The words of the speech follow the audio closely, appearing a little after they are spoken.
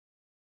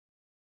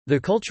The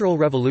Cultural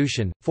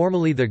Revolution,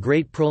 formerly the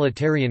Great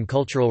Proletarian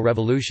Cultural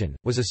Revolution,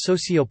 was a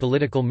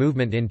socio-political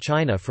movement in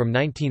China from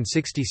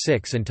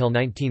 1966 until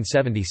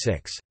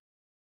 1976.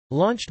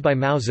 Launched by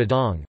Mao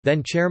Zedong,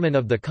 then chairman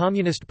of the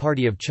Communist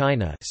Party of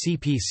China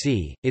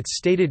 (CPC), its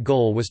stated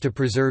goal was to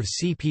preserve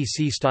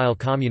CPC-style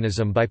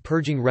communism by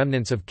purging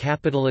remnants of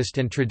capitalist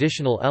and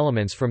traditional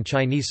elements from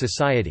Chinese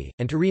society,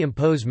 and to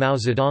reimpose Mao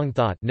Zedong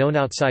thought, known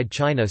outside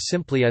China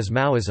simply as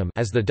Maoism,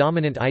 as the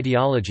dominant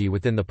ideology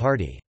within the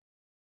party.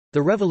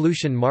 The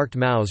revolution marked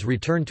Mao's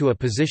return to a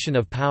position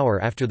of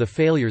power after the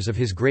failures of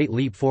his Great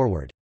Leap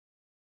Forward.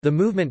 The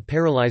movement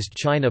paralyzed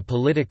China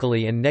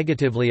politically and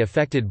negatively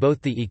affected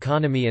both the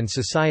economy and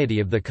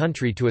society of the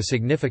country to a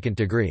significant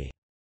degree.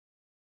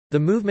 The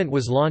movement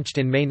was launched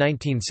in May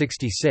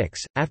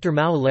 1966, after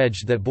Mao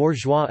alleged that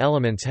bourgeois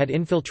elements had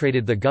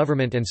infiltrated the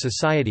government and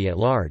society at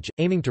large,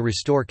 aiming to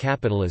restore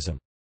capitalism.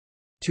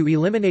 To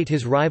eliminate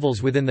his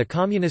rivals within the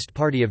Communist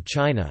Party of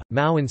China,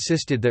 Mao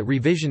insisted that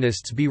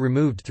revisionists be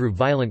removed through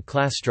violent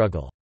class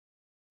struggle.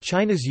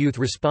 China's youth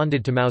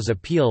responded to Mao's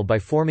appeal by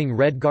forming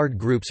Red Guard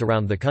groups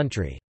around the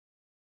country.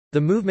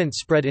 The movement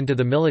spread into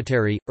the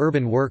military,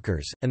 urban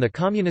workers, and the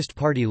Communist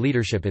Party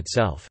leadership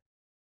itself.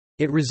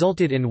 It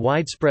resulted in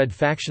widespread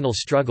factional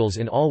struggles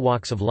in all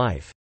walks of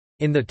life.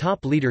 In the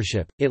top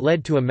leadership, it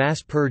led to a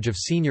mass purge of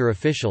senior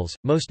officials,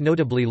 most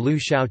notably Liu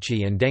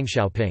Shaoqi and Deng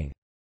Xiaoping.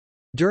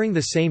 During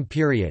the same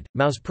period,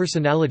 Mao's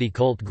personality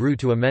cult grew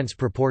to immense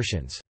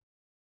proportions.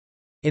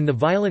 In the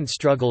violent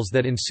struggles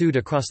that ensued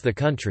across the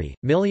country,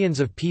 millions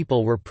of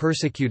people were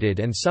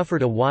persecuted and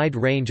suffered a wide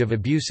range of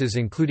abuses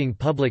including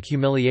public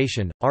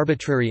humiliation,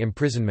 arbitrary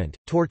imprisonment,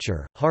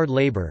 torture, hard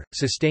labor,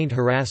 sustained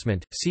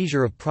harassment,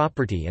 seizure of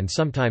property and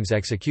sometimes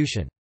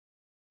execution.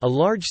 A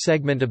large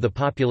segment of the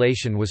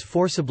population was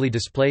forcibly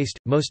displaced,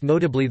 most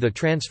notably the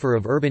transfer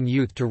of urban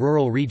youth to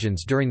rural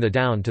regions during the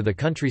Down to the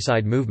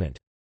Countryside movement.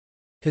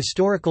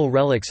 Historical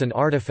relics and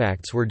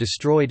artifacts were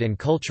destroyed and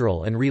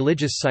cultural and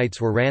religious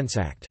sites were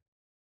ransacked.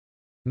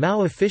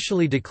 Mao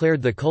officially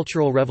declared the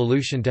Cultural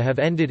Revolution to have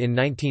ended in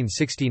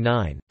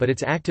 1969, but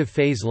its active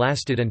phase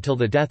lasted until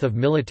the death of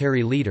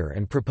military leader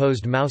and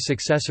proposed Mao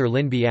successor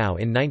Lin Biao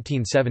in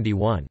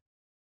 1971.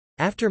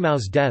 After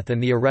Mao's death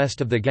and the arrest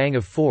of the Gang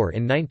of Four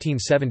in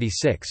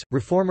 1976,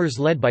 reformers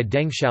led by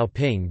Deng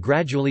Xiaoping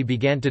gradually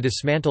began to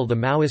dismantle the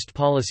Maoist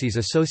policies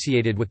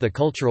associated with the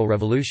Cultural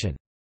Revolution.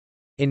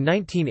 In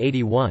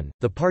 1981,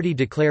 the party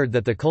declared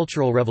that the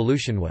Cultural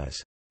Revolution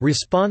was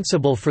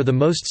responsible for the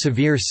most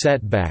severe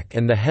setback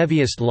and the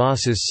heaviest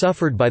losses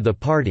suffered by the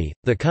party,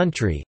 the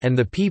country, and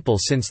the people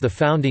since the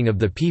founding of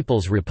the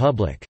People's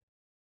Republic.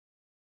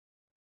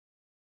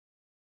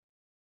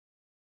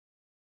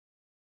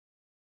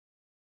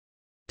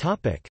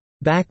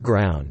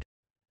 Background.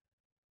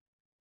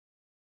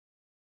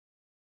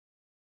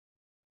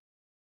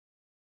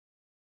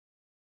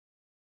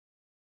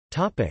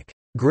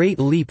 Great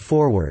Leap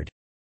Forward.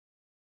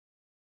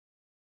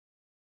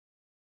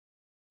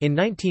 In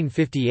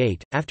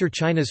 1958, after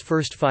China's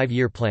first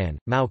five-year plan,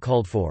 Mao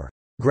called for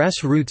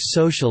grassroots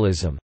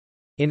socialism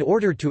in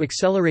order to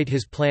accelerate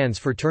his plans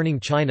for turning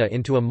China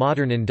into a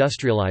modern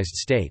industrialized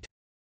state.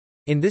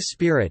 In this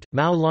spirit,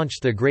 Mao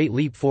launched the Great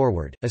Leap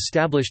Forward,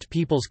 established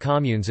people's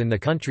communes in the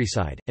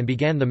countryside, and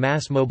began the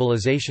mass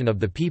mobilization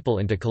of the people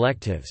into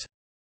collectives.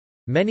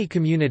 Many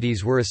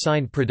communities were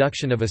assigned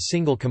production of a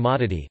single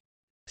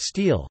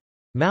commodity—steel.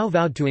 Mao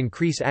vowed to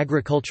increase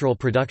agricultural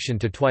production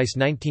to twice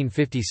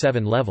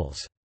 1957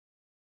 levels.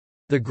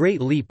 The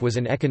Great Leap was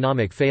an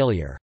economic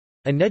failure.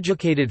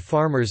 Uneducated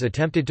farmers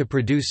attempted to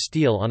produce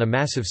steel on a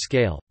massive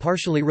scale,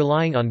 partially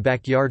relying on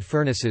backyard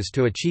furnaces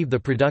to achieve the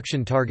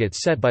production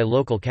targets set by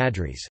local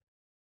cadres.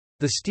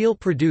 The steel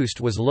produced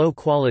was low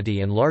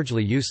quality and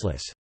largely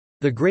useless.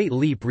 The Great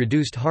Leap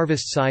reduced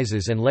harvest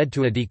sizes and led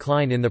to a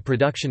decline in the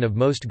production of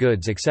most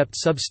goods except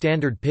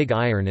substandard pig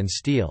iron and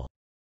steel.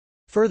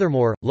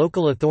 Furthermore,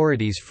 local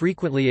authorities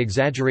frequently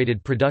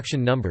exaggerated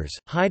production numbers,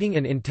 hiding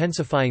and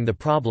intensifying the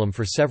problem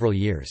for several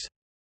years.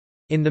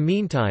 In the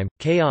meantime,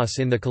 chaos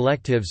in the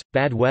collectives,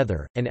 bad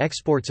weather, and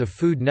exports of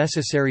food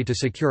necessary to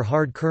secure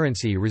hard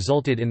currency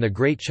resulted in the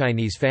Great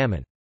Chinese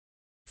Famine.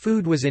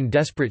 Food was in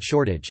desperate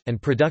shortage,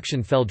 and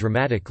production fell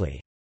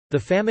dramatically. The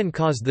famine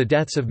caused the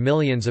deaths of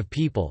millions of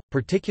people,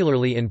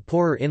 particularly in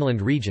poorer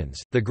inland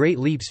regions. The Great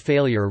Leap's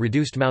failure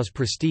reduced Mao's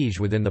prestige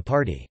within the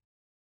party.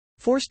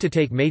 Forced to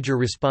take major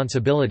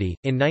responsibility,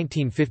 in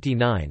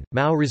 1959,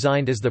 Mao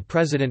resigned as the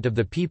President of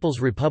the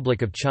People's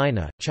Republic of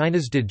China,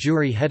 China's de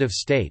jure head of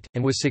state,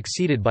 and was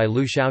succeeded by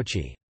Liu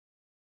Shaoqi.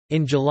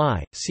 In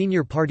July,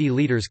 senior party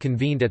leaders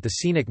convened at the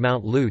scenic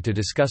Mount Lu to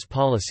discuss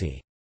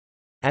policy.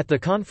 At the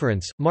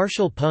conference,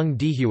 Marshal Peng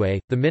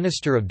Dihue, the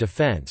Minister of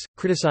Defense,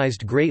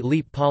 criticized Great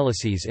Leap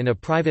policies in a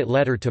private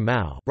letter to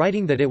Mao,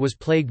 writing that it was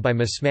plagued by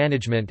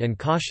mismanagement and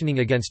cautioning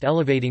against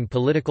elevating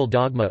political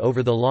dogma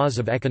over the laws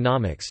of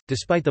economics.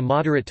 Despite the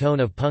moderate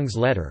tone of Peng's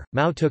letter,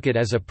 Mao took it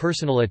as a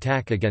personal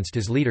attack against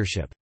his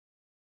leadership.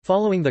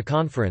 Following the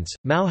conference,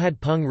 Mao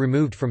had Peng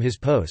removed from his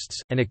posts,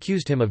 and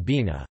accused him of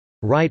being a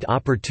right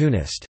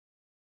opportunist.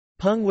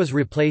 Peng was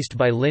replaced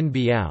by Lin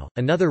Biao,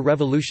 another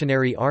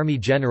Revolutionary Army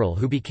general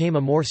who became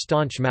a more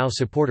staunch Mao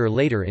supporter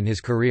later in his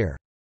career.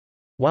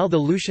 While the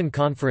Lushan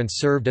Conference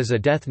served as a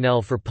death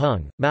knell for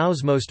Peng,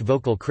 Mao's most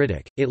vocal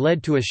critic, it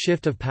led to a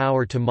shift of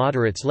power to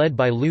moderates led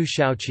by Liu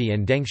Shaoqi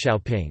and Deng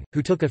Xiaoping,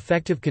 who took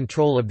effective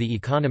control of the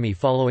economy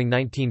following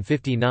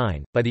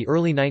 1959. By the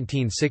early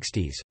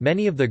 1960s,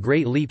 many of the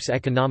Great Leap's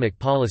economic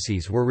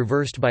policies were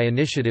reversed by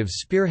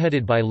initiatives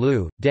spearheaded by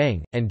Liu,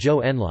 Deng, and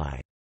Zhou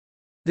Enlai.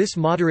 This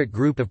moderate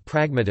group of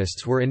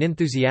pragmatists were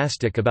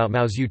unenthusiastic about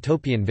Mao's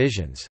utopian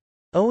visions.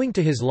 Owing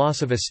to his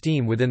loss of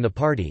esteem within the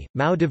party,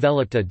 Mao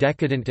developed a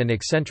decadent and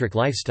eccentric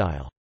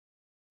lifestyle.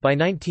 By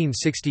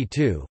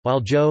 1962,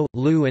 while Zhou,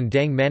 Liu and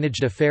Deng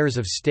managed affairs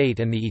of state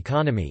and the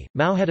economy,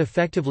 Mao had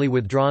effectively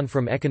withdrawn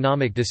from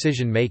economic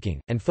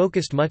decision-making, and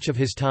focused much of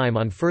his time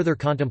on further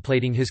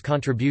contemplating his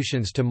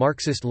contributions to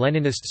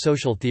Marxist-Leninist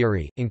social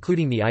theory,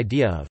 including the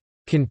idea of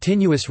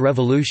continuous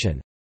revolution.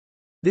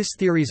 This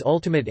theory's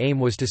ultimate aim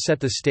was to set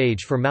the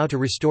stage for Mao to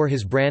restore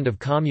his brand of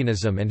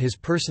communism and his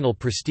personal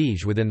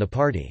prestige within the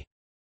party.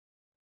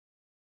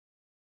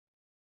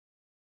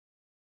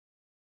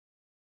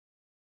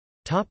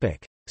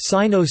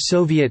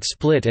 Sino-Soviet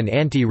split and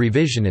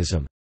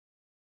anti-revisionism.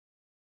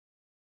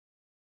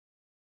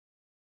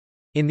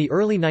 In the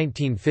early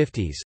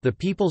 1950s, the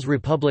People's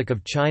Republic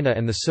of China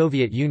and the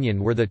Soviet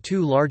Union were the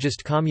two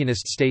largest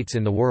communist states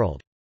in the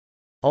world.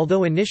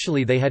 Although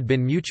initially they had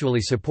been mutually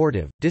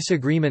supportive,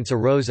 disagreements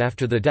arose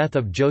after the death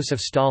of Joseph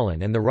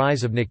Stalin and the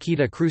rise of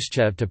Nikita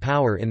Khrushchev to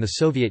power in the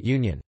Soviet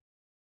Union.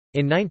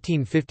 In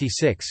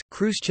 1956,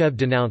 Khrushchev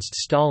denounced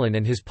Stalin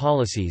and his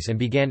policies and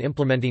began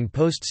implementing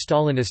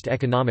post-Stalinist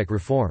economic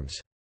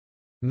reforms.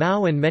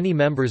 Mao and many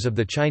members of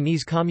the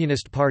Chinese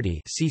Communist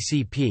Party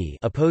 (CCP)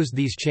 opposed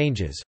these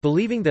changes,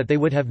 believing that they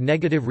would have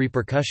negative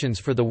repercussions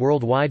for the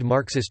worldwide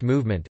Marxist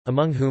movement,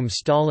 among whom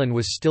Stalin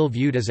was still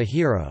viewed as a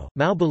hero.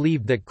 Mao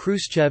believed that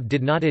Khrushchev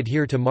did not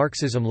adhere to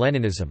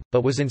Marxism-Leninism,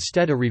 but was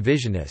instead a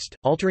revisionist,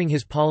 altering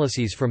his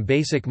policies from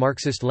basic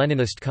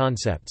Marxist-Leninist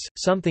concepts,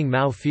 something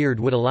Mao feared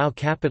would allow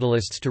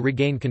capitalists to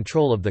regain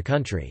control of the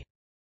country.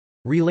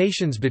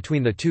 Relations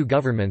between the two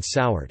governments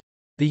soured.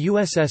 The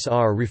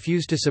USSR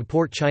refused to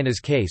support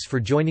China's case for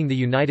joining the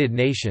United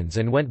Nations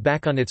and went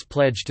back on its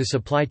pledge to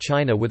supply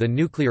China with a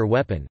nuclear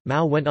weapon.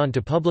 Mao went on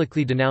to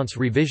publicly denounce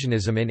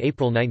revisionism in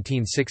April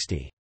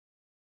 1960.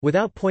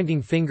 Without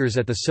pointing fingers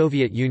at the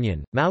Soviet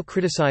Union, Mao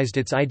criticized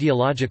its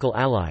ideological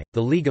ally,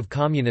 the League of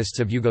Communists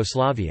of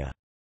Yugoslavia.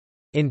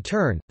 In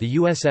turn, the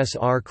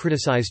USSR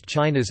criticized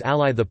China's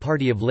ally, the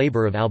Party of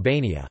Labour of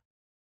Albania.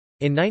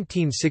 In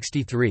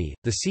 1963,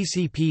 the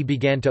CCP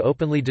began to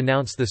openly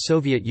denounce the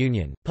Soviet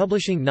Union,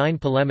 publishing 9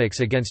 polemics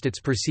against its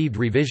perceived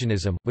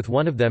revisionism, with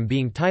one of them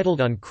being titled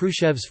On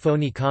Khrushchev's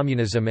Phony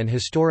Communism and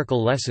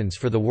Historical Lessons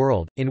for the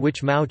World, in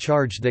which Mao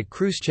charged that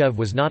Khrushchev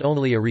was not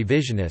only a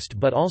revisionist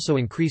but also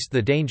increased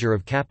the danger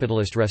of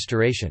capitalist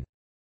restoration.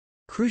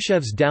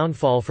 Khrushchev's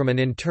downfall from an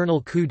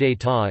internal coup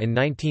d'état in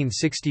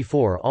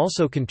 1964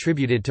 also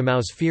contributed to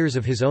Mao's fears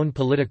of his own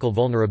political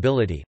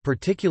vulnerability,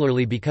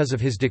 particularly because of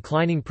his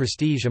declining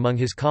prestige among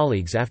his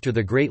colleagues after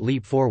the Great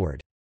Leap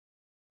Forward.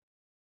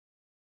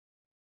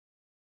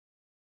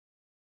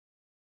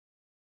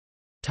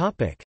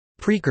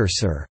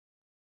 Precursor.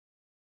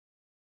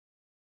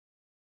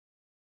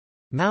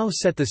 Mao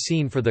set the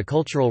scene for the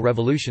Cultural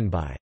Revolution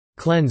by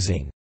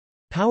cleansing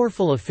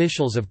powerful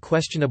officials of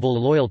questionable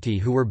loyalty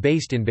who were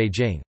based in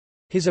Beijing.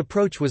 His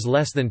approach was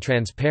less than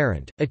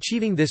transparent,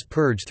 achieving this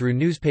purge through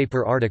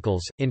newspaper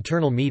articles,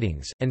 internal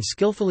meetings, and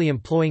skillfully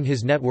employing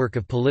his network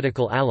of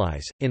political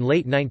allies. In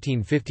late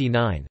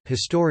 1959,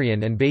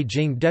 historian and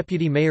Beijing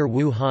deputy mayor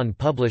Wu Han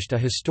published a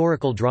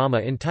historical drama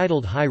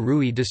entitled Hai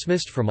Rui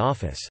Dismissed from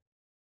Office.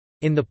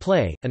 In the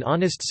play, an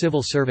honest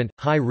civil servant,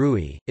 Hai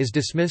Rui, is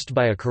dismissed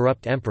by a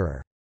corrupt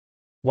emperor.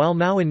 While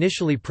Mao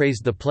initially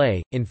praised the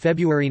play, in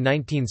February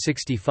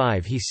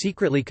 1965 he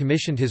secretly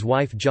commissioned his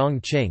wife Jiang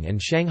Qing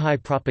and Shanghai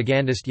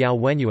propagandist Yao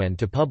Wenyuan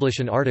to publish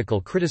an article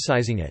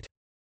criticizing it.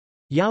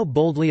 Yao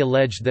boldly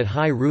alleged that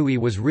Hai Rui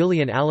was really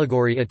an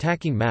allegory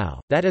attacking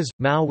Mao, that is,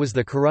 Mao was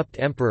the corrupt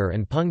emperor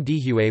and Peng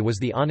Dihue was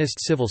the honest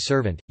civil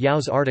servant.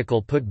 Yao's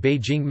article put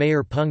Beijing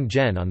Mayor Peng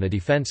Zhen on the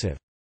defensive.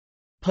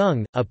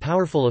 Peng, a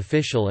powerful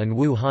official and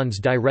Wu Han's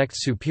direct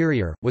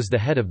superior, was the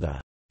head of the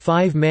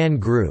five-man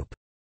group,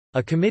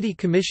 a committee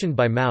commissioned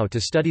by Mao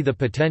to study the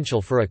potential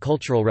for a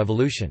cultural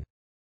revolution.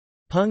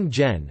 Peng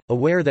Zhen,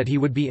 aware that he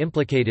would be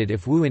implicated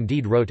if Wu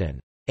indeed wrote an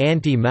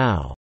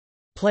anti-Mao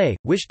play,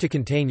 wished to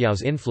contain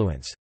Yao's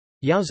influence.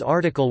 Yao's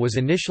article was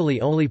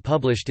initially only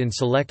published in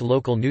select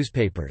local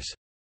newspapers.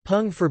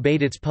 Peng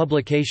forbade its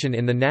publication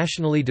in the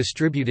nationally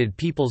distributed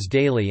People's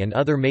Daily and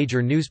other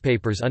major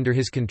newspapers under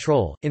his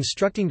control,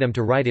 instructing them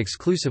to write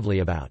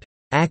exclusively about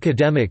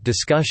academic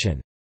discussion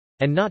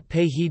and not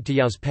pay heed to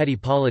Yao's petty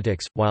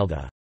politics. While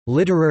the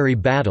literary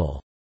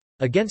battle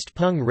against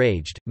Peng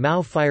raged,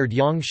 Mao fired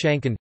Yang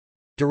Shankan,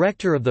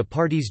 director of the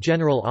party's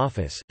General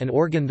Office, an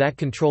organ that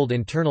controlled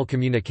internal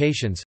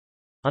communications,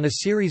 on a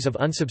series of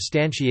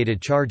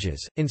unsubstantiated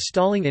charges,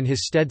 installing in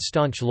his stead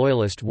staunch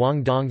loyalist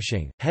Wang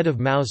Dongxing, head of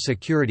Mao's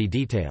security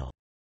detail.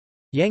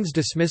 Yang's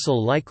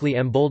dismissal likely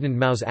emboldened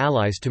Mao's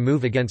allies to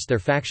move against their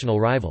factional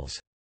rivals.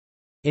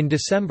 In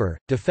December,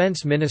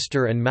 Defense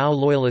Minister and Mao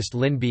loyalist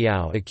Lin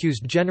Biao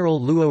accused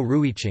General Luo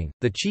Ruiqing,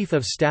 the Chief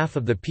of Staff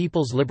of the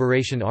People's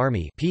Liberation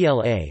Army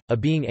 (PLA),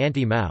 of being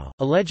anti-Mao,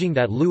 alleging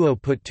that Luo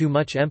put too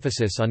much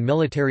emphasis on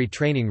military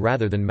training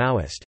rather than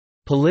Maoist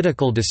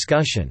political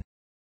discussion.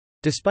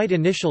 Despite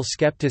initial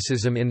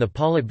skepticism in the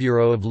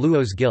Politburo of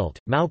Luo's guilt,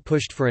 Mao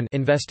pushed for an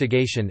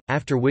investigation,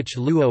 after which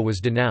Luo was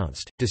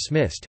denounced,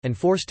 dismissed, and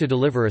forced to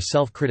deliver a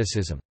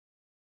self-criticism.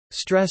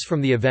 Stress from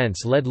the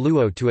events led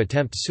Luo to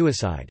attempt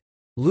suicide.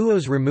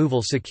 Luo's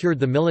removal secured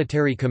the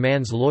military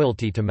command's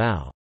loyalty to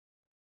Mao.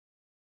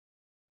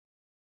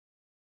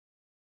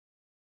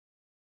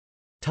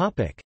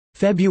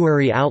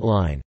 February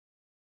outline.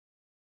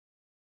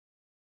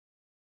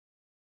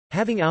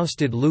 Having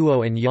ousted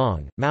Luo and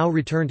Yang, Mao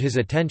returned his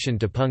attention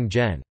to Peng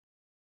Zhen.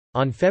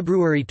 On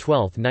February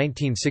 12,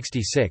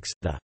 1966,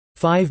 the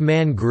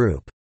Five-Man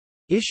Group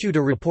issued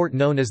a report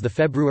known as the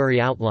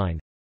February Outline.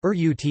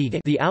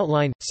 The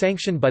outline,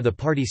 sanctioned by the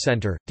party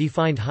center,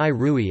 defined Hai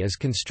Rui as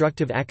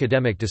constructive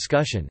academic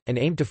discussion, and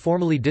aimed to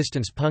formally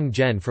distance Peng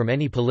Zhen from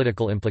any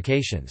political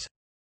implications.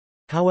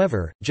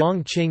 However,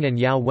 Zhang Qing and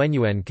Yao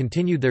Wenyuan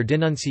continued their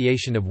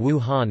denunciation of Wu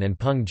Han and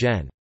Peng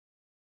Zhen.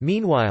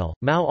 Meanwhile,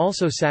 Mao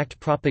also sacked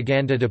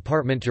Propaganda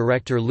Department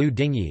Director Liu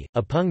Dingyi,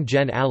 a Peng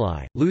Zhen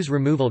ally. Liu's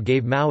removal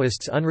gave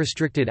Maoists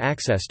unrestricted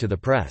access to the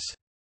press.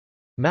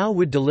 Mao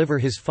would deliver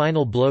his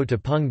final blow to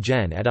Peng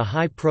Zhen at a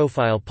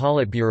high-profile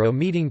Politburo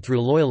meeting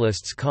through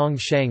loyalists Kong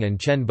Sheng and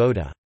Chen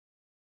Boda.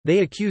 They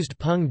accused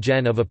Peng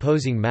Zhen of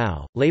opposing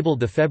Mao, labeled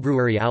the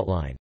February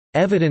Outline,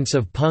 "evidence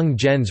of Peng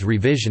Zhen's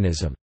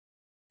revisionism,"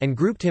 and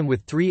grouped him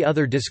with three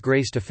other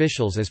disgraced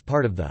officials as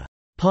part of the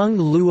Peng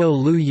Luo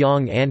Lu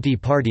Yang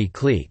anti-party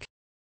clique.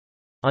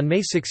 On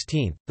May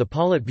 16, the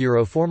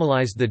Politburo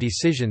formalized the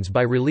decisions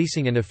by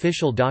releasing an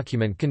official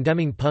document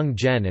condemning Peng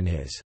Zhen and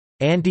his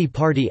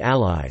anti-party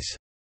allies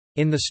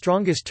in the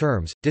strongest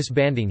terms,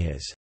 disbanding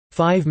his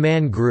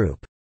Five-Man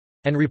Group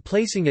and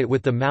replacing it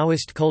with the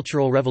Maoist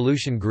Cultural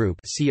Revolution Group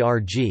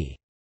 (CRG).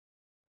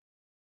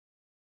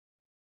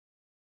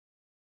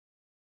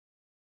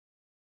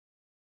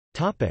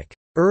 Topic: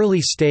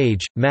 Early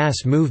stage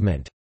mass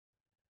movement.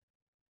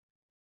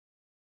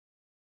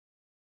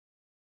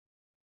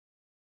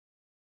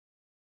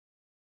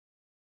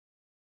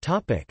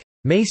 Topic: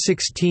 May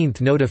 16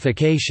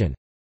 notification.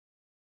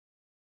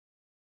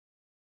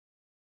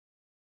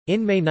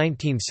 In May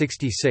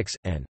 1966,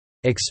 an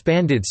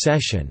expanded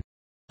session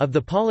of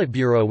the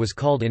Politburo was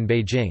called in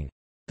Beijing.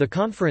 The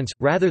conference,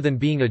 rather than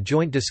being a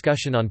joint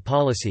discussion on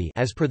policy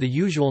as per the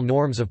usual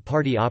norms of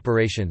party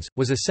operations,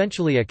 was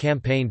essentially a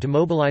campaign to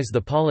mobilize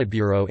the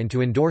Politburo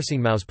into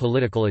endorsing Mao's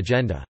political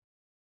agenda.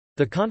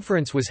 The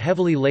conference was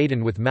heavily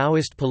laden with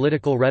Maoist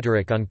political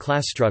rhetoric on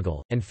class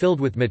struggle, and filled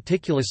with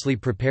meticulously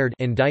prepared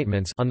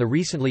indictments on the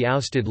recently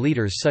ousted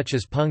leaders such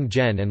as Peng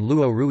Zhen and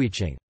Luo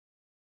Ruiqing.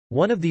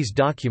 One of these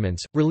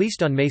documents,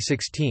 released on May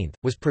 16,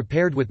 was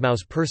prepared with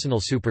Mao's personal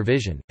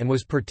supervision, and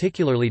was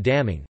particularly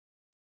damning.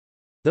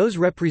 Those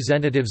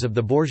representatives of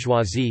the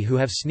bourgeoisie who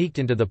have sneaked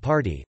into the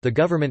party, the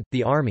government,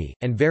 the army,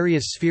 and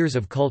various spheres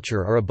of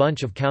culture are a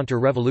bunch of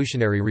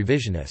counter-revolutionary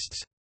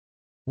revisionists.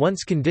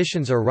 Once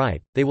conditions are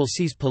ripe, they will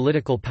seize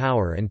political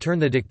power and turn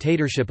the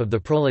dictatorship of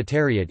the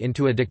proletariat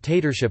into a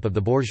dictatorship of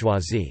the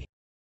bourgeoisie.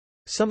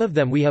 Some of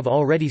them we have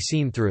already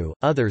seen through,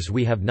 others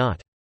we have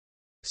not.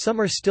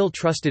 Some are still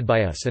trusted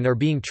by us and are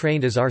being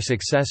trained as our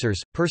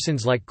successors,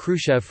 persons like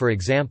Khrushchev for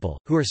example,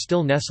 who are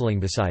still nestling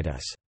beside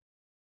us.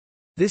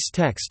 This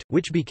text,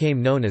 which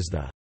became known as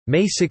the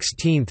May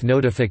 16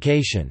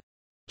 notification,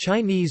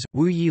 Chinese,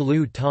 Wuyi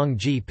Lu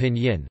Tongji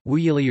Pinyin,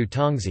 Wuyiliu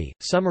Tongzi,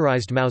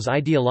 summarized Mao's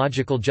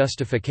ideological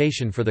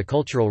justification for the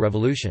Cultural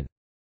Revolution.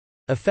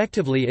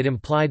 Effectively it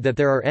implied that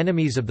there are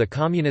enemies of the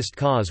communist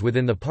cause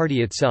within the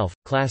party itself,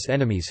 class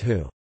enemies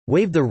who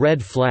wave the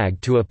red flag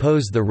to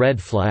oppose the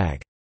red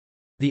flag.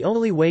 The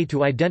only way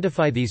to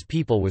identify these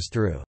people was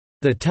through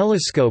the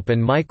telescope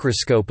and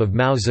microscope of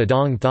Mao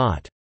Zedong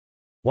thought.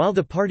 While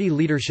the party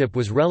leadership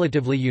was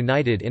relatively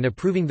united in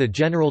approving the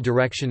general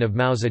direction of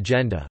Mao's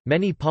agenda,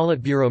 many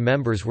Politburo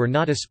members were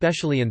not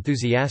especially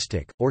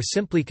enthusiastic, or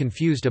simply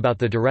confused about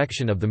the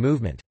direction of the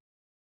movement.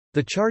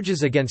 The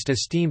charges against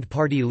esteemed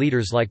party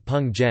leaders like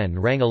Peng Zhen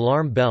rang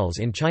alarm bells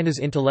in China's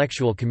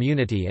intellectual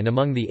community and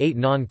among the 8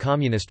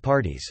 non-communist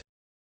parties.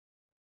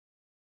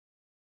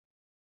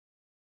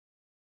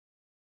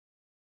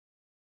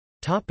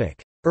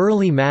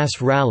 Early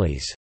mass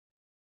rallies.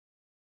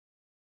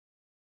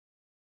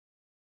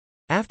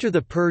 After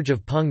the purge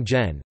of Peng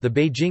Zhen, the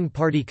Beijing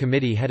Party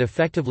Committee had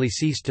effectively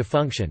ceased to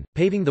function,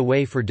 paving the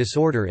way for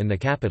disorder in the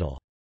capital.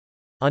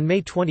 On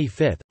May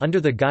 25, under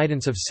the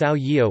guidance of Cao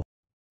Yeo,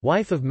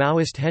 wife of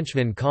Maoist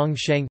henchman Kong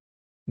Sheng,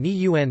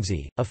 Ni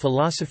Yuanzi, a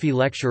philosophy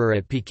lecturer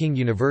at Peking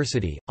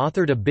University,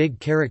 authored a big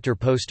character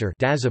poster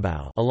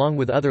along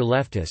with other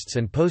leftists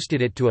and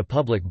posted it to a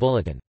public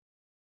bulletin.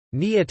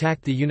 Ni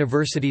attacked the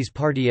university's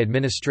party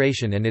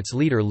administration and its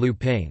leader Liu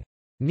Ping.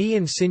 Ni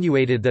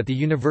insinuated that the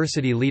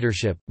university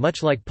leadership,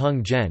 much like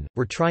Peng Zhen,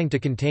 were trying to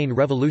contain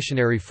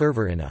revolutionary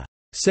fervor in a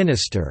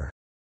sinister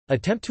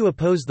attempt to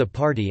oppose the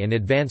party and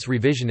advance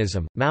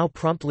revisionism. Mao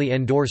promptly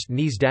endorsed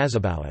Ni's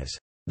Dazabao as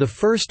the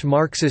first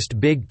Marxist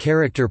big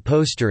character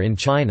poster in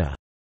China.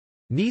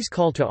 Ni's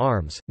call to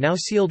arms, now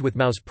sealed with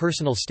Mao's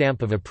personal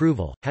stamp of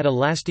approval, had a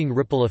lasting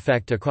ripple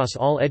effect across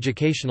all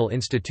educational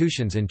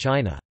institutions in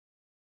China.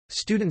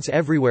 Students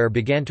everywhere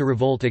began to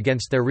revolt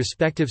against their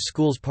respective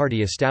schools'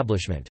 party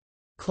establishment.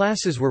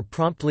 Classes were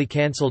promptly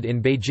cancelled in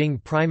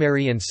Beijing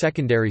primary and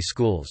secondary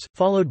schools,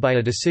 followed by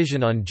a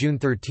decision on June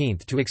 13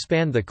 to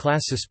expand the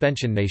class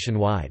suspension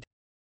nationwide.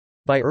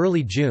 By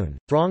early June,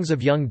 throngs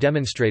of young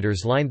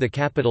demonstrators lined the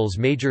capital's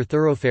major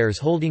thoroughfares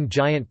holding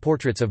giant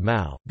portraits of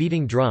Mao,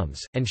 beating drums,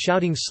 and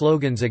shouting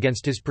slogans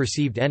against his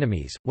perceived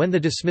enemies. When the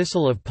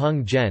dismissal of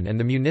Peng Zhen and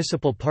the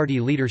municipal party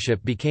leadership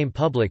became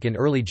public in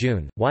early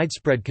June,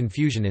 widespread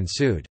confusion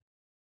ensued.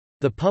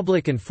 The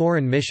public and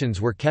foreign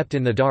missions were kept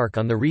in the dark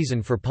on the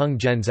reason for Peng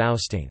Zhen's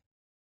ousting.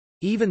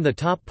 Even the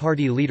top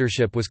party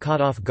leadership was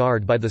caught off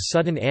guard by the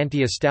sudden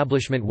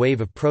anti-establishment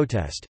wave of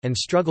protest, and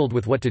struggled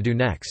with what to do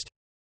next.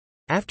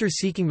 After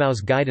seeking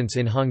Mao's guidance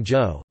in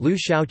Hangzhou, Liu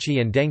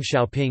Shaoqi and Deng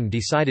Xiaoping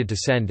decided to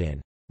send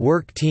in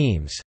work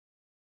teams,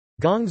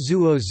 gong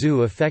zuo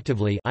zhu,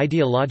 effectively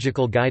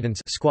ideological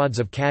guidance squads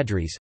of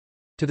cadres,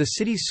 to the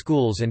city's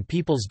schools and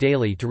people's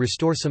daily to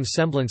restore some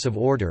semblance of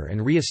order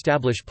and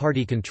re-establish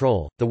party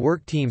control. The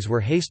work teams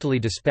were hastily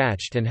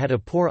dispatched and had a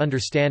poor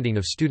understanding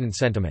of student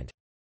sentiment.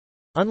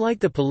 Unlike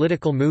the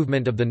political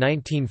movement of the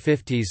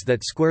 1950s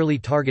that squarely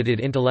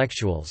targeted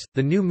intellectuals,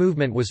 the new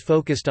movement was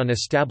focused on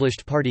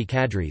established party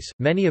cadres,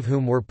 many of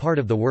whom were part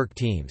of the work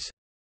teams.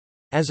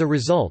 As a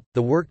result,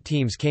 the work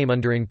teams came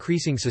under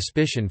increasing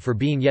suspicion for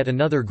being yet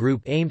another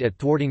group aimed at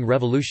thwarting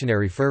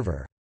revolutionary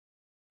fervor.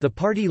 The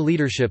party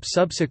leadership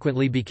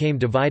subsequently became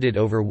divided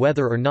over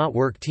whether or not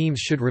work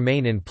teams should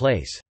remain in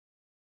place.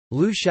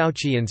 Liu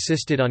Shaoqi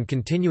insisted on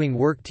continuing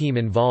work team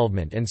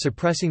involvement and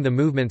suppressing the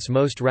movement's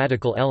most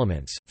radical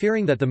elements,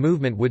 fearing that the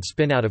movement would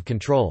spin out of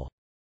control.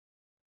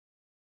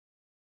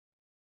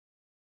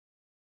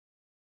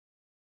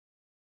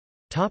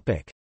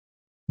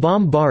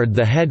 Bombard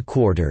the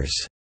headquarters.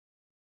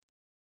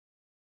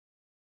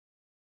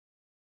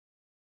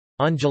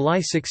 On July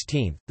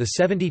 16, the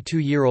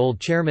 72-year-old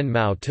Chairman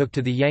Mao took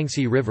to the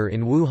Yangtze River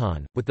in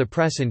Wuhan, with the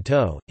press in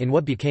tow, in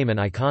what became an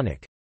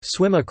iconic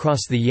swim across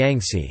the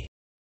Yangtze,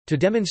 to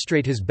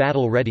demonstrate his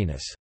battle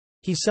readiness.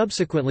 He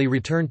subsequently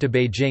returned to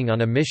Beijing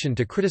on a mission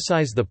to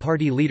criticize the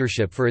party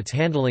leadership for its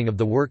handling of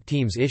the work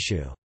teams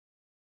issue.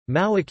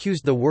 Mao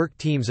accused the work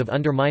teams of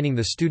undermining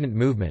the student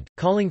movement,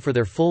 calling for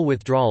their full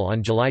withdrawal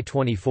on July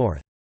 24.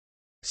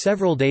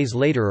 Several days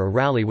later a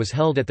rally was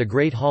held at the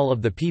Great Hall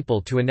of the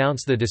People to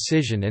announce the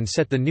decision and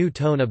set the new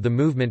tone of the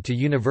movement to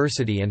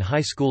university and high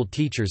school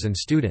teachers and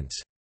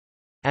students.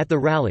 At the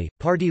rally,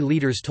 party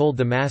leaders told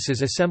the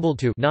masses assembled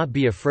to not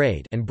be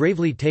afraid and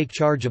bravely take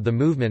charge of the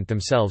movement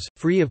themselves,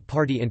 free of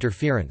party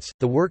interference.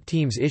 The work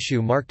teams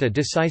issue marked a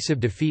decisive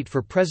defeat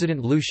for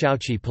President Liu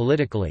Shaoqi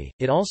politically.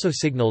 It also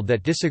signaled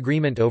that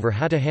disagreement over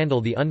how to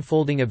handle the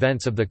unfolding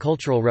events of the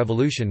Cultural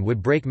Revolution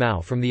would break Mao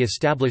from the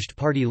established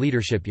party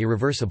leadership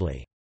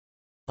irreversibly.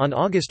 On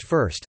August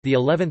 1, the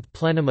 11th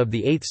plenum of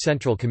the 8th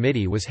Central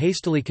Committee was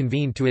hastily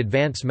convened to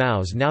advance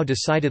Mao's now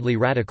decidedly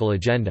radical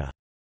agenda.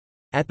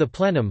 At the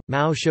plenum,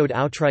 Mao showed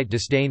outright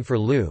disdain for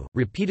Liu,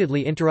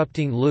 repeatedly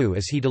interrupting Liu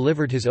as he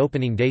delivered his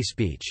opening day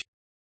speech.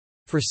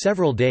 For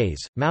several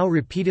days, Mao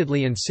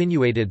repeatedly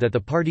insinuated that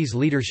the party's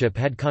leadership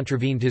had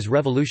contravened his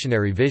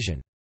revolutionary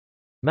vision.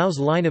 Mao's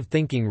line of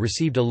thinking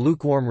received a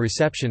lukewarm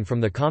reception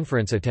from the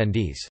conference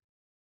attendees.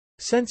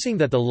 Sensing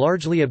that the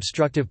largely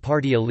obstructive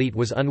party elite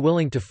was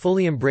unwilling to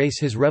fully embrace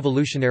his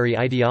revolutionary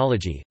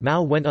ideology,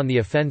 Mao went on the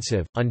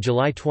offensive. On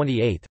July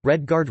 28,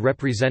 Red Guard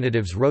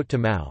representatives wrote to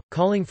Mao,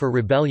 calling for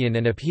rebellion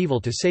and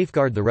upheaval to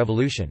safeguard the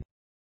revolution.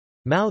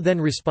 Mao then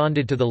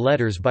responded to the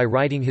letters by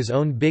writing his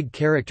own big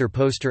character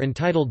poster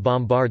entitled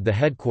Bombard the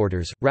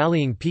Headquarters,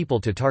 rallying people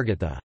to target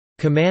the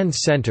command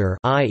center,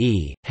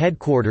 i.e.,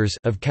 headquarters,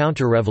 of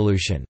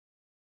counter-revolution.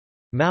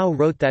 Mao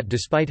wrote that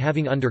despite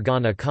having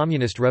undergone a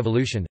communist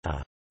revolution,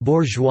 a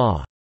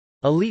bourgeois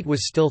elite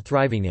was still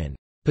thriving in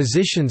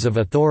positions of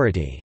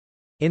authority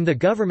in the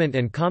government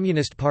and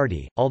Communist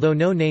Party. Although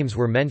no names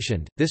were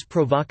mentioned, this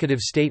provocative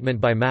statement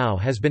by Mao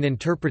has been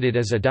interpreted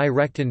as a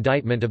direct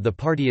indictment of the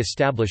party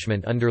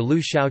establishment under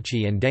Liu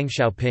Shaoqi and Deng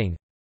Xiaoping,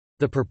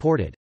 the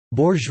purported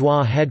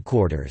bourgeois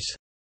headquarters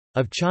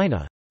of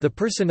China. The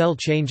personnel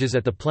changes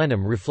at the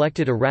plenum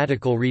reflected a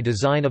radical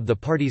redesign of the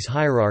party's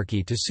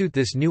hierarchy to suit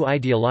this new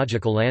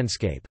ideological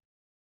landscape.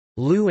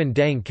 Liu and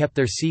Deng kept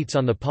their seats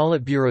on the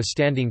Politburo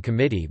Standing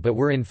Committee but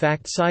were in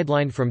fact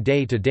sidelined from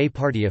day-to-day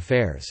party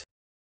affairs.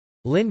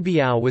 Lin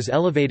Biao was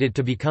elevated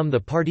to become the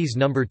party's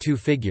number 2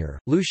 figure.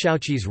 Liu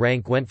Shaoqi's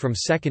rank went from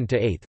 2nd to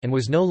 8th, and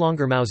was no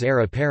longer Mao's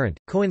heir apparent.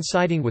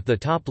 Coinciding with the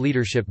top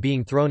leadership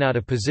being thrown out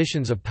of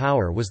positions of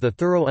power was the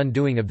thorough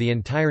undoing of the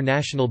entire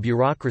national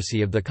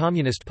bureaucracy of the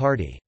Communist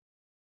Party.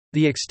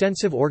 The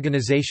extensive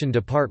organization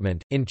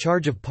department, in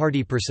charge of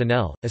party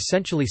personnel,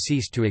 essentially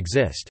ceased to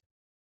exist.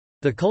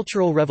 The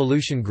Cultural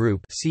Revolution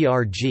Group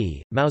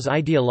 (CRG), Mao's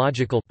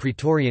ideological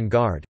Praetorian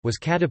Guard, was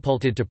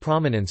catapulted to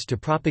prominence to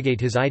propagate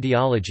his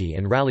ideology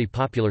and rally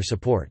popular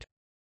support.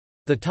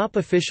 The top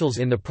officials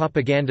in the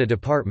propaganda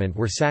department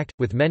were sacked,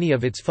 with many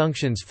of its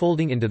functions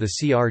folding into the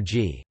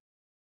CRG.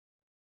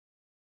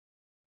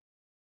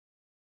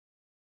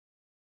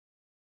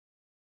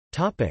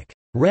 Topic: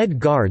 Red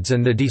Guards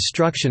and the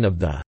destruction of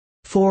the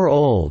Four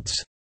Olds.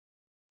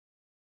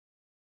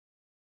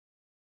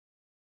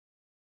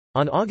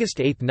 On August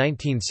 8,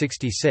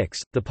 1966,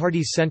 the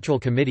party's Central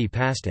Committee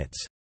passed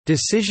its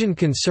 "Decision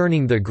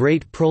Concerning the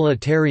Great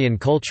Proletarian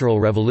Cultural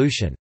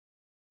Revolution",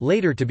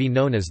 later to be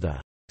known as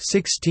the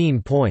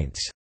 16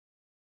 Points.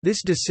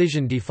 This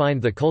decision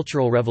defined the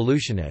Cultural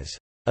Revolution as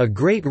a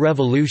great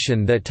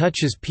revolution that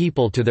touches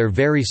people to their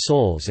very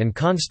souls and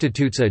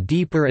constitutes a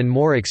deeper and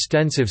more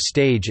extensive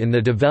stage in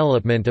the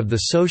development of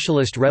the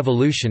socialist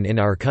revolution in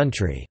our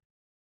country.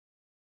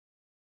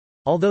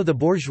 Although the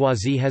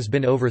bourgeoisie has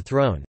been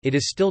overthrown, it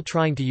is still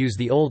trying to use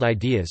the old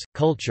ideas,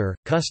 culture,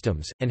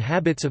 customs, and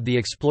habits of the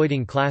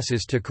exploiting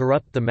classes to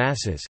corrupt the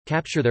masses,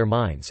 capture their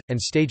minds,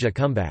 and stage a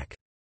comeback.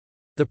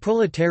 The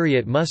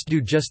proletariat must do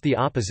just the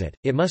opposite,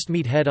 it must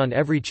meet head-on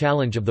every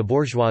challenge of the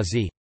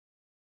bourgeoisie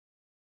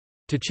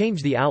to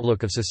change the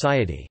outlook of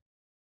society.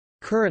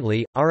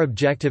 Currently, our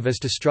objective is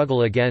to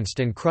struggle against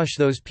and crush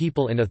those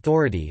people in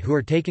authority who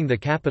are taking the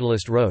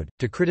capitalist road,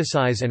 to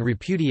criticize and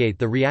repudiate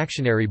the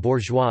reactionary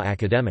bourgeois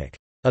academic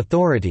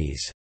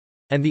authorities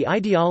and the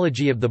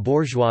ideology of the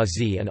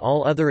bourgeoisie and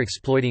all other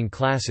exploiting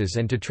classes,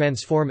 and to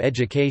transform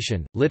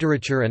education,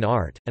 literature and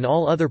art, and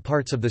all other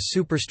parts of the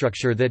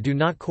superstructure that do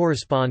not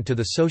correspond to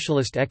the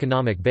socialist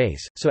economic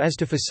base, so as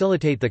to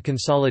facilitate the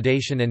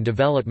consolidation and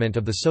development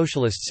of the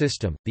socialist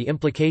system. The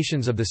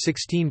implications of the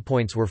 16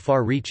 Points were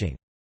far-reaching.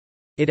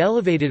 It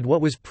elevated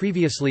what was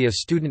previously a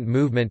student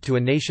movement to a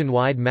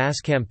nationwide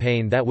mass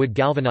campaign that would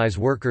galvanize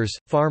workers,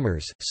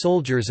 farmers,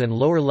 soldiers and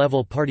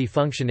lower-level party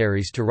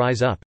functionaries to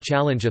rise up,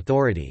 challenge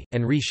authority,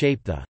 and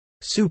reshape the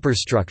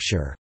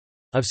superstructure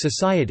of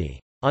society.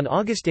 On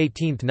August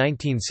 18,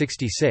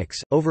 1966,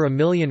 over 1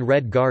 million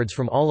Red Guards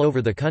from all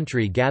over the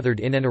country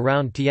gathered in and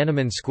around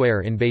Tiananmen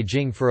Square in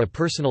Beijing for a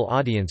personal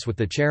audience with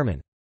the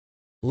chairman.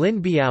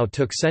 Lin Biao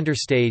took center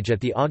stage at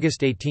the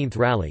August 18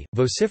 rally,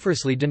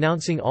 vociferously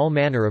denouncing all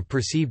manner of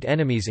perceived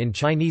enemies in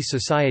Chinese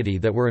society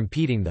that were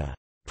impeding the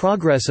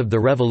progress of the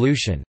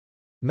revolution.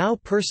 Mao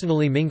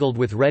personally mingled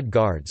with Red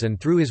Guards and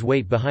threw his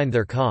weight behind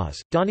their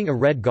cause, donning a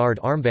Red Guard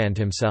armband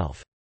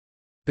himself.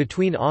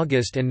 Between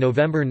August and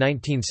November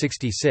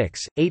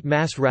 1966, 8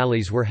 mass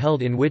rallies were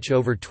held in which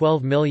over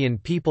 12 million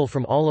people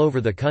from all over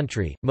the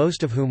country,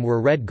 most of whom were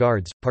Red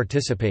Guards,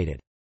 participated.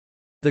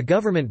 The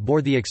government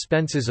bore the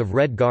expenses of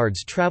Red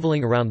Guards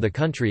traveling around the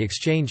country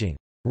exchanging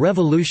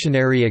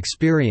revolutionary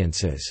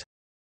experiences.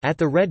 At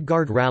the Red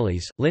Guard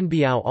rallies, Lin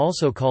Biao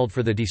also called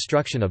for the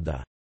destruction of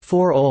the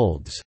Four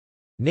Olds,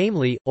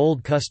 namely,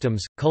 old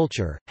customs,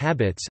 culture,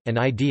 habits, and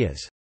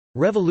ideas.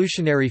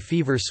 Revolutionary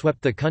fever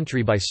swept the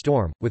country by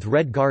storm, with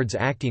Red Guards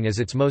acting as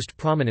its most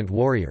prominent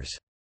warriors.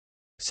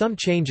 Some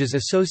changes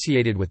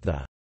associated with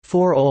the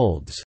Four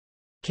Olds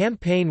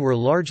campaign were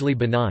largely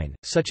benign,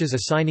 such as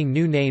assigning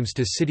new names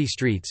to city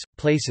streets,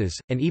 places,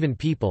 and even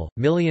people.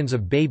 Millions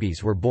of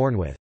babies were born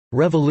with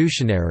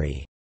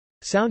revolutionary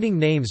sounding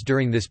names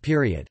during this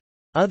period.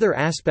 Other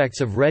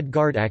aspects of Red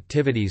Guard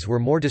activities were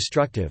more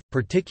destructive,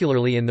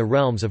 particularly in the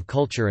realms of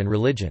culture and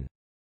religion.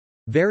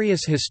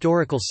 Various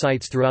historical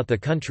sites throughout the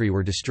country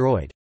were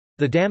destroyed.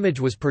 The damage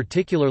was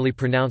particularly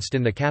pronounced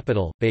in the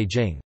capital,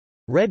 Beijing.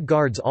 Red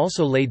Guards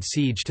also laid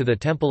siege to the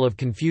Temple of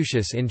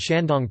Confucius in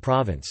Shandong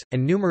Province,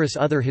 and numerous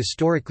other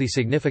historically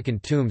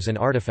significant tombs and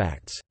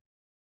artifacts.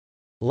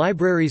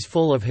 Libraries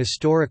full of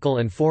historical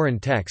and foreign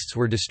texts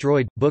were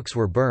destroyed, books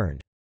were burned.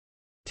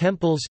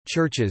 Temples,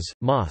 churches,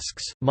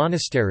 mosques,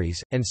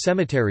 monasteries, and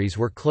cemeteries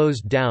were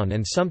closed down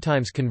and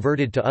sometimes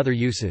converted to other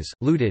uses,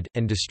 looted,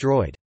 and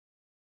destroyed.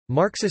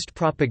 Marxist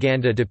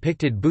propaganda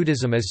depicted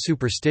Buddhism as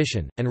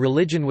superstition, and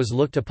religion was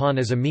looked upon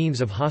as a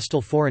means of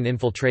hostile foreign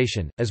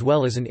infiltration, as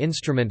well as an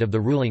instrument of the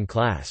ruling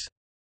class.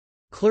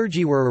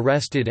 Clergy were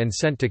arrested and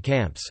sent to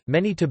camps.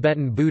 Many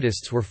Tibetan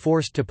Buddhists were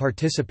forced to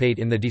participate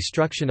in the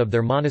destruction of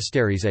their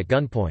monasteries at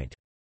gunpoint.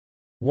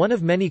 One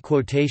of many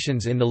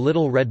quotations in the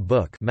Little Red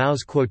Book,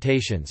 Mao's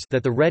quotations,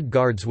 that the Red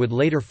Guards would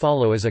later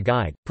follow as a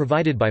guide,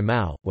 provided by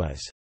Mao,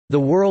 was, "The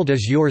world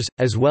is yours,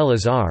 as well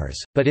as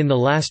ours, but in the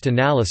last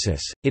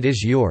analysis, it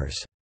is yours.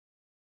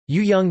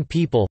 You young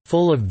people,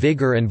 full of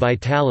vigor and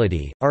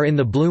vitality, are in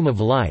the bloom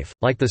of life,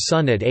 like the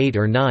sun at 8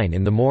 or 9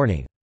 in the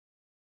morning.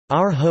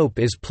 Our hope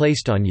is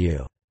placed on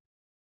you.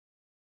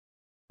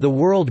 The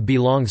world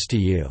belongs to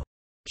you.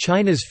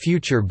 China's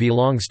future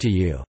belongs to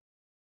you.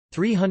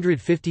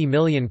 350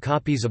 million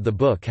copies of the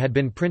book had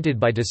been printed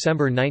by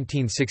December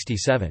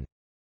 1967.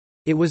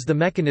 It was the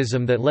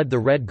mechanism that led the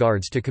Red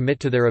Guards to commit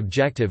to their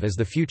objective as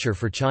the future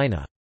for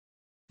China.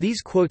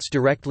 These quotes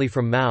directly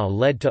from Mao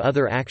led to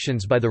other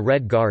actions by the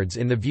Red Guards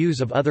in the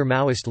views of other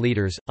Maoist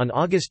leaders. On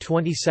August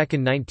 22,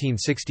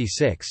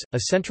 1966,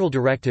 a central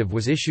directive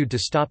was issued to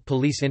stop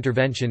police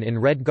intervention in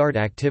Red Guard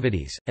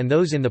activities, and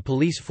those in the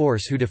police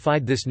force who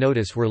defied this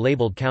notice were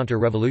labeled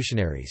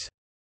counter-revolutionaries.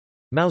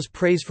 Mao's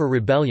praise for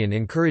rebellion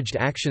encouraged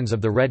actions of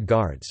the Red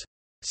Guards.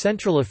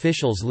 Central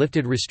officials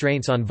lifted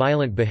restraints on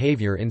violent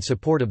behavior in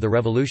support of the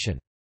revolution.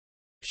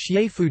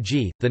 Xie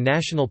Fuji, the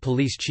national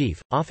police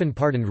chief, often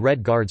pardoned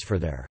Red Guards for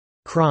their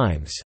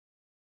crimes.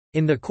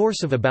 In the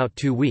course of about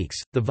 2 weeks,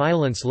 the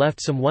violence left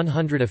some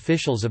 100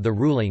 officials of the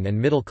ruling and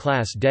middle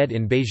class dead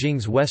in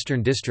Beijing's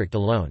western district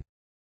alone.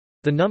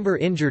 The number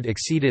injured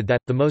exceeded that.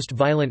 The most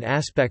violent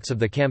aspects of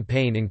the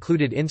campaign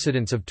included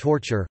incidents of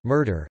torture,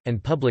 murder,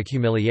 and public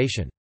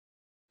humiliation.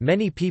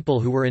 Many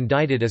people who were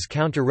indicted as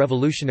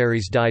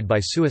counter-revolutionaries died by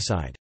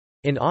suicide.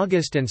 In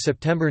August and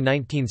September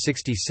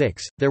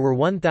 1966, there were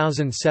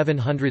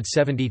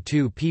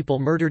 1,772 people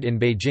murdered in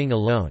Beijing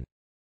alone.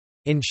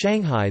 In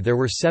Shanghai there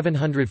were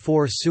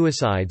 704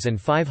 suicides and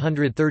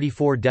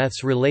 534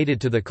 deaths related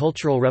to the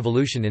Cultural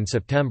Revolution in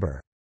September.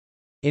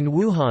 In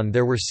Wuhan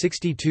there were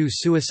 62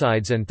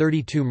 suicides and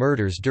 32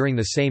 murders during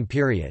the same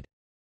period.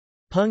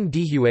 Peng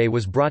Dihue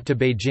was brought to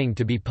Beijing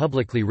to be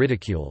publicly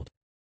ridiculed.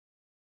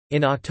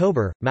 In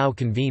October, Mao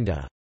convened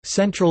a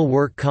Central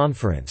Work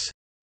Conference,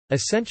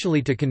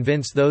 essentially to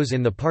convince those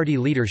in the party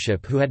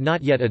leadership who had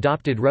not yet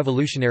adopted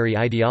revolutionary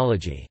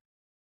ideology.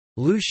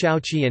 Liu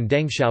Shaoqi and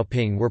Deng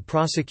Xiaoping were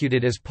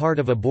prosecuted as part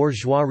of a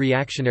bourgeois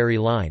reactionary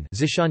line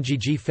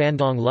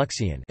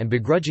and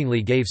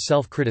begrudgingly gave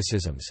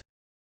self-criticisms.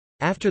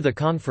 After the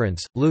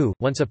conference, Liu,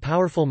 once a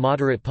powerful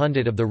moderate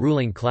pundit of the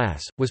ruling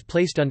class, was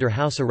placed under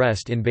house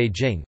arrest in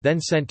Beijing, then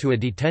sent to a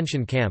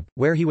detention camp,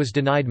 where he was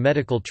denied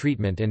medical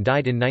treatment and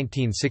died in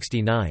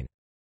 1969.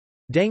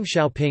 Deng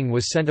Xiaoping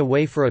was sent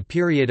away for a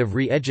period of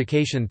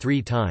re-education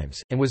 3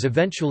 times, and was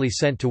eventually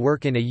sent to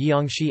work in a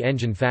Jiangxi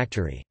engine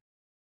factory.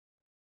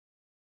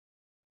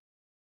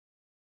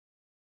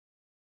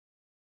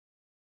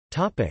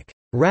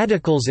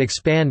 Radicals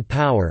expand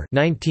power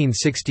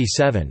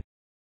 1967.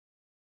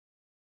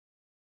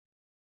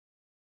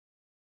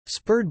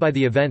 Spurred by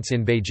the events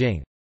in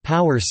Beijing,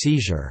 power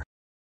seizure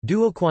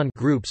duoquan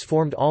groups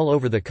formed all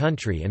over the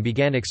country and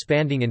began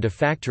expanding into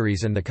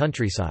factories and the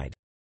countryside.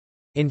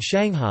 In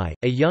Shanghai,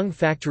 a young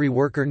factory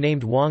worker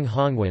named Wang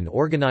Hongwen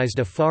organized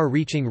a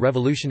far-reaching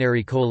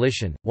revolutionary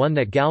coalition, one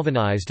that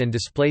galvanized and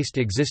displaced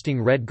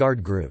existing Red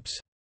Guard groups.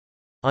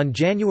 On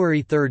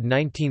January 3,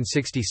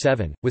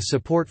 1967, with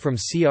support from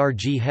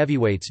CRG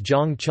heavyweights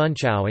Zhang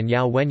Chunqiao and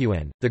Yao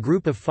Wenyuan, the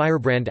group of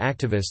firebrand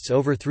activists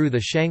overthrew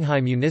the Shanghai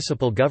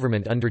municipal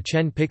government under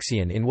Chen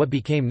Pixian in what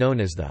became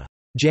known as the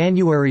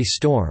January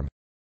Storm,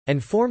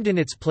 and formed in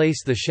its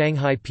place the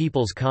Shanghai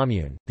People's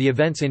Commune. The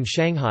events in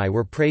Shanghai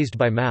were praised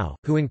by Mao,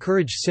 who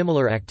encouraged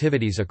similar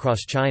activities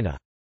across China.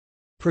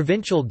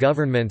 Provincial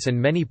governments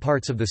and many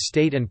parts of the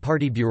state and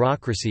party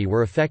bureaucracy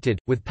were affected,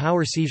 with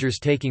power seizures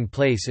taking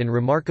place in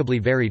remarkably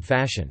varied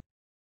fashion.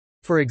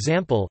 For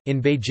example,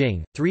 in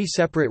Beijing, 3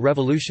 separate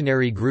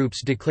revolutionary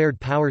groups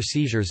declared power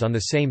seizures on the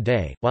same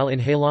day, while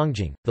in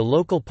Heilongjiang, the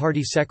local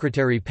party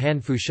secretary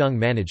Pan Fusheng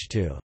managed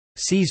to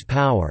seize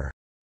power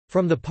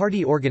from the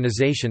party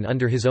organization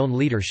under his own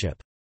leadership.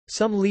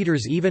 Some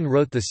leaders even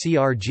wrote the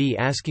CRG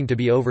asking to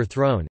be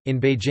overthrown.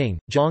 In Beijing,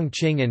 Zhang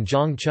Qing and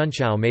Zhang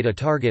Chunqiao made a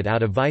target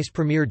out of Vice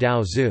Premier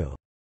Dao Zhu.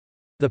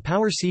 The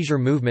power seizure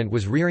movement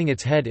was rearing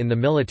its head in the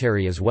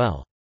military as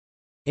well.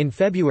 In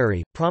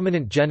February,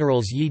 prominent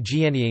generals Yi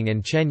Jianying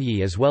and Chen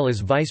Yi as well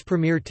as Vice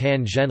Premier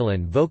Tan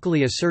Zhenlin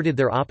vocally asserted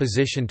their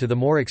opposition to the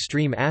more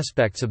extreme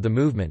aspects of the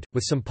movement,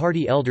 with some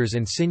party elders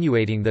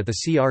insinuating that the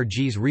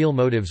CRG's real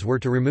motives were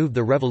to remove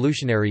the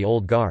revolutionary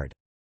old guard.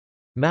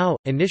 Mao,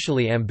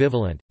 initially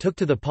ambivalent, took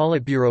to the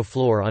Politburo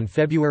floor on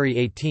February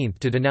 18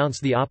 to denounce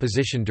the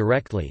opposition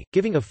directly,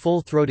 giving a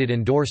full-throated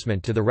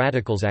endorsement to the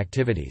radicals'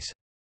 activities.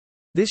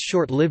 This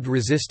short-lived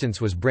resistance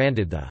was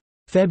branded the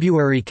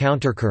February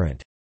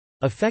countercurrent,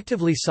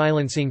 effectively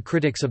silencing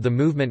critics of the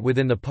movement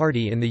within the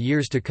party in the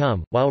years to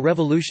come. While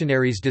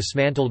revolutionaries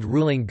dismantled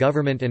ruling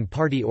government and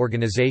party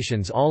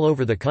organizations all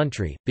over the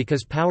country,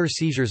 because power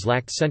seizures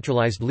lacked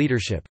centralized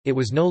leadership, it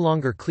was no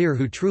longer clear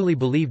who truly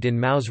believed in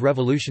Mao's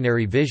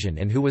revolutionary vision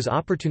and who was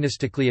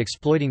opportunistically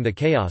exploiting the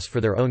chaos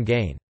for their own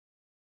gain.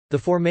 The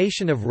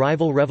formation of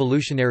rival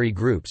revolutionary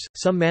groups,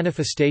 some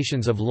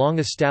manifestations of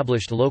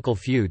long-established local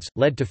feuds,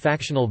 led to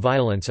factional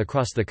violence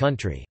across the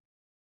country.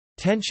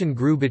 Tension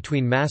grew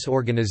between mass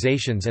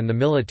organizations and the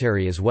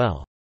military as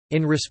well.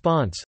 In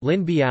response,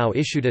 Lin Biao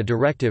issued a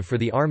directive for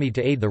the army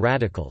to aid the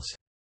radicals.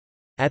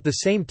 At the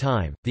same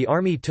time, the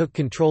army took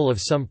control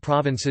of some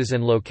provinces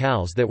and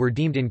locales that were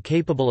deemed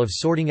incapable of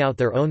sorting out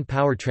their own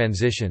power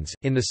transitions.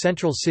 In the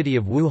central city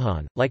of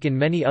Wuhan, like in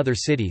many other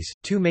cities,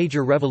 2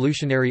 major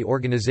revolutionary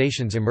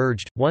organizations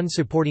emerged, one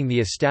supporting the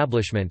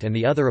establishment and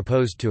the other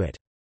opposed to it.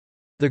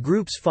 The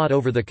groups fought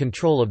over the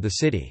control of the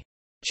city.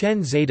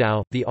 Chen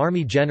Zedao, the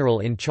army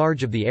general in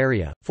charge of the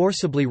area,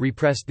 forcibly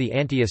repressed the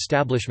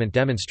anti-establishment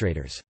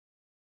demonstrators.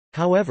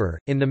 However,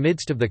 in the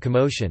midst of the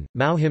commotion,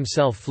 Mao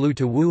himself flew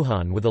to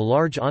Wuhan with a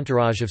large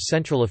entourage of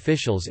central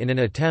officials in an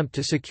attempt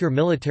to secure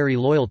military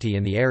loyalty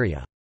in the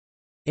area.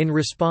 In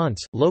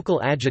response,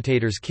 local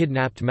agitators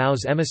kidnapped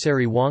Mao's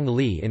emissary Wang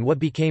Li in what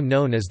became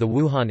known as the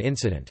Wuhan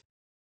Incident.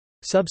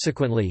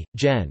 Subsequently,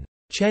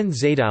 Chen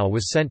Zedao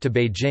was sent to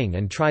Beijing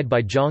and tried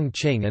by Zhang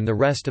Qing and the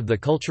rest of the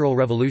Cultural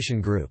Revolution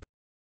Group.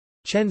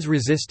 Chen's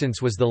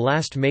resistance was the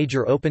last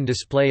major open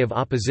display of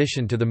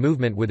opposition to the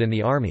movement within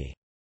the army.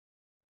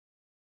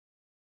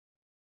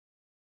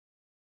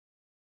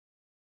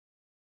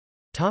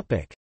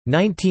 Topic: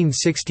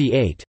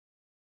 1968.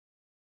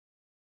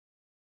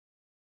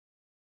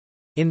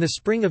 In the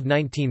spring of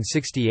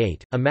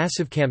 1968, a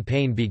massive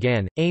campaign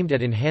began, aimed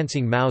at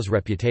enhancing Mao's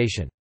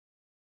reputation.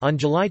 On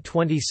July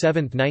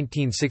 27,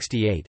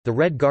 1968, the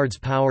Red Guard's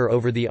power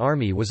over the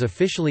army was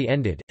officially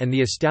ended, and the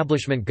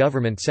establishment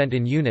government sent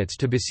in units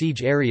to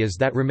besiege areas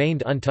that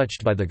remained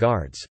untouched by the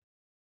Guards.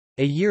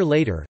 A year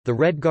later, the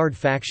Red Guard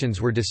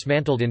factions were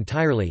dismantled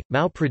entirely.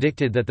 Mao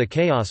predicted that the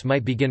chaos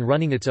might begin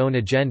running its own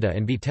agenda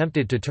and be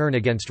tempted to turn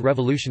against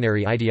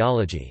revolutionary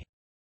ideology.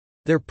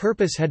 Their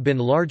purpose had been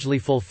largely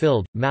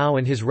fulfilled. Mao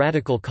and his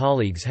radical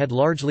colleagues had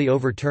largely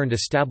overturned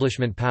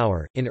establishment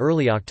power. In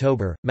early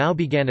October, Mao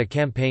began a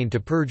campaign to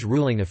purge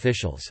ruling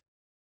officials.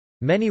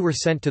 Many were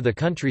sent to the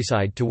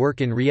countryside to work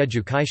in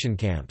re-education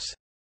camps.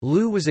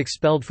 Liu was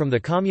expelled from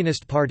the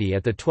Communist Party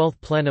at the 12th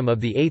plenum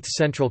of the 8th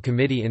Central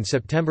Committee in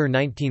September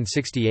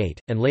 1968,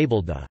 and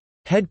labeled the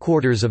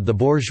headquarters of the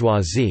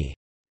bourgeoisie,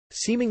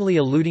 seemingly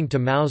alluding to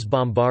Mao's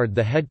Bombard,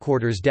 the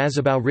headquarters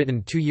Dazabao,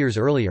 written 2 years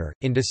earlier.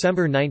 In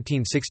December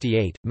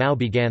 1968, Mao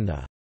began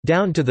the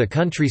Down to the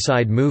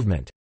Countryside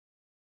movement.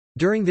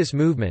 During this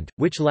movement,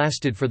 which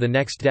lasted for the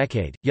next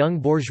decade,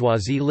 young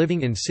bourgeoisie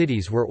living in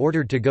cities were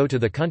ordered to go to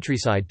the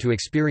countryside to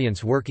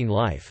experience working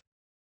life.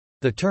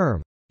 The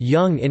term,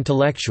 young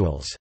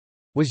intellectuals,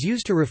 was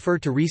used to refer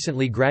to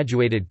recently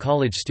graduated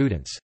college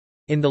students.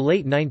 In the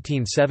late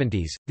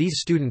 1970s, these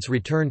students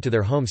returned to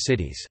their home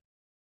cities.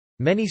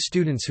 Many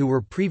students who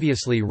were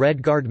previously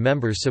Red Guard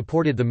members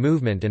supported the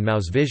movement and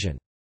Mao's vision.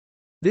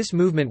 This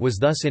movement was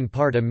thus in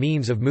part a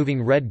means of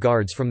moving Red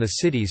Guards from the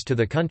cities to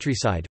the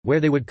countryside, where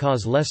they would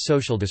cause less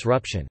social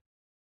disruption.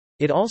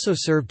 It also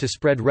served to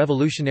spread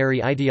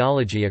revolutionary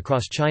ideology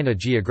across China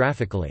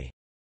geographically.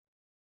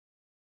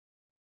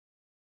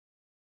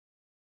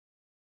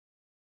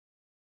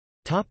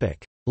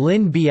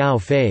 Lin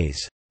Biao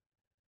phase.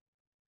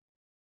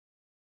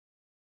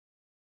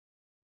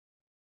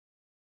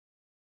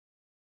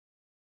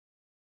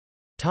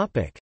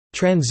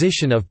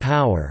 Transition of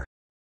power.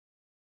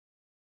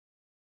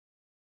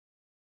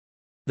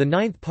 The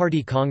Ninth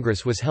Party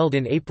Congress was held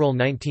in April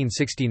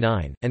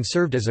 1969, and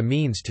served as a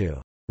means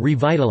to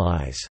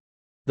revitalize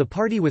the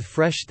party with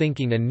fresh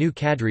thinking and new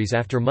cadres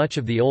after much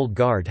of the old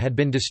guard had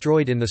been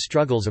destroyed in the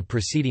struggles of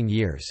preceding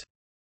years.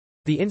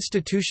 The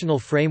institutional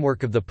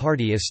framework of the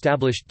party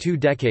established 2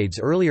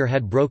 decades earlier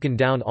had broken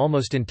down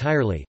almost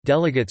entirely.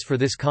 Delegates for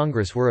this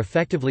Congress were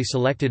effectively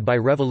selected by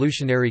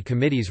revolutionary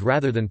committees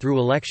rather than through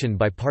election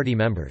by party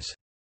members.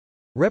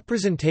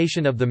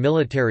 Representation of the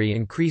military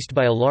increased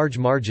by a large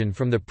margin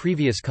from the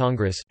previous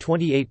Congress.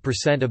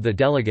 28% of the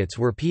delegates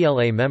were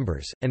PLA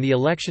members, and the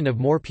election of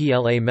more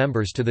PLA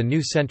members to the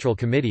new Central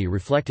Committee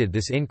reflected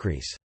this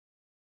increase.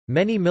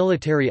 Many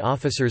military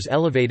officers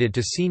elevated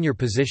to senior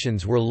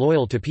positions were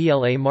loyal to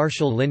PLA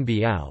Marshal Lin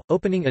Biao,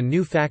 opening a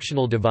new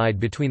factional divide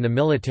between the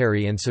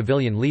military and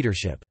civilian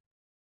leadership.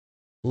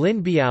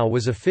 Lin Biao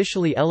was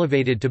officially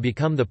elevated to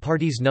become the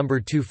party's number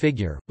 2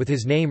 figure, with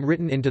his name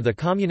written into the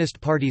Communist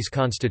Party's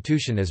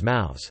constitution as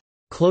Mao's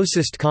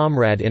closest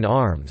comrade in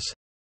arms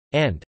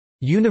and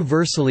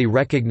universally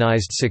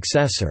recognized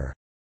successor.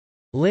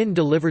 Lin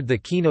delivered the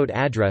keynote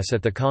address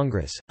at the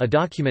Congress, a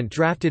document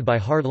drafted by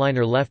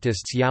hardliner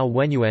leftists Yao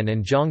Wenyuan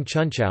and Zhang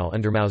Chunqiao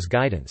under Mao's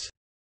guidance.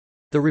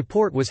 The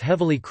report was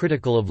heavily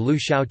critical of Liu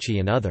Shaoqi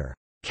and other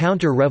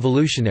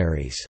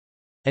counter-revolutionaries,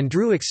 and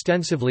drew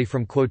extensively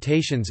from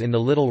quotations in the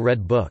Little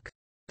Red Book.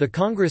 The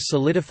Congress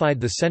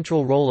solidified the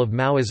central role of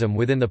Maoism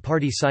within the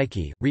party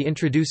psyche,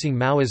 reintroducing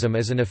Maoism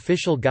as an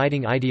official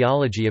guiding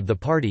ideology of the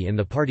party in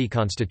the party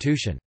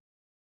constitution.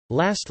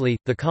 Lastly,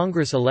 the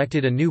Congress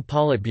elected a new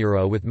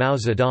Politburo with Mao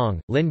Zedong,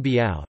 Lin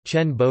Biao,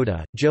 Chen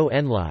Boda, Zhou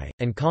Enlai,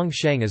 and Kong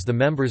Sheng as the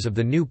members of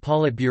the new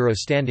Politburo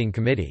Standing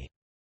Committee.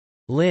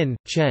 Lin,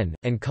 Chen,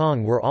 and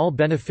Kong were all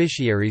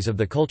beneficiaries of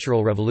the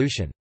Cultural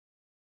Revolution.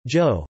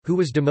 Zhou, who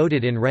was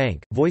demoted in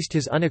rank, voiced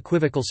his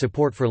unequivocal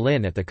support for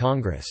Lin at the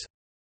Congress.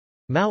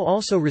 Mao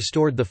also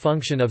restored the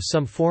function of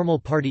some formal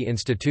party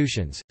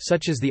institutions,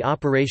 such as the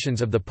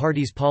operations of the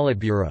party's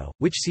Politburo,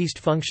 which ceased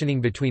functioning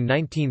between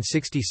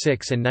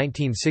 1966 and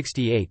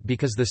 1968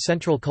 because the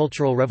Central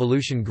Cultural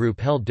Revolution Group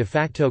held de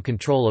facto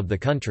control of the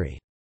country.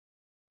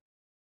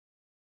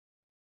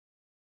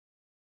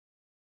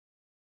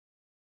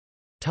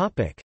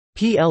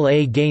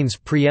 PLA gains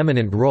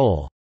preeminent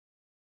role.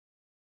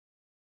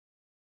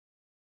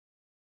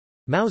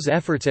 Mao's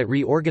efforts at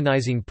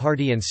reorganizing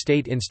party and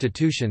state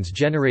institutions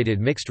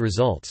generated mixed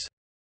results.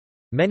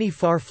 Many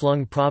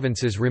far-flung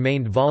provinces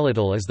remained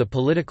volatile as the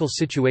political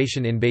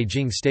situation in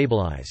Beijing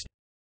stabilized.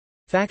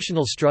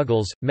 Factional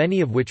struggles, many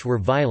of which were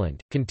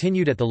violent,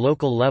 continued at the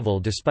local level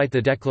despite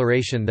the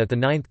declaration that the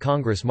Ninth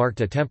Congress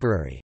marked a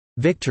temporary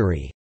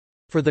victory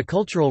for the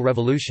Cultural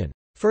Revolution.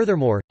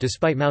 Furthermore,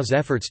 despite Mao's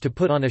efforts to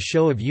put on a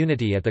show of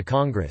unity at the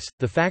Congress,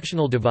 the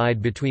factional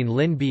divide between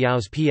Lin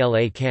Biao's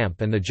PLA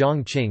camp and the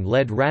Jiang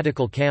Qing-led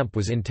radical camp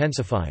was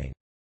intensifying.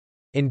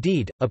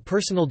 Indeed, a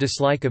personal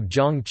dislike of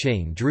Jiang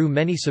Qing drew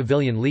many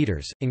civilian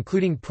leaders,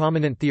 including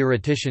prominent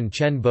theoretician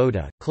Chen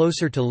Boda,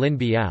 closer to Lin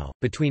Biao.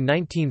 Between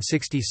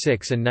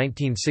 1966 and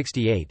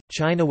 1968,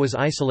 China was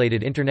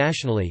isolated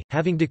internationally,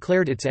 having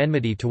declared its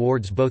enmity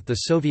towards both the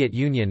Soviet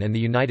Union and the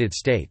United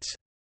States.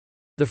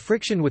 The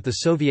friction with the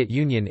Soviet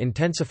Union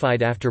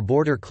intensified after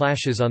border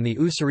clashes on the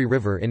Ussuri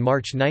River in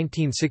March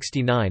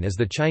 1969 as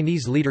the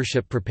Chinese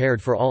leadership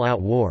prepared for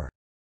all-out war.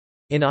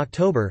 In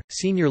October,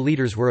 senior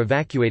leaders were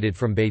evacuated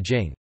from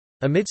Beijing.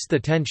 Amidst the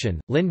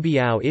tension, Lin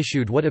Biao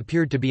issued what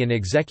appeared to be an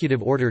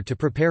executive order to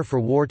prepare for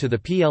war to the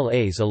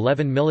PLA's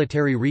 11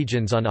 military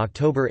regions on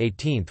October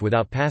 18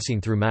 without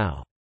passing through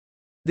Mao.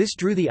 This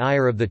drew the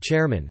ire of the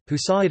chairman, who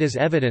saw it as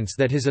evidence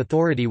that his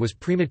authority was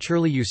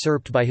prematurely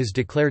usurped by his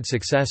declared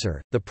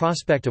successor. The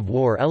prospect of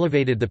war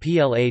elevated the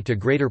PLA to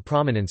greater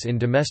prominence in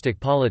domestic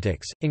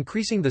politics,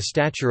 increasing the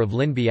stature of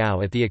Lin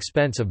Biao at the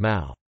expense of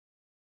Mao.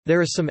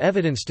 There is some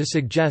evidence to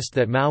suggest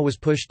that Mao was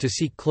pushed to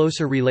seek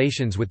closer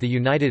relations with the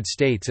United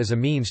States as a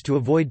means to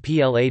avoid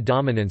PLA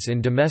dominance in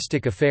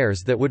domestic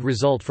affairs that would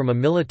result from a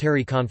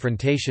military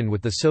confrontation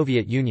with the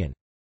Soviet Union.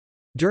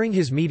 During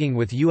his meeting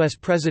with U.S.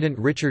 President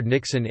Richard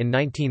Nixon in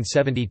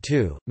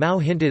 1972, Mao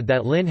hinted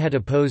that Lin had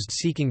opposed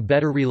seeking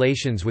better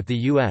relations with the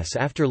U.S.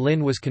 After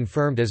Lin was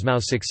confirmed as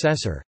Mao's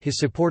successor. His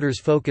supporters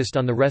focused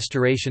on the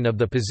restoration of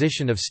the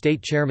position of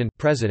state chairman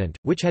president,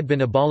 which had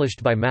been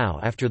abolished by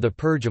Mao after the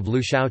purge of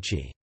Liu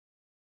Shaoqi.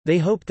 They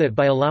hoped that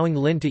by allowing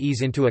Lin to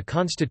ease into a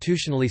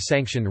constitutionally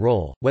sanctioned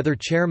role, whether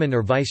chairman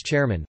or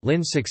vice-chairman,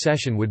 Lin's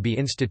succession would be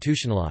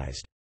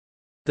institutionalized.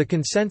 The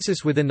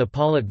consensus within the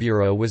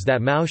Politburo was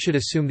that Mao should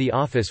assume the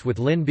office with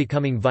Lin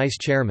becoming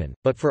vice-chairman,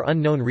 but for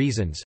unknown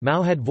reasons,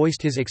 Mao had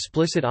voiced his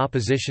explicit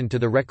opposition to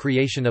the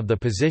recreation of the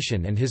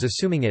position and his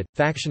assuming it.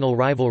 Factional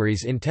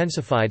rivalries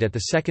intensified at the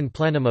second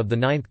plenum of the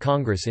Ninth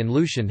Congress in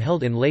Lushan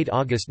held in late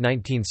August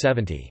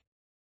 1970.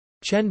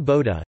 Chen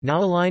Boda, now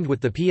aligned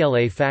with the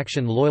PLA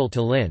faction loyal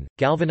to Lin,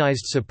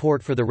 galvanized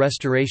support for the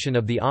restoration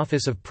of the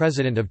office of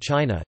President of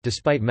China,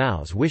 despite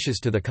Mao's wishes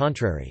to the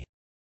contrary.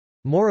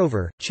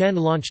 Moreover, Chen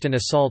launched an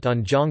assault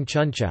on Zhang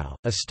Chunqiao,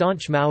 a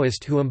staunch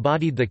Maoist who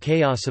embodied the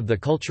chaos of the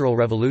Cultural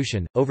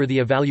Revolution. Over the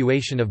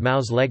evaluation of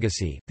Mao's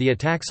legacy, the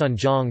attacks on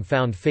Zhang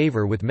found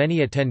favor with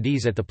many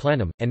attendees at the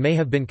plenum, and may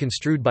have been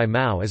construed by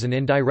Mao as an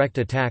indirect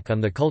attack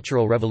on the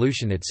Cultural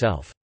Revolution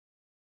itself.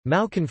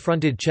 Mao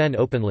confronted Chen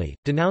openly,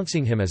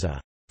 denouncing him as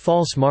a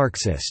false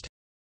Marxist,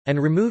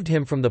 and removed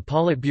him from the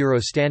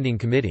Politburo Standing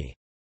Committee.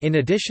 In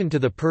addition to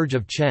the purge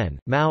of Chen,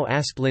 Mao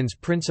asked Lin's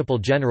principal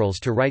generals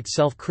to write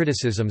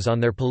self-criticisms on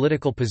their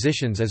political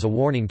positions as a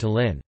warning to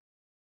Lin.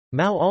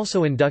 Mao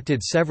also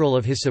inducted several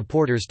of his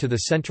supporters to the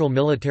Central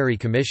Military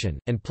Commission,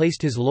 and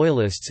placed his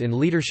loyalists in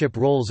leadership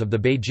roles of the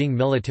Beijing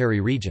military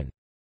region.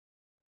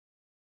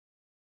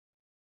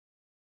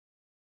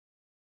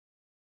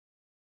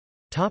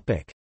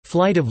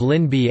 Flight of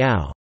Lin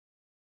Biao.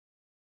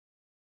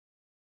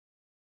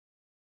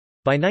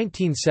 By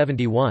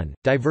 1971,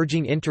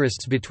 diverging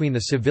interests between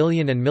the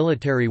civilian and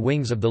military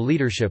wings of the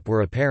leadership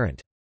were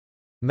apparent.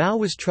 Mao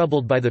was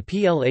troubled by the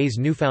PLA's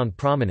newfound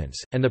prominence,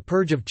 and the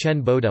purge of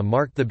Chen Boda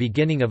marked the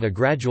beginning of a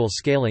gradual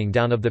scaling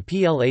down of the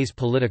PLA's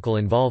political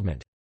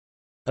involvement.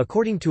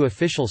 According to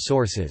official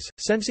sources,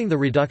 sensing the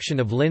reduction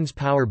of Lin's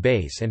power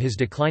base and his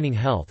declining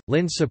health,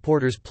 Lin's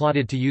supporters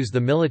plotted to use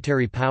the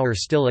military power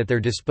still at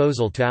their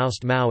disposal to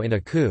oust Mao in a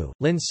coup.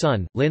 Lin's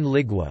son, Lin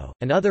Liguo,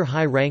 and other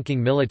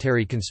high-ranking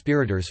military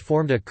conspirators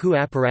formed a coup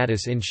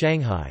apparatus in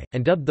Shanghai,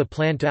 and dubbed the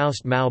plan to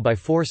oust Mao by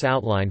force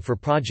outline for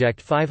Project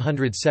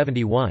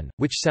 571,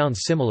 which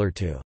sounds similar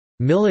to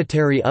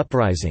military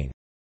uprising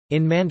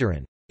in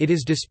Mandarin. It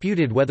is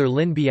disputed whether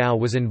Lin Biao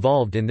was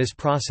involved in this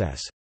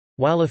process.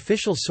 While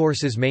official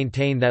sources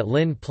maintain that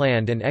Lin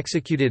planned and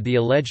executed the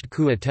alleged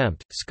coup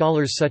attempt,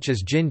 scholars such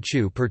as Jin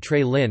Chu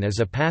portray Lin as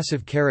a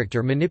passive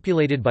character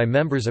manipulated by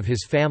members of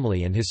his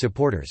family and his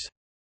supporters.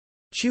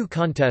 Chu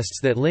contests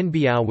that Lin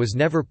Biao was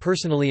never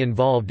personally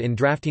involved in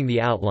drafting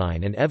the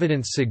outline, and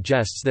evidence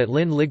suggests that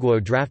Lin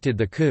Liguo drafted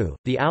the coup.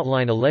 The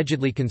outline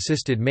allegedly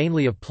consisted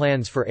mainly of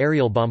plans for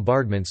aerial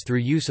bombardments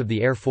through use of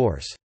the Air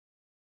Force.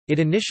 It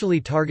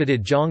initially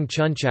targeted Zhang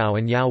Chunqiao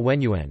and Yao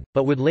Wenyuan,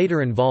 but would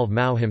later involve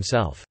Mao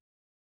himself.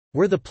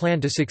 Were the plan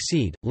to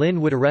succeed,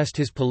 Lin would arrest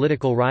his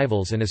political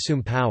rivals and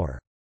assume power.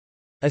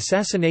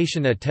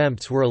 Assassination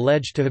attempts were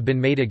alleged to have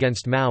been made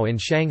against Mao in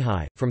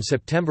Shanghai, from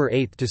September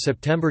 8 to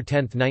September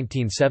 10,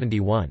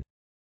 1971.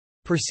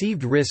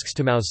 Perceived risks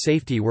to Mao's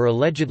safety were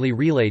allegedly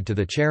relayed to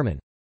the chairman.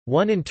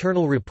 One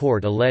internal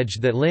report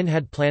alleged that Lin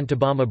had planned to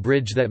bomb a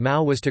bridge that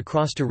Mao was to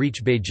cross to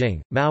reach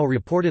Beijing. Mao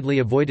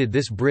reportedly avoided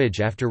this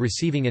bridge after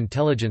receiving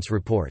intelligence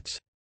reports.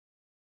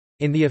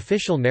 In the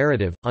official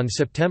narrative, on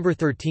September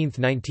 13,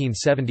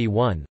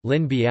 1971,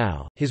 Lin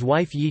Biao, his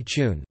wife Yi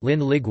Chun, Lin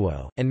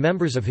Liguo, and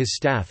members of his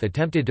staff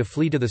attempted to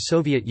flee to the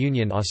Soviet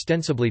Union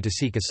ostensibly to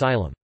seek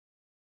asylum.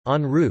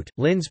 En route,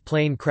 Lin's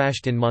plane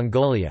crashed in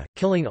Mongolia,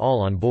 killing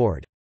all on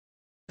board.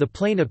 The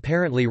plane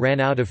apparently ran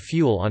out of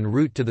fuel en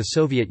route to the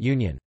Soviet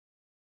Union.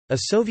 A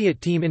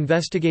Soviet team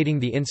investigating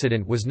the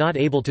incident was not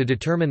able to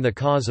determine the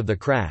cause of the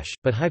crash,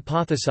 but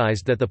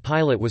hypothesized that the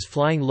pilot was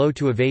flying low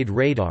to evade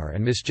radar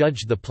and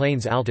misjudged the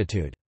plane's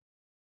altitude.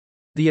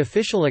 The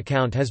official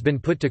account has been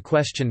put to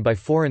question by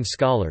foreign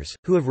scholars,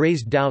 who have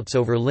raised doubts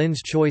over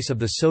Lin's choice of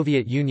the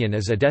Soviet Union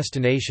as a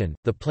destination,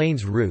 the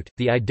plane's route,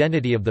 the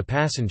identity of the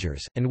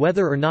passengers, and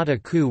whether or not a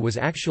coup was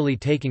actually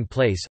taking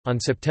place. On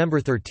September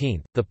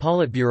 13, the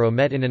Politburo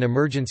met in an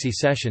emergency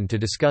session to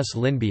discuss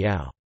Lin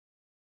Biao.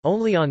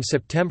 Only on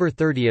September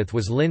 30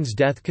 was Lin's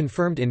death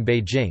confirmed in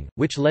Beijing,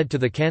 which led to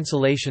the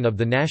cancellation of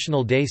the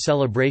National Day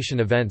celebration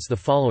events the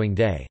following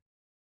day.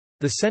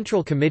 The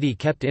Central Committee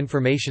kept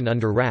information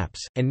under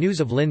wraps, and news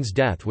of Lin's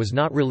death was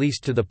not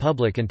released to the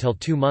public until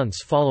 2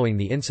 months following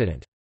the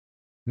incident.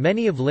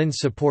 Many of Lin's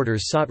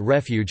supporters sought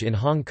refuge in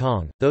Hong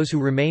Kong, those who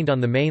remained on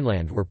the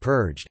mainland were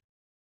purged.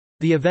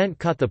 The event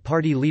caught the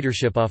party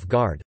leadership off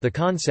guard. The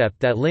concept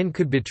that Lin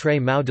could betray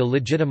Mao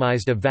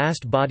delegitimized a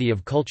vast body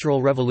of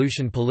Cultural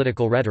Revolution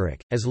political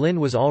rhetoric, as Lin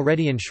was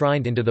already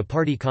enshrined into the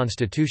party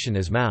constitution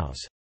as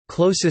Mao's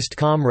closest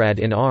comrade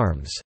in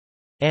arms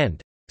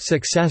and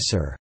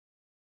successor.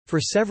 For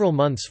several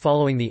months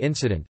following the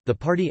incident, the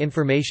party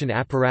information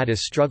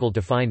apparatus struggled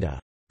to find a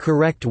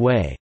correct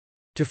way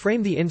to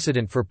frame the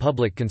incident for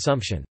public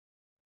consumption.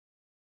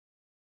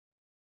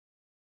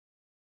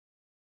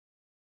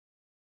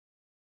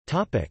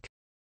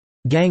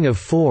 Gang of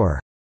Four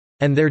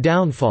and their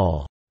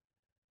downfall.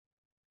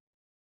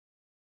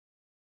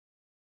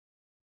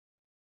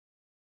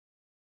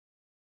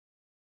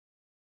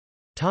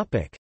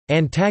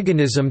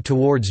 Antagonism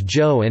towards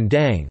Zhou and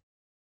Deng.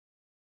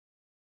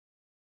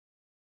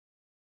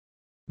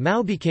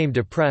 Mao became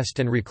depressed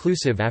and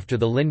reclusive after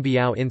the Lin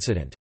Biao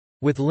incident.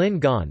 With Lin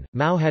gone,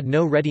 Mao had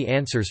no ready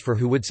answers for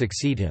who would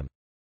succeed him.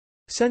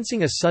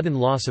 Sensing a sudden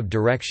loss of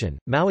direction,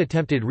 Mao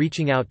attempted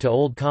reaching out to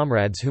old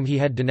comrades whom he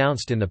had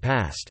denounced in the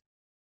past.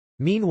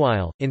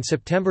 Meanwhile, in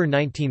September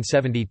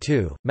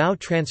 1972, Mao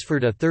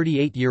transferred a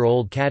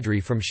 38-year-old cadre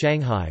from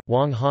Shanghai,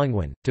 Wang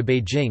Hongwen, to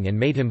Beijing and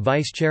made him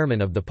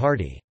vice-chairman of the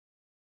party.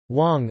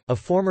 Wang, a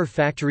former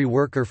factory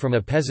worker from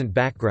a peasant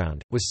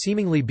background, was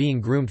seemingly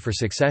being groomed for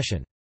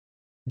succession.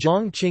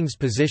 Jiang Qing's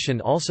position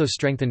also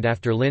strengthened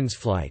after Lin's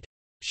flight.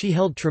 She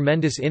held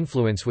tremendous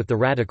influence with the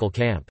radical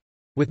camp.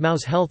 With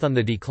Mao's health on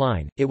the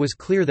decline, it was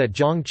clear that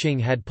Jiang Qing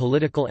had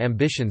political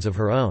ambitions of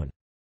her own.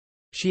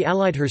 She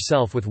allied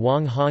herself with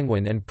Wang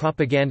Hongwen and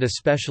propaganda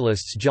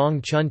specialists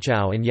Zhang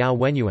Chunqiao and Yao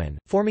Wenyuan,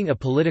 forming a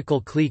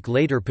political clique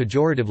later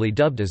pejoratively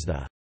dubbed as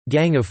the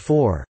Gang of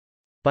Four.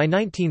 By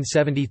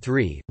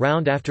 1973,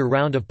 round after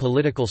round of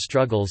political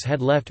struggles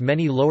had left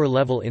many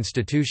lower-level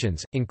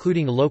institutions,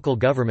 including local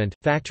government,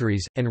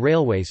 factories, and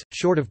railways,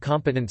 short of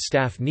competent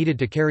staff needed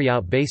to carry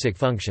out basic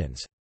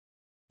functions.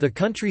 The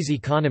country's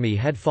economy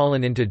had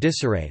fallen into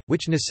disarray,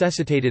 which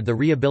necessitated the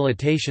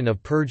rehabilitation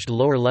of purged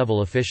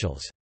lower-level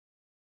officials.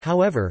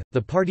 However,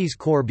 the party's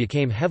core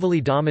became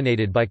heavily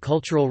dominated by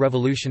Cultural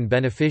Revolution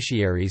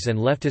beneficiaries and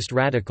leftist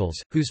radicals,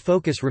 whose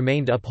focus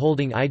remained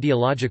upholding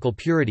ideological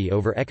purity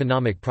over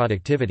economic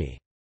productivity.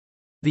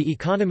 The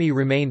economy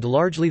remained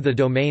largely the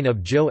domain of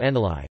Zhou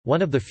Enlai,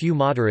 one of the few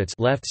moderates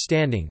left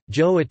standing.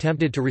 Zhou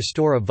attempted to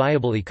restore a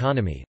viable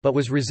economy, but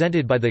was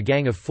resented by the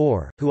Gang of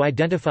Four, who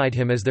identified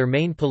him as their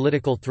main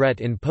political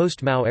threat in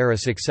post-Mao era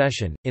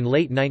succession. In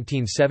late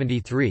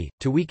 1973,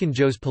 to weaken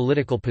Zhou's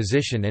political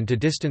position and to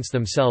distance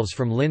themselves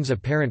from Lin's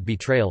apparent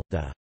betrayal,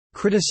 the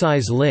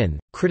 "Criticize Lin,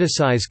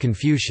 Criticize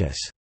Confucius"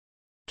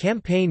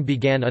 campaign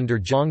began under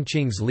Jiang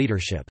Qing's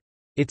leadership.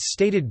 Its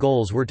stated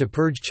goals were to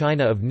purge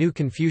China of new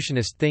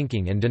Confucianist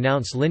thinking and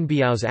denounce Lin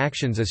Biao's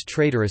actions as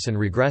traitorous and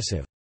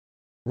regressive.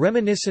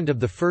 Reminiscent of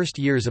the first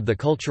years of the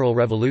Cultural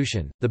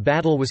Revolution, the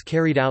battle was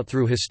carried out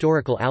through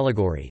historical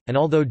allegory, and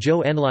although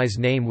Zhou Enlai's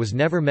name was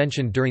never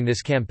mentioned during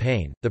this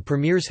campaign, the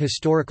premier's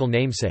historical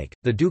namesake,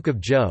 the Duke of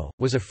Zhou,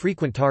 was a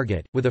frequent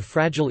target. With a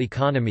fragile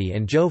economy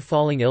and Zhou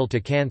falling ill to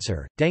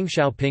cancer, Deng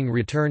Xiaoping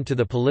returned to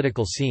the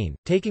political scene,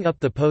 taking up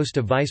the post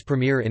of vice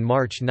premier in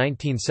March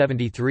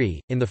 1973,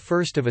 in the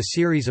first of a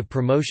series of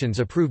promotions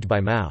approved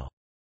by Mao.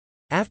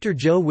 After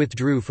Zhou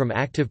withdrew from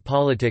active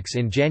politics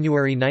in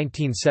January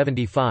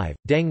 1975,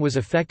 Deng was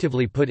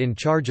effectively put in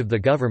charge of the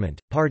government,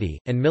 party,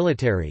 and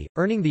military,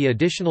 earning the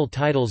additional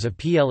titles of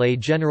PLA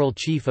General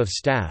Chief of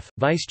Staff,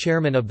 Vice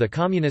Chairman of the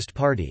Communist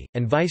Party,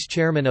 and Vice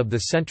Chairman of the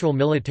Central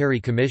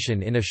Military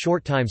Commission in a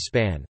short time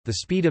span. The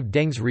speed of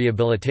Deng's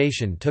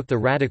rehabilitation took the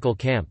radical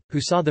camp, who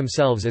saw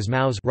themselves as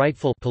Mao's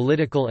rightful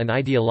political and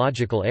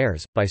ideological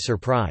heirs, by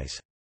surprise.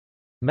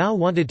 Mao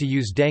wanted to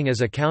use Deng as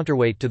a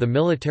counterweight to the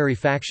military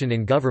faction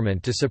in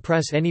government to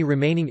suppress any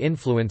remaining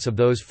influence of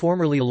those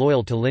formerly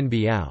loyal to Lin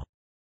Biao.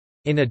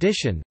 In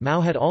addition, Mao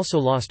had also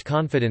lost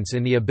confidence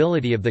in the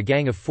ability of the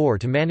Gang of Four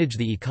to manage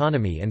the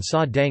economy and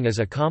saw Deng as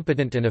a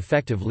competent and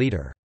effective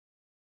leader.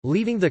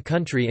 Leaving the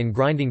country in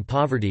grinding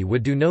poverty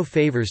would do no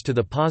favors to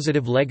the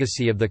positive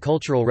legacy of the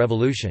Cultural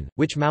Revolution,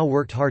 which Mao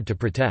worked hard to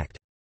protect.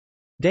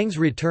 Deng's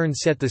return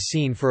set the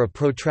scene for a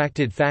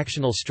protracted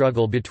factional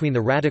struggle between the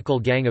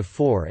radical Gang of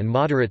Four and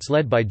moderates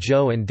led by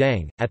Zhou and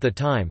Deng. At the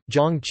time,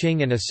 Jiang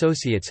Qing and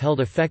associates held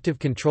effective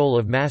control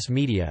of mass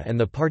media and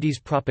the party's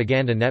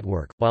propaganda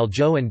network, while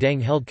Zhou and Deng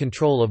held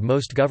control of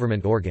most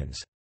government organs.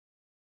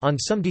 On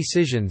some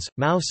decisions,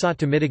 Mao sought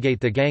to mitigate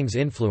the gang's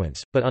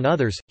influence, but on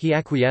others, he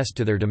acquiesced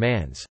to their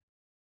demands.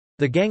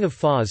 The Gang of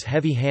Four's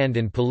heavy hand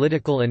in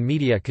political and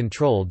media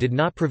control did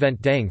not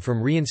prevent Deng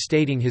from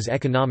reinstating his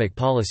economic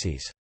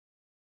policies.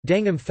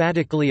 Deng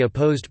emphatically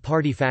opposed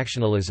party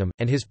factionalism,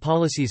 and his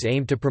policies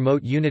aimed to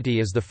promote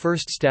unity as the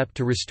first step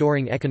to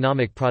restoring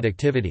economic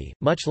productivity.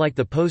 Much like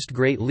the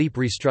post-Great Leap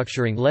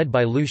restructuring led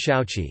by Liu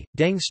Shaoqi,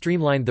 Deng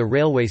streamlined the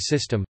railway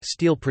system,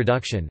 steel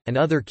production, and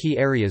other key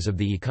areas of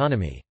the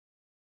economy.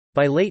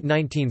 By late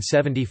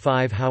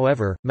 1975,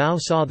 however, Mao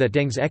saw that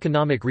Deng's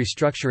economic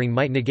restructuring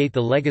might negate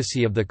the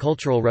legacy of the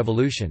Cultural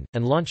Revolution,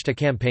 and launched a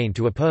campaign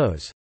to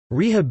oppose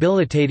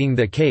rehabilitating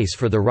the case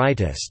for the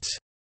rightists,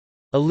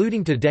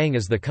 alluding to Deng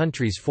as the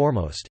country's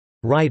foremost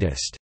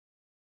rightist.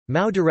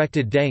 Mao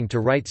directed Deng to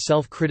write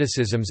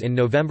self-criticisms in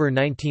November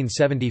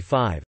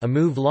 1975, a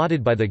move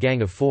lauded by the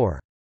Gang of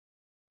Four.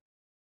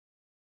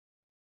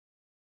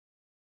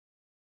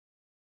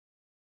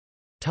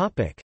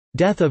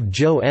 Death of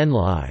Zhou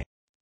Enlai.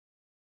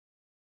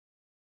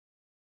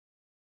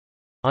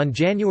 On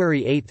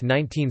January 8,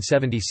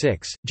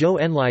 1976, Zhou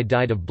Enlai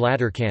died of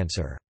bladder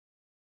cancer.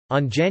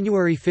 On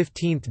January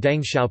 15,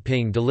 Deng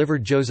Xiaoping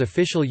delivered Zhou's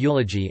official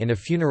eulogy in a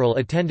funeral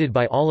attended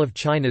by all of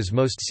China's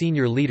most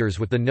senior leaders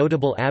with the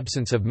notable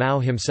absence of Mao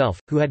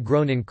himself, who had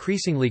grown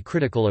increasingly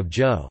critical of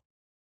Zhou.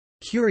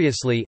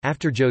 Curiously,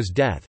 after Zhou's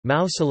death,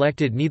 Mao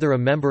selected neither a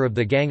member of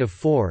the Gang of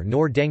Four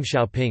nor Deng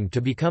Xiaoping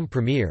to become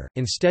premier,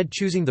 instead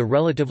choosing the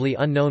relatively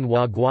unknown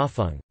Hua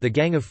Guofeng. The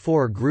Gang of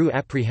Four grew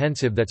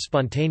apprehensive that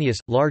spontaneous,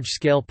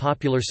 large-scale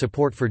popular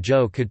support for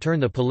Zhou could turn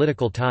the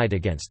political tide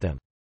against them.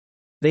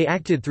 They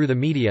acted through the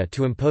media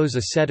to impose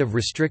a set of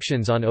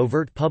restrictions on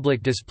overt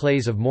public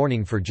displays of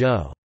mourning for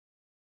Zhou.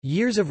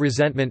 Years of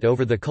resentment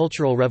over the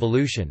Cultural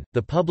Revolution,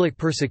 the public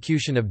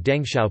persecution of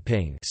Deng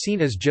Xiaoping, seen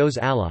as Zhou's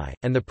ally,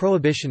 and the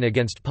prohibition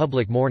against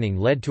public mourning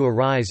led to a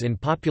rise in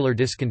popular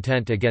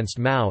discontent against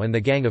Mao and the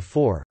Gang of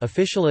Four.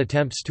 Official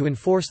attempts to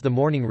enforce the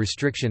mourning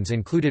restrictions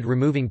included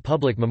removing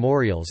public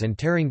memorials and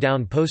tearing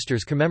down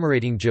posters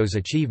commemorating Zhou's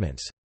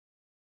achievements.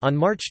 On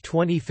March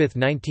 25,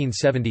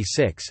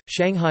 1976,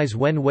 Shanghai's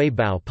Wen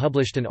Weibao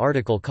published an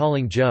article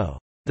calling Zhou,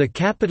 "the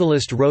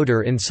capitalist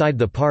roader inside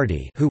the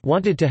party who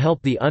wanted to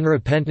help the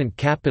unrepentant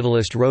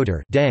capitalist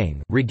roader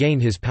Deng regain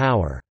his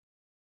power."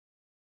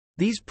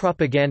 These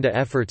propaganda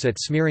efforts at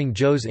smearing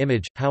Zhou's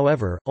image,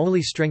 however,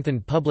 only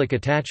strengthened public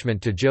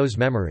attachment to Zhou's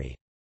memory.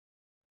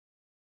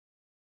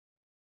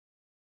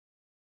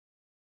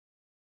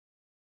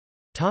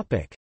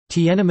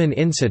 Tiananmen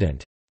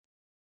Incident.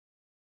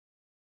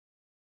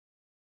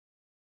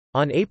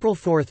 On April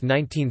 4,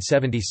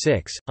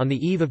 1976, on the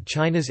eve of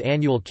China's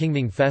annual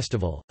Qingming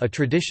Festival, a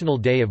traditional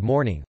day of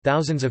mourning,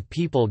 thousands of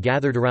people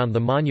gathered around the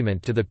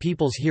monument to the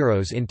people's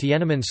heroes in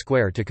Tiananmen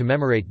Square to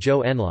commemorate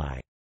Zhou Enlai.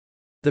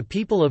 The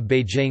people of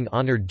Beijing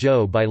honored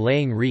Zhou by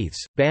laying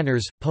wreaths,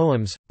 banners,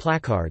 poems,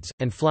 placards,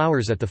 and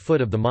flowers at the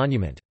foot of the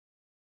monument.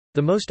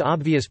 The most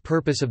obvious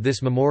purpose of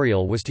this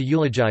memorial was to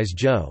eulogize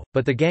Zhou,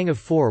 but the Gang of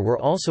Four were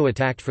also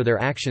attacked for their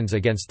actions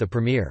against the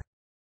premier.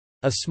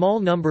 A small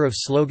number of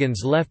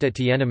slogans left at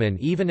Tiananmen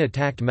even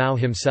attacked Mao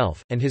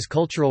himself, and his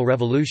Cultural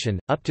Revolution.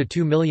 Up to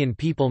 2 million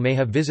people may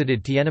have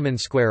visited Tiananmen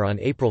Square on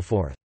April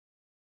 4.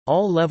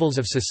 All levels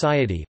of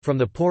society, from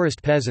the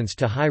poorest peasants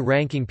to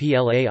high-ranking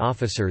PLA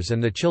officers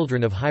and the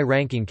children of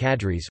high-ranking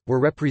cadres, were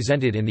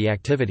represented in the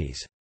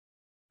activities.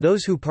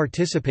 Those who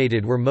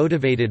participated were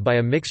motivated by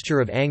a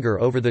mixture of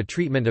anger over the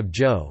treatment of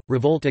Zhou,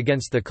 revolt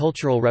against the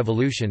Cultural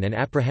Revolution and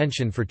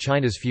apprehension for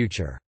China's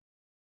future.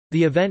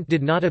 The event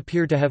did not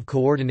appear to have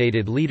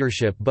coordinated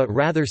leadership but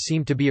rather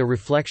seemed to be a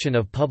reflection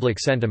of public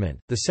sentiment.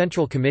 The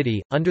Central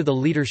Committee, under the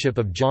leadership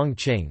of Jiang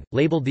Qing,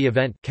 labeled the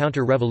event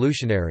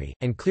counter-revolutionary,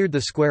 and cleared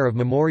the square of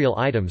memorial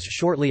items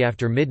shortly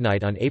after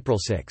midnight on April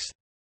 6.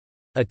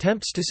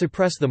 Attempts to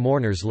suppress the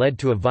mourners led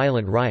to a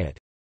violent riot.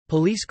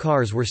 Police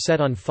cars were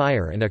set on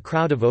fire and a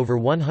crowd of over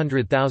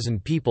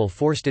 100,000 people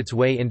forced its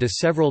way into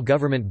several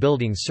government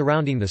buildings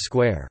surrounding the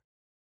square.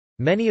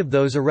 Many of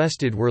those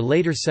arrested were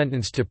later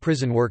sentenced to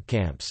prison work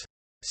camps.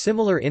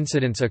 Similar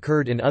incidents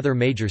occurred in other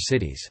major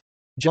cities.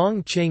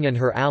 Jiang Qing and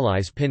her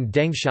allies pinned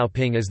Deng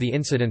Xiaoping as the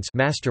incident's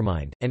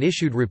mastermind, and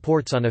issued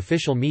reports on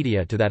official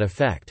media to that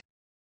effect.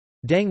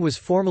 Deng was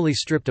formally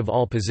stripped of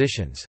all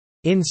positions,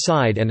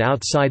 inside and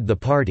outside the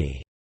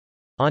party,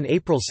 on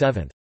April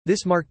 7.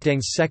 This marked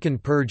Deng's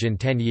second purge in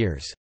 10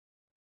 years.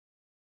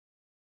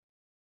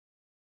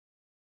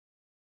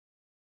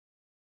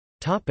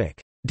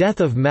 Death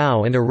of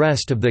Mao and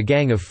arrest of the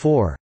Gang of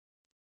Four.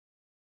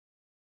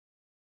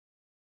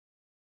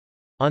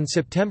 On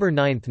September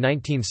 9,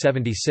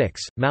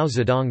 1976, Mao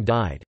Zedong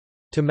died.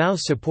 To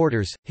Mao's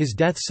supporters, his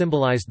death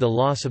symbolized the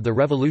loss of the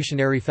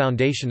revolutionary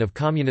foundation of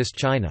Communist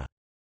China.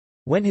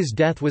 When his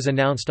death was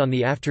announced on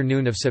the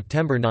afternoon of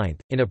September 9,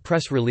 in a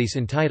press release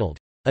entitled,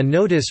 "A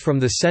Notice from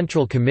the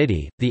Central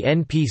Committee, the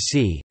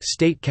NPC,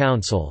 State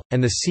Council,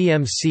 and the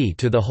CMC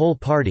to the whole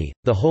party,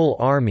 the whole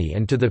army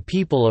and to the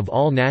people of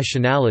all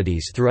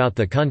nationalities throughout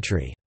the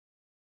country."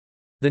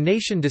 The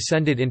nation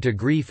descended into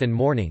grief and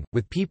mourning,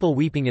 with people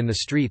weeping in the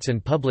streets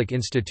and public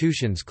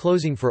institutions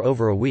closing for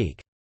over a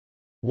week.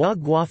 Hua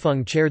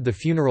Guofeng chaired the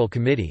funeral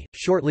committee.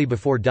 Shortly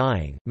before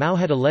dying, Mao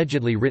had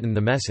allegedly written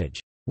the message,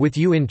 "With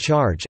you in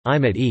charge,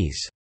 I'm at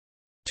ease,"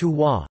 to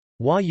Hua.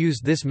 Hua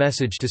used this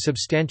message to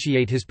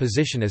substantiate his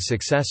position as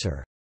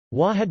successor.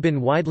 Hua had been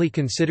widely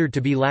considered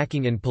to be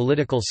lacking in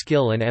political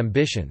skill and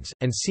ambitions,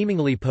 and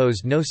seemingly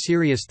posed no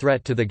serious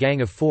threat to the Gang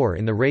of Four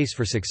in the race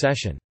for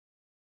succession.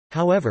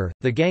 However,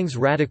 the gang's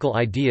radical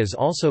ideas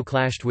also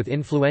clashed with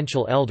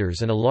influential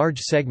elders and a large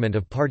segment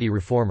of party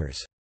reformers.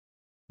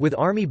 With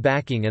army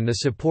backing and the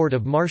support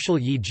of Marshal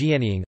Yi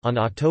Jianying, on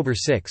October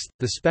 6,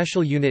 the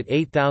Special Unit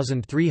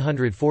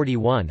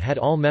 8341 had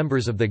all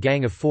members of the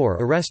Gang of Four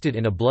arrested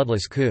in a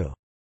bloodless coup.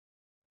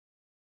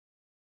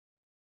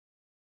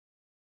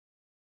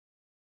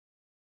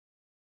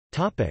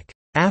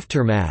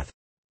 Aftermath.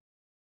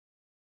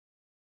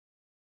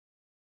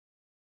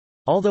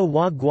 Although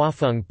Hua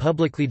Guofeng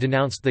publicly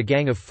denounced the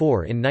Gang of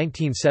Four in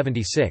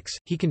 1976,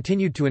 he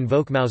continued to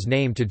invoke Mao's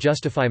name to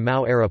justify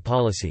Mao-era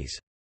policies.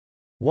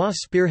 Hua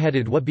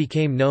spearheaded what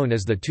became known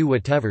as the two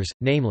whatevers,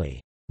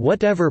 namely,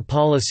 "Whatever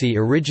policy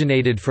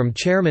originated from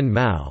Chairman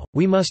Mao,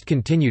 we must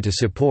continue to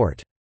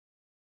support,"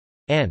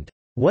 and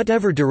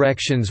 "Whatever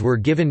directions were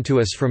given to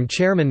us from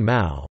Chairman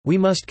Mao, we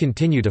must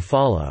continue to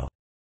follow."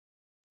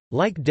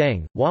 Like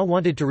Deng, Hua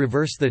wanted to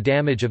reverse the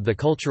damage of the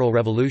Cultural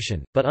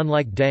Revolution, but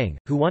unlike Deng,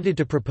 who wanted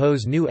to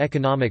propose new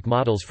economic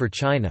models for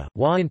China,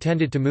 Hua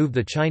intended to move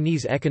the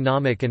Chinese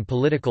economic and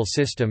political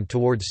system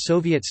towards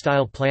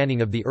Soviet-style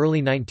planning of the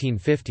early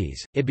 1950s.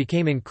 It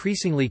became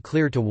increasingly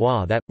clear to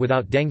Hua that,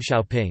 without Deng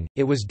Xiaoping,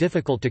 it was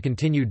difficult to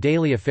continue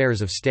daily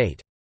affairs of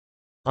state.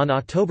 On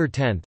October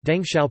 10,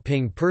 Deng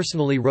Xiaoping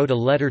personally wrote a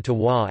letter to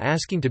Hua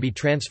asking to be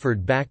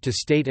transferred back to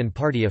state and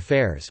party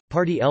affairs.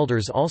 Party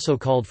elders also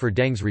called for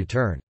Deng's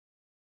return.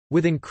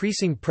 With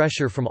increasing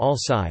pressure from all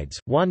sides,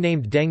 Hua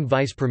named Deng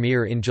vice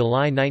premier in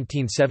July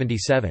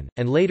 1977,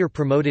 and later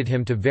promoted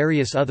him to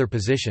various other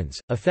positions,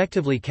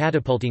 effectively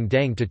catapulting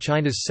Deng to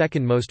China's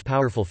second most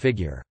powerful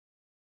figure.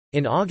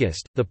 In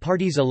August, the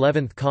party's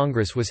 11th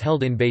Congress was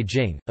held in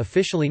Beijing,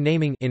 officially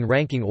naming in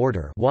ranking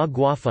order Hua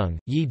Guofeng,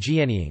 Yi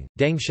Jianying,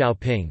 Deng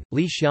Xiaoping,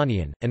 Li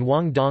Xiannian, and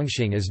Wang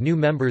Dongxing as new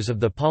members of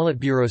the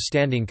Politburo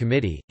Standing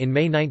Committee. In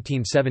May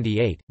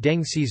 1978,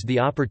 Deng seized the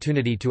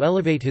opportunity to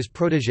elevate his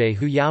protégé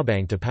Hu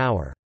Yaobang to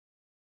power.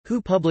 Hu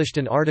published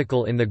an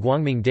article in the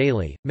Guangming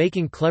Daily,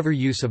 making clever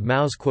use of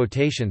Mao's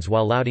quotations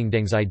while lauding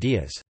Deng's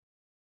ideas.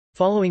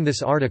 Following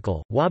this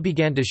article, Hua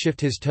began to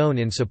shift his tone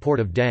in support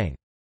of Deng.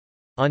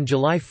 On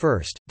July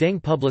 1,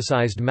 Deng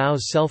publicized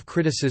Mao's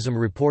self-criticism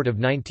report of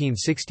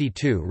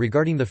 1962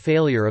 regarding the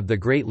failure of the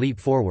Great Leap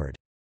Forward.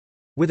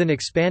 With an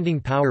expanding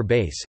power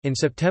base, in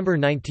September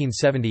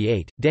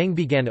 1978, Deng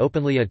began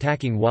openly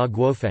attacking Hua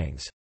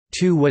Guofeng's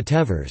two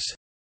whatevers.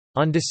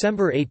 On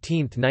December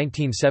 18,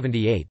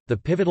 1978, the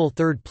pivotal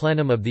third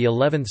plenum of the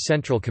 11th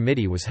Central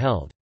Committee was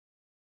held.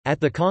 At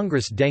the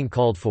Congress, Deng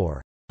called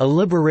for a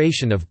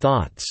liberation of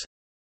thoughts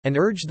and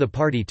urged the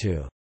party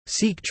to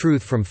seek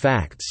truth from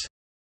facts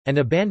and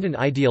abandon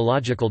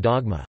ideological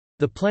dogma.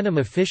 The plenum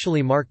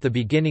officially marked the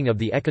beginning of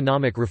the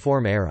economic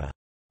reform era.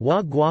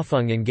 Hua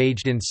Guofeng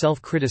engaged in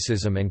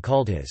self-criticism and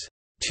called his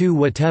two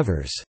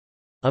whatevers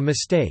a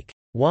mistake.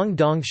 Wang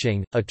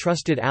Dongxing, a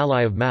trusted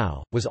ally of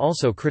Mao, was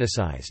also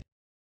criticized.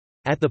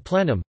 At the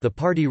plenum, the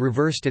party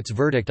reversed its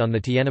verdict on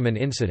the Tiananmen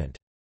Incident.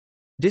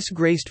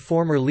 Disgraced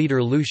former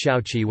leader Liu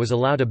Shaoqi was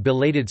allowed a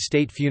belated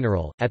state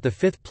funeral. At the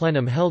fifth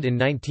plenum held in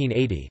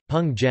 1980,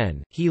 Peng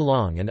Zhen, He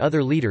Long, and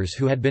other leaders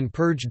who had been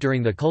purged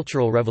during the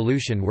Cultural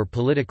Revolution were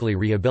politically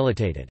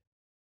rehabilitated.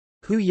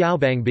 Hu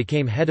Yaobang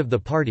became head of the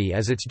party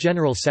as its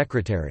general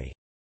secretary.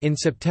 In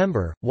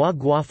September, Hua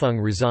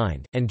Guofeng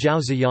resigned, and Zhao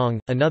Ziyang,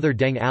 another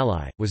Deng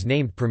ally, was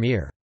named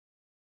premier.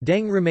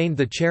 Deng remained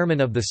the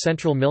chairman of the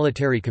Central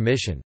Military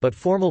Commission, but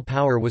formal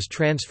power was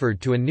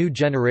transferred to a new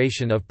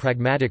generation of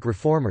pragmatic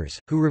reformers,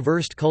 who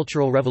reversed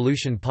Cultural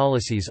Revolution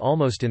policies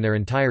almost in their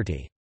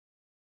entirety.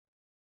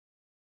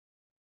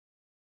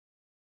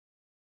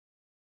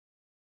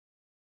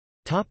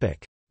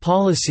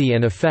 Policy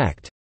and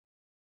effect.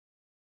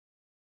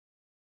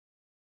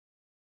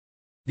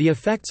 The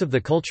effects of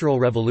the Cultural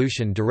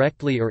Revolution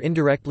directly or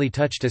indirectly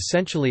touched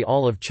essentially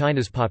all of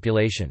China's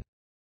population.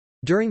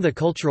 During the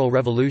Cultural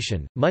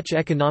Revolution, much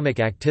economic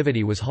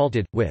activity was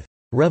halted, with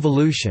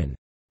revolution,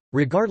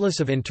 regardless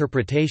of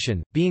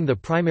interpretation, being the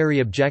primary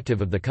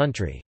objective of the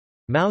country.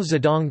 Mao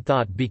Zedong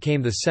thought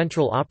became the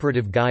central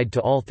operative guide to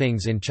all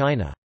things in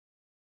China.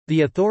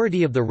 The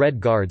authority of the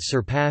Red Guards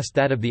surpassed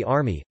that of the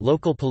army,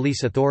 local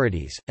police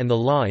authorities, and the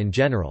law in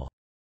general.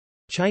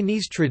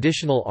 Chinese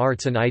traditional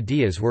arts and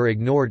ideas were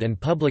ignored and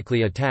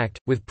publicly attacked,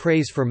 with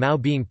praise for Mao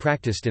being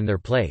practiced in their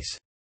place.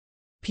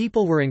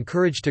 People were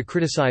encouraged to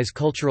criticize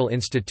cultural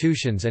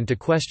institutions and to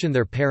question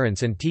their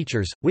parents and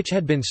teachers, which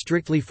had been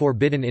strictly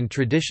forbidden in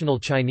traditional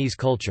Chinese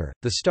culture.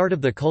 The start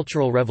of the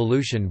Cultural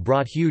Revolution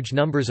brought huge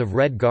numbers of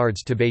Red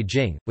Guards to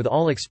Beijing, with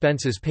all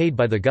expenses paid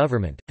by the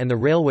government, and the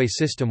railway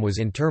system was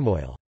in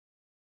turmoil.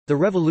 The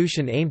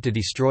revolution aimed to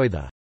destroy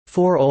the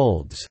Four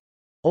Olds,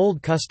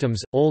 old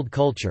customs, old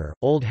culture,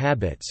 old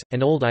habits,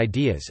 and old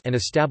ideas, and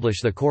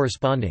establish the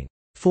corresponding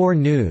Four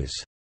News,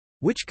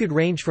 which could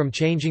range from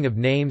changing of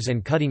names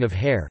and cutting of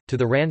hair, to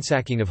the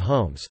ransacking of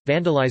homes,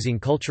 vandalizing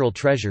cultural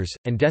treasures,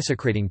 and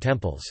desecrating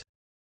temples.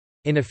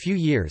 In a few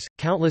years,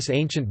 countless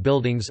ancient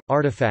buildings,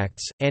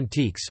 artifacts,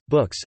 antiques,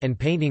 books, and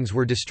paintings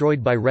were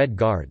destroyed by Red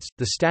Guards.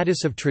 The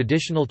status of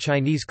traditional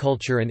Chinese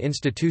culture and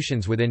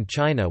institutions within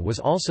China was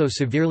also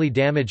severely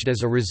damaged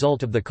as a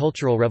result of the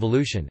Cultural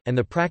Revolution, and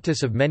the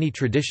practice of many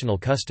traditional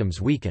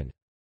customs weakened.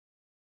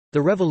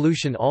 The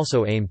revolution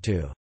also aimed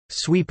to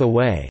sweep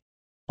away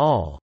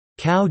all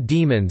cow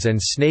demons and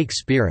snake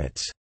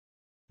spirits,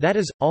 that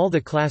is, all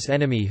the class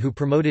enemy who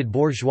promoted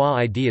bourgeois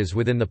ideas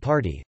within the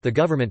party, the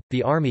government,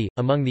 the army,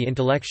 among the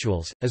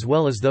intellectuals, as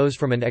well as those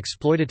from an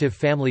exploitative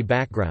family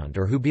background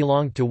or who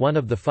belonged to one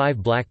of the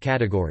 5 black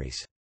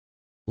categories.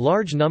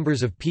 Large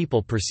numbers of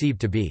people perceived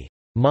to be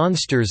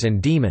monsters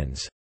and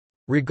demons,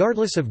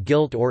 regardless of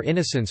guilt or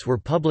innocence, were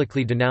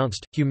publicly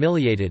denounced,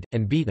 humiliated,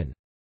 and beaten.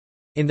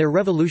 In their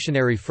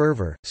revolutionary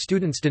fervor,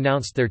 students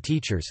denounced their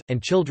teachers,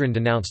 and children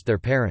denounced their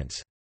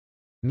parents.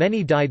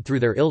 Many died through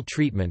their ill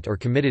treatment or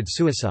committed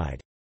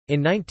suicide. In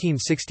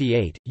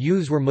 1968,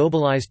 youths were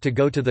mobilized to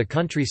go to the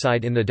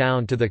countryside in the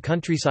Down to the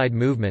Countryside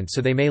movement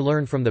so they may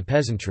learn from the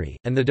peasantry,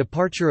 and the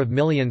departure of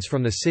millions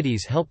from the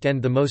cities helped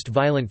end the most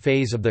violent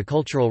phase of the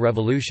Cultural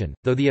Revolution.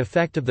 Though the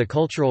effect of the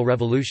Cultural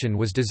Revolution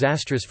was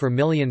disastrous for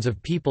millions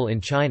of people in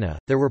China,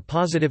 there were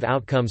positive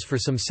outcomes for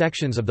some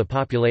sections of the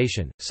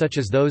population, such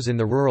as those in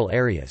the rural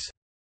areas.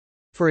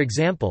 For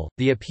example,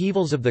 the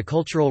upheavals of the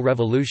Cultural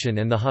Revolution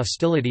and the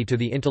hostility to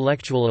the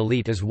intellectual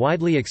elite is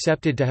widely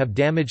accepted to have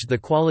damaged the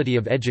quality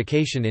of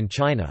education in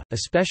China,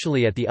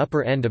 especially at the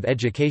upper end of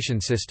education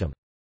system.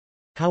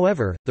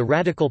 However, the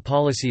radical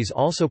policies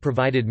also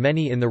provided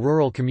many in the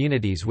rural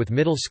communities with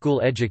middle school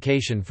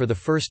education for the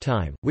first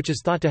time, which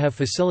is thought to have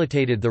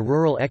facilitated the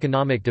rural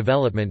economic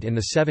development in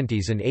the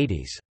 70s and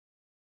 80s.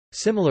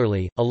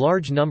 Similarly, a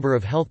large number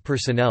of health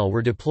personnel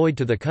were deployed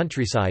to the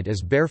countryside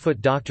as barefoot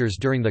doctors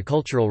during the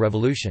Cultural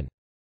Revolution.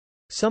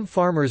 Some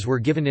farmers were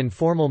given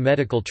informal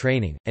medical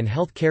training, and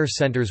health care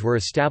centers were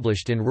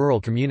established in rural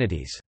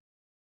communities.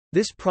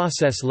 This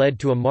process led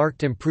to a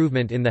marked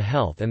improvement in the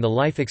health and the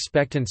life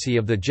expectancy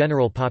of the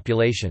general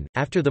population.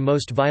 After the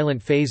most violent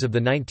phase of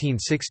the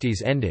 1960s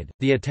ended,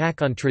 the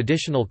attack on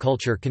traditional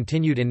culture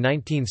continued in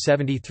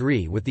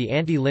 1973 with the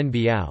anti-Lin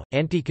Biao,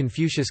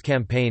 anti-Confucius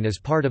campaign as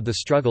part of the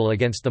struggle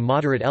against the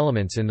moderate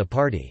elements in the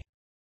party.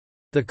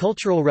 The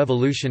Cultural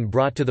Revolution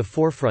brought to the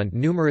forefront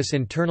numerous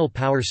internal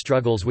power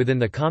struggles within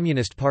the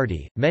Communist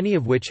Party, many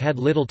of which had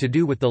little to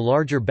do with the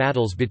larger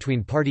battles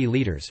between party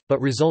leaders, but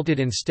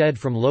resulted instead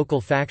from local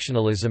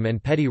factionalism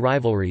and petty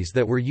rivalries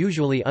that were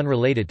usually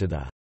unrelated to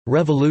the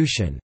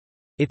revolution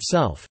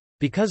itself.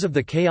 Because of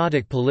the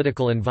chaotic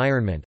political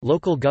environment,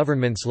 local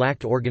governments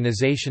lacked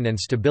organization and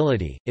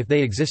stability, if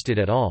they existed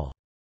at all.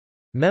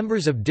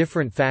 Members of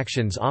different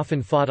factions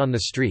often fought on the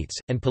streets,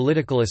 and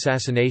political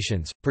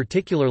assassinations,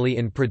 particularly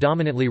in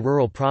predominantly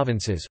rural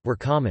provinces, were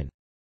common.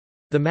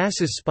 The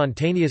masses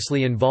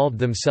spontaneously involved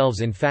themselves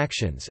in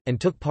factions, and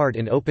took part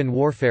in open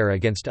warfare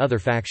against other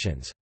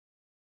factions.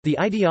 The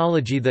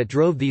ideology that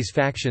drove these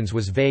factions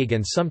was vague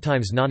and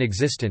sometimes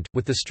non-existent,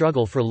 with the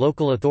struggle for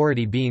local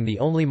authority being the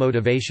only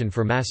motivation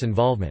for mass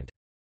involvement.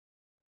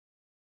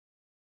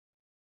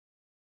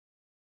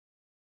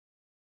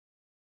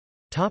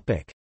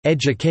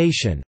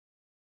 Education.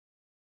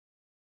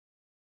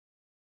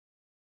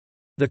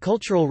 The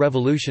Cultural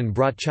Revolution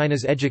brought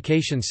China's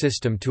education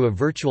system to a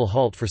virtual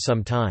halt for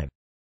some time.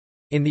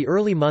 In the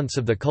early months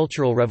of the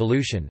Cultural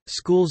Revolution,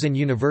 schools and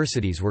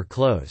universities were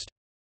closed.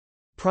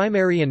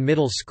 Primary and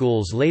middle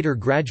schools later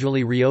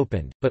gradually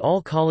reopened, but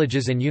all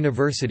colleges and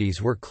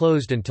universities were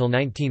closed until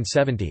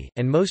 1970,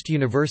 and most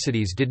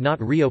universities did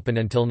not reopen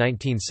until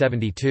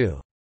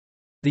 1972.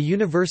 The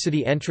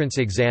university entrance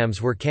exams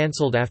were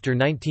cancelled after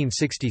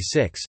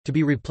 1966, to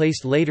be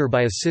replaced later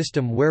by a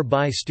system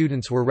whereby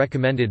students were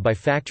recommended by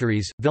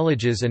factories,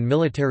 villages and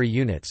military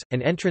units,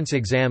 and entrance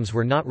exams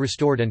were not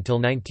restored until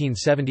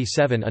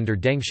 1977 under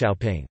Deng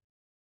Xiaoping.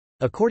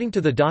 According to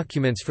the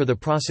documents for the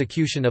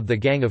prosecution of the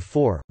Gang of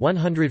Four,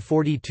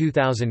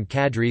 142,000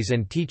 cadres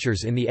and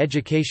teachers in the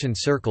education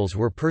circles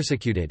were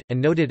persecuted, and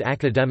noted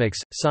academics,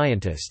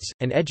 scientists,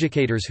 and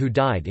educators who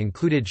died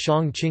included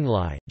Shang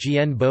Qinglai,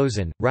 Jian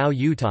Bozan, Rao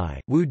Yutai,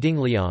 Wu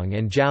Dingliang,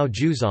 and Zhao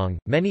Juzong.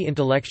 Many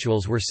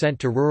intellectuals were sent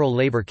to rural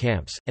labor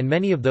camps, and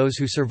many of those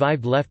who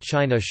survived left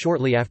China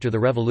shortly after the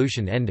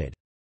revolution ended.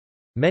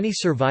 Many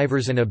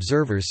survivors and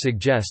observers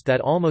suggest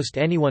that almost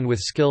anyone with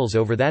skills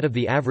over that of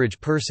the average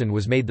person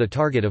was made the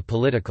target of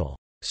political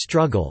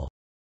struggle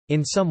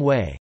in some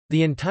way.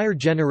 The entire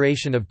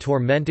generation of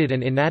tormented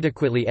and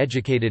inadequately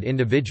educated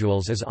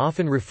individuals is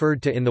often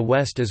referred to in the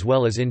West as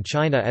well as in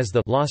China as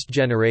the lost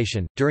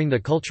generation. During the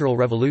Cultural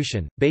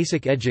Revolution,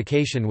 basic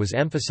education was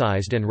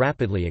emphasized and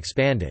rapidly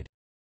expanded.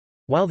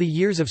 While the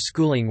years of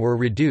schooling were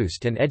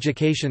reduced and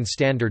education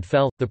standard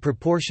fell, the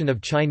proportion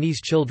of Chinese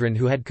children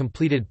who had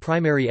completed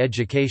primary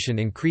education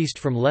increased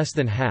from less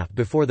than half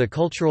before the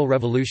Cultural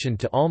Revolution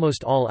to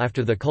almost all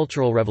after the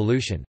Cultural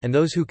Revolution, and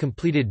those who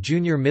completed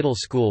junior middle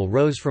school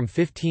rose from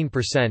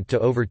 15% to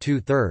over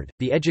two-thirds.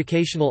 The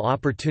educational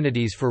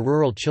opportunities for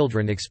rural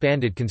children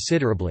expanded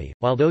considerably,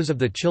 while those of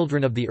the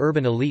children of the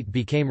urban elite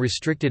became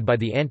restricted by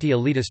the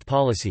anti-elitist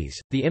policies.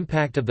 The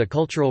impact of the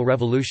Cultural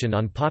Revolution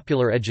on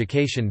popular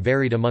education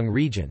varied among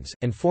regions,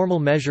 and formal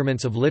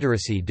measurements of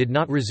literacy did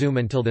not resume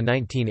until the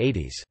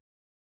 1980s.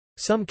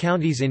 Some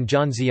counties in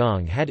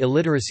Zhanjiang had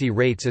illiteracy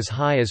rates as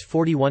high as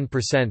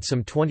 41%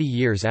 some 20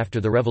 years after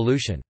the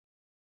revolution.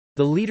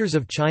 The leaders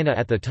of China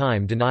at the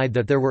time denied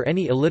that there were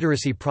any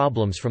illiteracy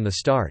problems from the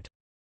start.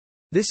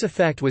 This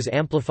effect was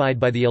amplified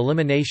by the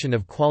elimination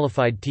of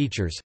qualified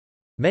teachers.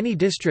 Many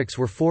districts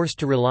were forced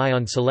to rely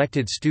on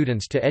selected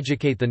students to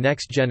educate the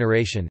next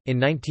generation. In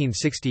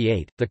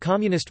 1968, the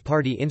Communist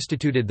Party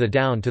instituted the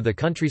Down to the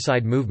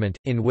Countryside movement,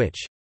 in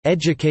which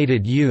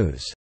educated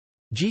youths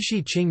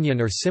Jishi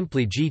Qingyan or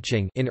simply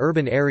Jiqing in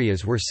urban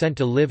areas were sent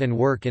to live and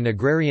work in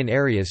agrarian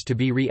areas to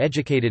be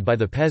re-educated by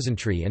the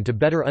peasantry and to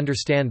better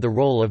understand the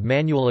role of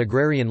manual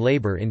agrarian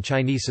labor in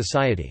Chinese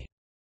society.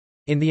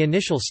 In the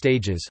initial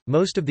stages,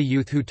 most of the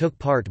youth who took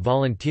part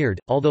volunteered,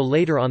 although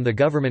later on the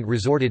government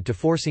resorted to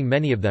forcing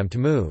many of them to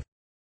move.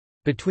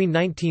 Between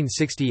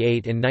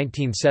 1968 and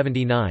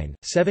 1979,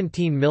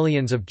 17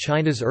 million of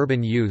China's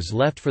urban youths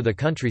left for the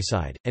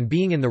countryside, and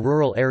being in the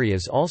rural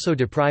areas also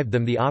deprived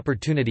them the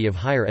opportunity of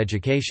higher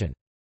education.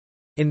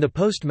 In the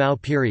post-Mao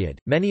period,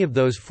 many of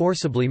those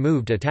forcibly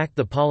moved attacked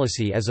the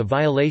policy as a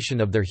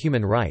violation of their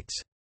human rights.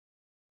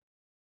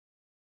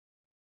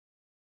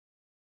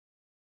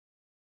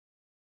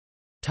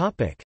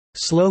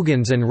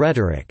 Slogans and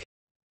rhetoric.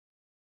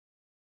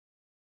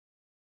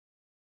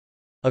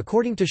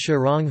 According to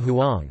Shirong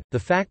Huang, the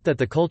fact that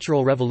the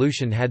Cultural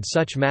Revolution had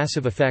such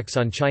massive effects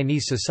on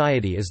Chinese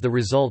society is the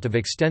result of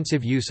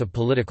extensive use of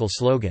political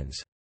slogans.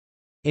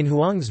 In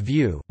Huang's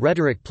view,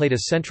 rhetoric played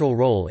a central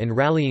role in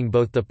rallying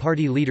both the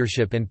party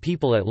leadership and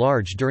people at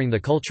large during the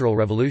Cultural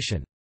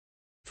Revolution.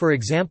 For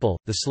example,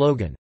 the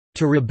slogan,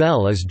 "To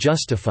rebel is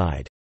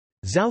justified,"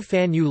 Zhao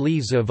Fan Yu Li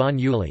Zhe Van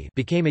Yuli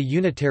became a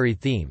unitary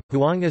theme.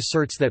 Huang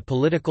asserts that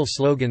political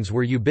slogans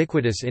were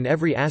ubiquitous in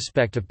every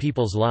aspect of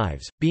people's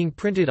lives, being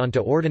printed onto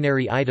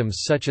ordinary items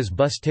such as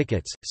bus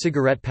tickets,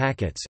 cigarette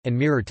packets, and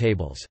mirror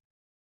tables.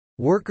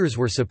 Workers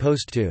were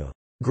supposed to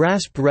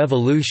grasp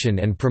revolution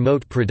and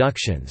promote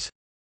productions,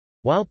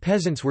 while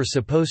peasants were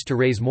supposed to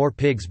raise more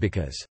pigs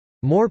because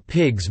more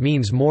pigs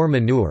means more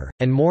manure,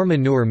 and more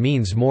manure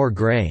means more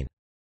grain.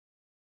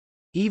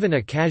 Even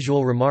a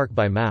casual remark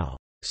by Mao,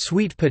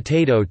 "Sweet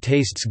potato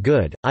tastes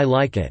good, I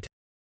like it,"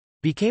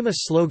 became a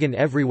slogan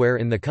everywhere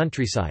in the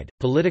countryside.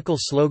 Political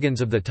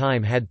slogans of the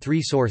time had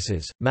three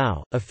sources: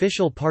 Mao,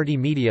 official party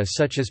media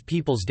such as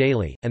People's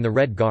Daily, and the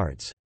Red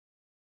Guards.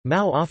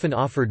 Mao often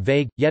offered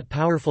vague, yet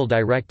powerful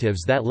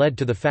directives that led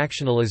to the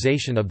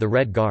factionalization of the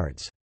Red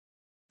Guards.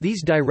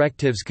 These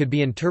directives could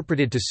be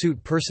interpreted to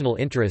suit personal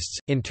interests,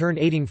 in turn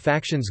aiding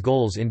factions'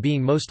 goals in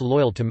being most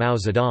loyal to Mao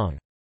Zedong.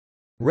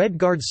 Red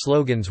Guard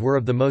slogans were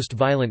of the most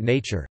violent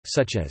nature,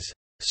 such as,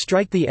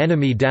 "Strike the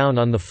enemy down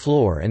on the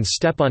floor and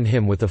step on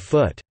him with a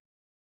foot,"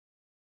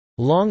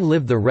 "Long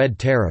live the Red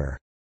Terror,"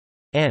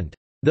 and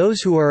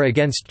 "Those who are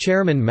against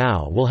Chairman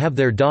Mao will have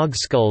their dog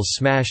skulls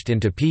smashed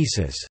into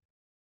pieces."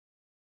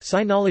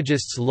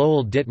 Sinologists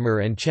Lowell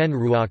Dittmer and Chen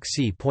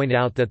Ruoxi point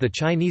out that the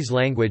Chinese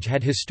language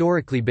had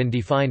historically been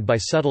defined by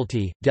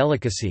subtlety,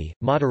 delicacy,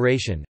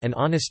 moderation, and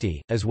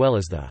honesty, as well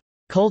as the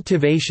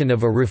cultivation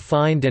of a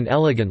refined and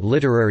elegant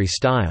literary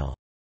style.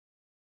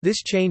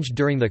 This changed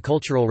during the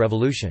Cultural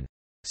Revolution.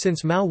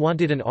 Since Mao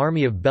wanted an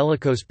army of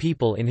bellicose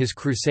people in his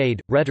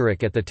crusade,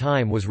 rhetoric at the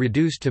time was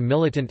reduced to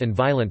militant and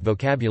violent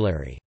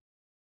vocabulary.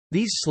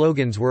 These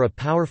slogans were a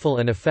powerful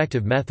and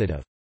effective method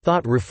of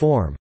thought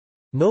reform,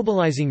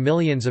 mobilizing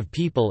millions of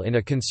people in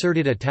a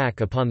concerted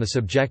attack upon the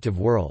subjective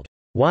world,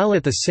 while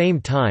at the same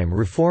time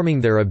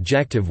reforming their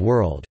objective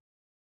world.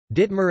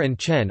 Dittmer and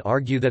Chen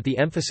argue that the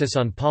emphasis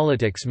on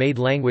politics made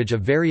language a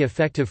very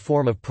effective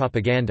form of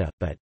propaganda,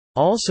 but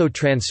also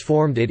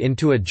transformed it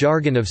into a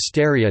jargon of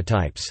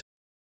stereotypes.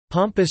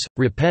 pompous,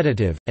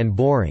 repetitive, and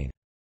boring.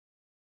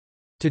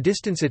 To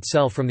distance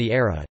itself from the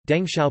era,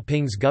 Deng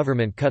Xiaoping's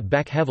government cut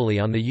back heavily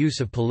on the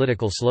use of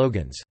political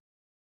slogans.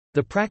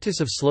 The practice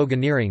of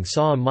sloganeering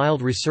saw a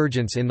mild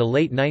resurgence in the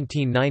late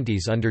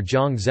 1990s under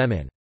Jiang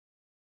Zemin.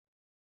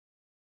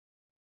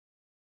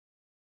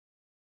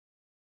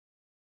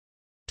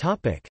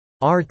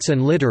 Arts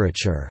and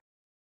literature.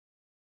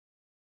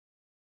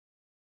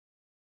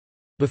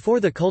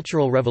 Before the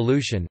Cultural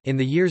Revolution, in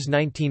the years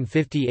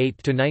 1958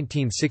 to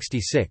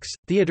 1966,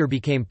 theatre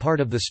became part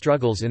of the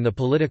struggles in the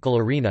political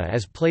arena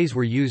as plays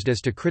were used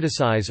as to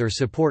criticize or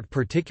support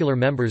particular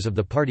members of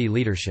the party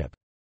leadership.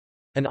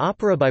 An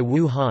opera by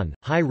Wu Han,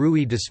 Hai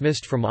Rui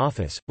dismissed from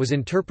office, was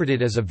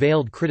interpreted as a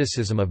veiled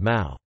criticism of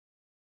Mao.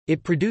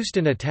 It produced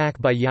an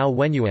attack by Yao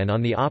Wenyuan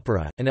on the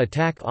opera, an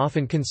attack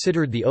often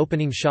considered the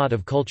opening shot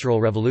of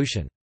Cultural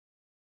Revolution.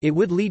 It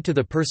would lead to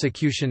the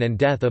persecution and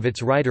death of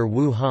its writer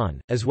Wu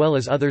Han, as well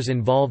as others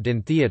involved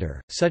in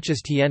theatre, such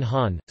as Tian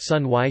Han,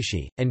 Sun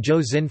Weishi, and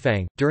Zhou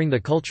Xinfang. During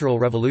the Cultural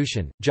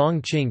Revolution,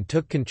 Zhang Qing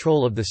took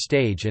control of the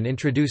stage and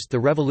introduced the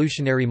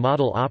revolutionary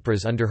model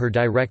operas under her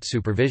direct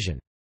supervision.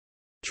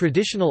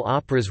 Traditional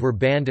operas were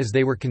banned as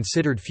they were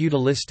considered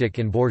feudalistic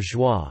and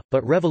bourgeois,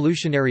 but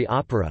revolutionary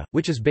opera,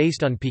 which is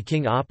based on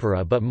Peking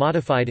opera but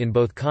modified in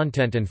both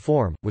content and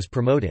form, was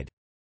promoted.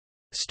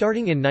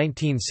 Starting in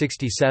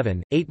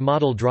 1967, 8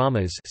 model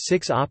dramas,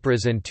 6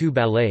 operas and 2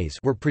 ballets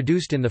were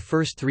produced in the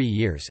first 3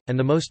 years, and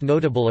the most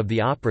notable of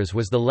the operas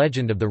was The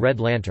Legend of the Red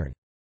Lantern.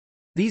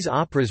 These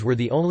operas were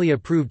the only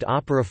approved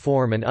opera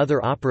form, and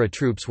other opera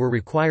troupes were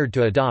required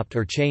to adopt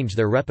or change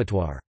their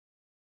repertoire.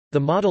 The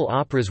model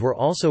operas were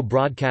also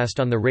broadcast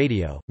on the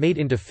radio, made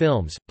into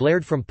films,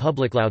 blared from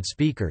public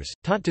loudspeakers,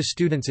 taught to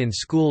students in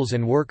schools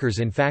and workers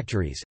in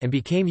factories, and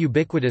became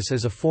ubiquitous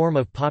as a form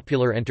of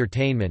popular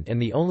entertainment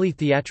and the only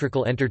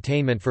theatrical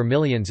entertainment for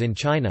millions in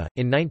China.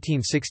 In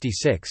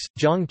 1966,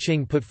 Zhang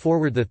Qing put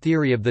forward the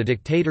theory of the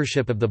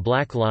dictatorship of the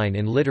Black Line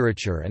in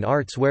literature and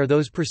arts, where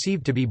those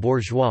perceived to be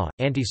bourgeois,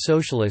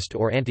 anti-socialist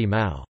or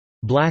anti-Mao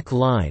Black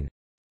Line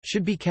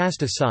should be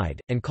cast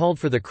aside, and called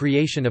for the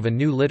creation of a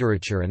new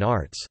literature and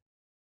arts.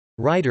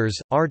 Writers,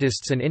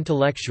 artists and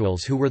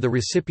intellectuals who were the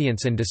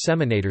recipients and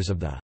disseminators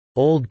of the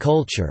old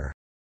culture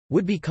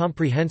would be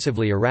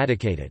comprehensively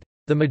eradicated.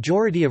 The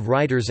majority of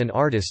writers and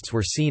artists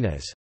were seen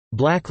as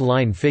black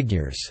line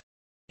figures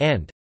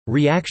and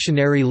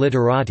reactionary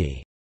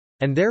literati,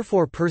 and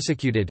therefore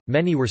persecuted.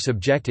 Many were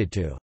subjected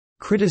to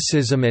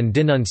criticism and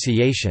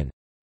denunciation,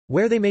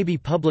 where they may be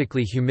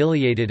publicly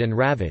humiliated and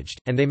ravaged,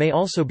 and they may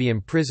also be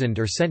imprisoned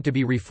or sent to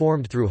be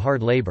reformed through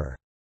hard labor.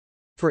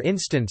 For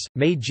instance,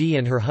 Mei Ji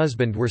and her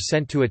husband were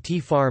sent to a tea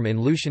farm in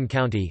Lushan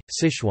County,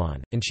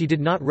 Sichuan, and she did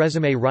not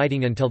resume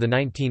writing until the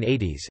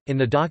 1980s. In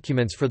the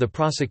documents for the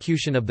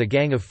prosecution of the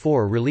Gang of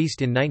Four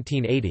released in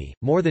 1980,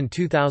 more than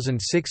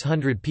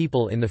 2,600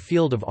 people in the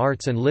field of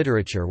arts and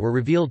literature were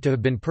revealed to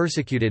have been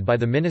persecuted by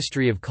the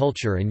Ministry of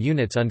Culture and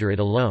units under it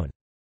alone.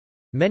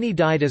 Many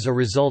died as a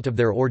result of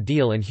their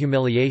ordeal and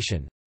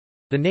humiliation.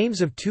 The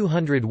names of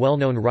 200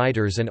 well-known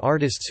writers and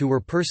artists who were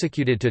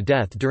persecuted to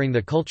death during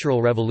the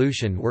Cultural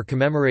Revolution were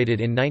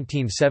commemorated in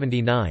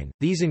 1979.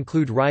 These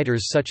include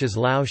writers such as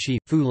Lao Shi,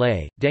 Fu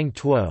Lei, Deng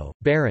Tuo,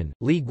 Baron,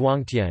 Li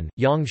Guangtian,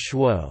 Yang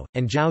Shuo,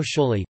 and Zhao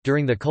Shuli.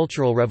 During the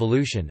Cultural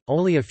Revolution,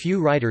 only a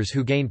few writers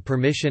who gained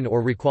permission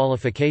or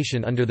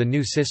requalification under the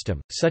new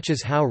system, such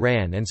as Hao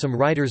Ran and some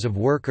writers of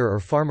worker or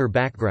farmer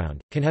background,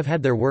 can have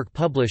had their work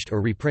published or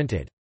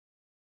reprinted.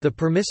 The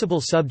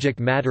permissible subject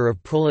matter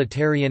of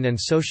proletarian and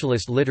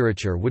socialist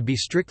literature would be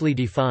strictly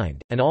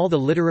defined, and all the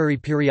literary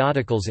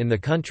periodicals in the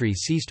country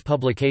ceased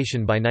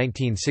publication by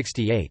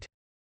 1968.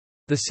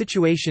 The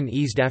situation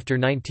eased after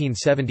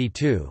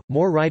 1972,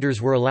 more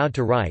writers were allowed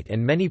to write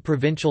and many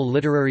provincial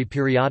literary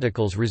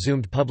periodicals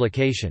resumed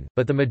publication,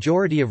 but the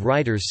majority of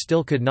writers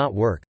still could not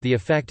work. The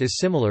effect is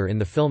similar in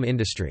the film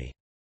industry.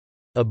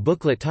 A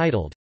booklet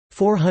titled,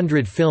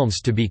 400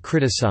 Films to be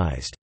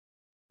Criticized,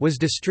 was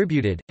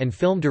distributed, and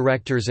film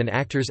directors and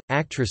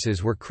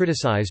actresses were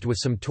criticized, with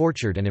some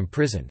tortured and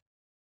imprisoned.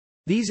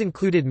 These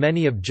included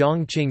many of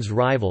Zhang Qing's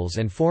rivals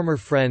and former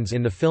friends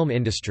in the film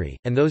industry,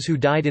 and those who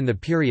died in the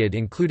period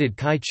included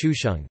Kai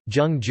Chusheng,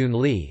 Zheng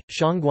Junli,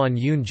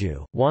 Shangguan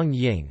Yunju, Wang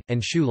Ying,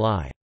 and Xu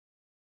Lai.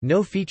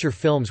 No feature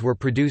films were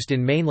produced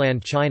in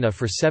mainland China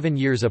for 7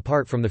 years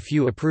apart from the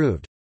few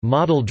approved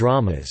model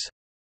dramas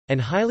and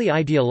highly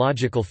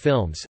ideological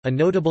films. A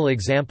notable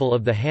example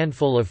of the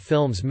handful of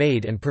films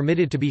made and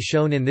permitted to be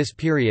shown in this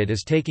period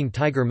is Taking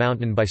Tiger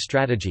Mountain by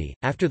Strategy.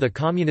 After the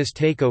communist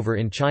takeover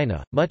in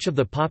China, much of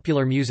the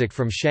popular music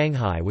from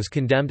Shanghai was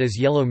condemned as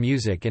yellow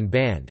music and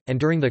banned, and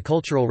during the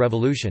Cultural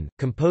Revolution,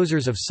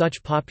 composers of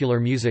such popular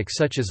music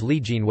such as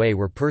Li Jinwei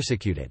were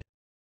persecuted.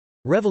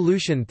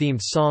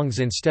 Revolution-themed songs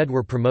instead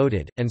were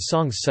promoted, and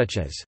songs such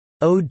as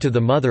Ode to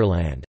the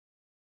Motherland,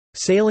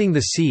 Sailing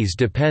the Seas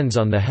Depends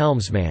on the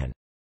Helmsman,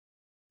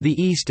 The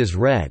East is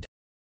Red,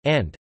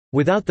 and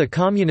Without the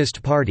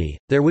Communist Party,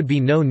 There Would Be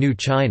No New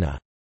China,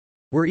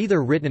 were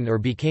either written or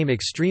became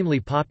extremely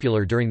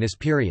popular during this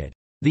period.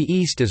 The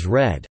East is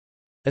Red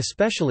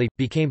especially,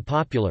 became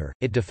popular,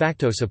 it de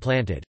facto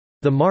supplanted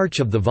the March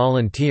of the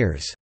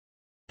Volunteers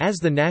as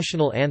the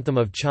national anthem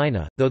of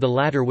China, though the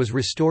latter was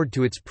restored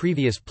to its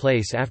previous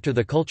place after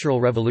the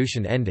Cultural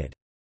Revolution ended.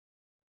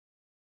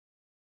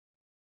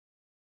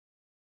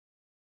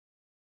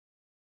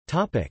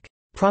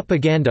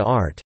 Propaganda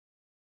art.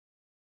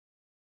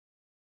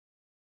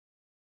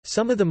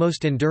 Some of the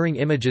most enduring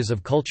images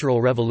of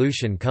Cultural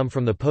Revolution come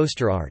from the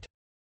poster art.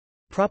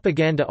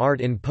 Propaganda art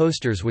in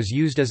posters was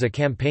used as a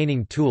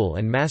campaigning tool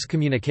and mass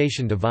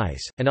communication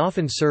device, and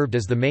often served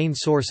as the main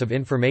source of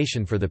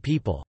information for the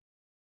people.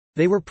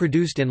 They were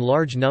produced in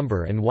large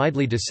number and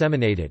widely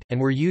disseminated, and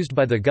were used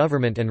by the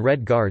government and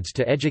Red Guards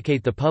to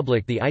educate the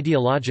public the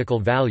ideological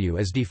value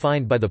as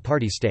defined by the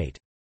party state.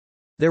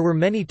 There were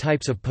many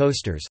types of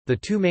posters, the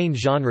two main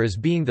genres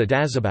being the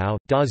dazibao,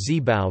 da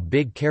zibao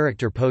big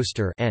character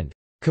poster and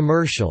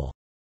commercial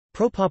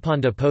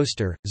propaganda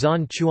poster,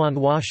 zan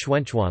chuanhua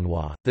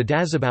xuanchuanhua. The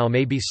dazibao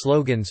may be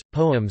slogans,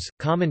 poems,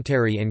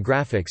 commentary and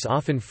graphics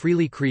often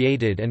freely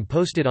created and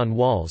posted on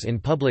walls in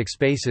public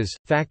spaces,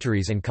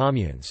 factories and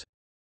communes.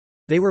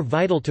 They were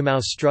vital to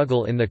Mao's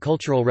struggle in the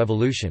Cultural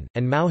Revolution,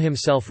 and Mao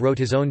himself wrote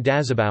his own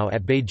dazibao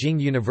at Beijing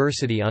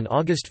University on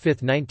August 5,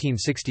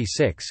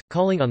 1966,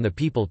 calling on the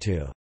people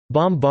to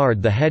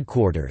bombard the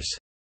headquarters.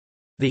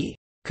 The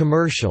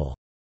commercial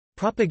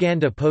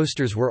propaganda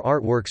posters were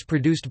artworks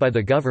produced by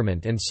the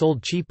government and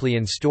sold cheaply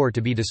in store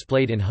to be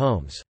displayed in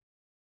homes.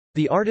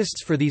 The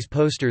artists for these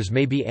posters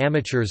may be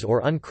amateurs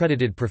or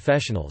uncredited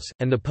professionals,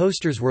 and the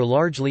posters were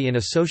largely in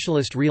a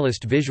socialist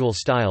realist visual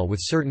style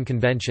with certain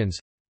conventions.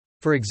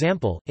 For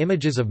example,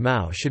 images of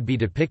Mao should be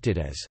depicted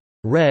as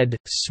red,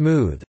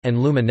 smooth,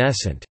 and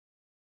luminescent.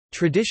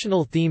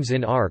 Traditional themes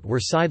in art were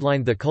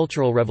sidelined the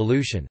Cultural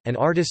Revolution, and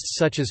artists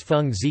such as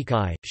Feng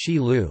Zikai, Xi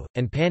Lu,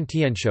 and Pan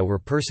Tianxia were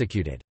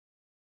persecuted.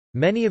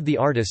 Many of the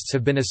artists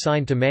have been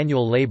assigned to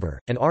manual labor,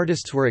 and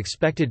artists were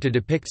expected to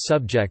depict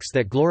subjects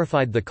that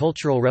glorified the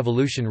Cultural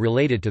Revolution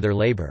related to their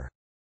labor.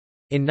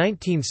 In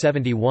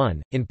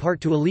 1971, in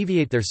part to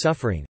alleviate their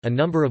suffering, a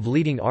number of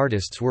leading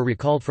artists were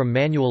recalled from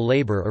manual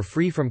labor or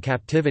free from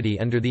captivity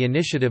under the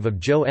initiative of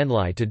Zhou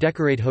Enlai to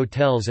decorate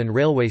hotels and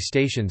railway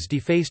stations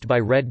defaced by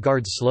Red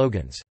Guards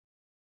slogans.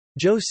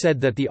 Zhou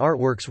said that the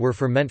artworks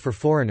were meant for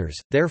foreigners,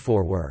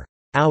 therefore were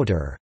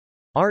outer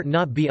art,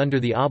 not be under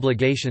the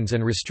obligations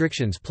and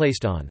restrictions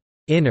placed on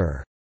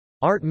inner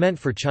art meant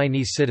for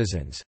Chinese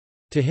citizens.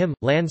 To him,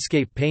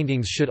 landscape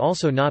paintings should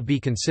also not be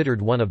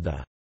considered one of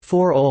the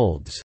four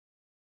olds.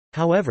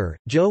 However,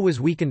 Zhou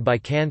was weakened by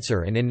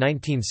cancer, and in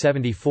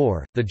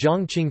 1974, the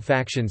Zhongqing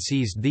faction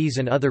seized these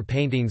and other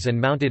paintings and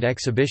mounted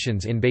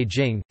exhibitions in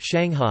Beijing,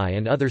 Shanghai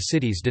and other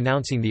cities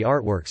denouncing the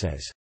artworks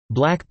as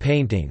black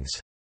paintings.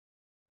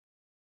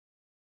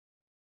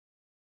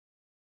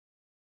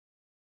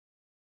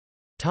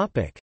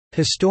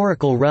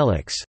 Historical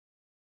relics.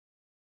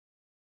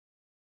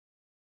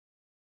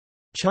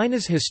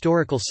 China's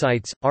historical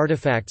sites,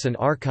 artifacts and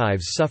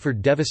archives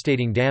suffered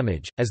devastating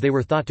damage, as they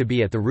were thought to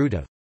be at the root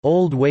of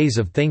old ways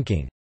of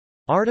thinking.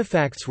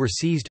 Artifacts were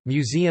seized,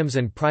 museums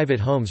and private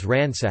homes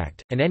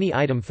ransacked, and any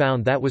item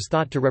found that was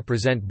thought to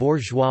represent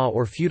bourgeois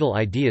or feudal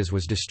ideas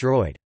was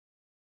destroyed.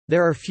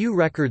 There are few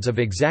records of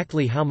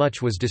exactly how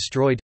much was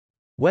destroyed.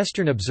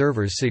 Western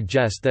observers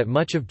suggest that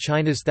much of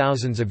China's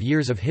thousands of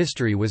years of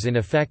history was in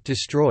effect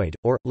destroyed,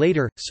 or,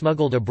 later,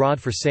 smuggled abroad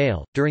for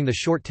sale, during the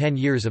short 10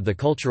 years of the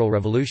Cultural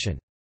Revolution.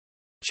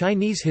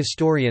 Chinese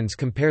historians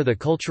compare the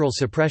cultural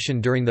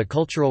suppression during the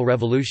Cultural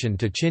Revolution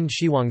to Qin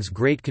Shi Huang's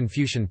Great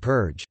Confucian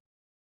Purge.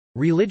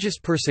 Religious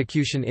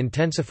persecution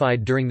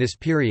intensified during this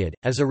period,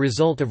 as a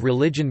result of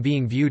religion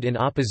being viewed in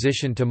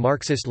opposition to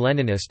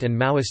Marxist-Leninist and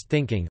Maoist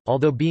thinking.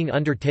 Although being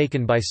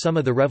undertaken by some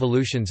of the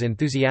revolution's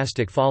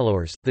enthusiastic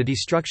followers, the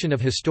destruction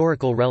of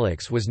historical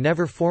relics was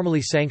never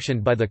formally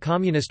sanctioned by the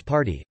Communist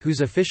Party,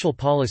 whose official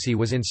policy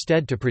was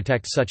instead to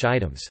protect such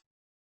items.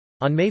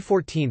 On May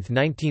 14,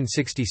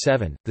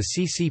 1967, the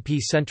CCP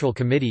Central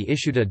Committee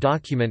issued a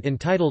document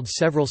entitled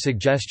Several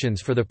Suggestions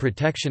for the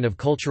Protection of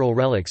Cultural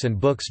Relics and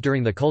Books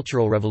During the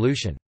Cultural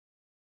Revolution.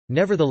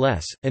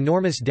 Nevertheless,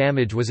 enormous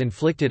damage was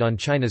inflicted on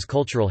China's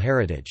cultural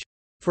heritage.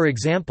 For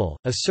example,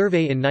 a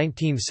survey in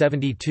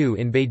 1972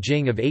 in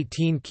Beijing of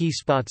 18 key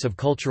spots of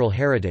cultural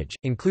heritage,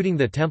 including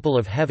the Temple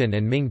of Heaven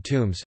and Ming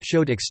tombs,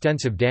 showed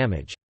extensive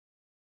damage.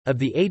 Of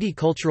the 80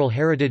 cultural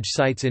heritage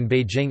sites in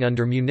Beijing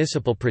under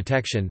municipal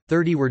protection,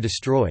 30 were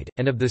destroyed,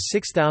 and of the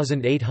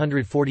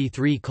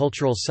 6,843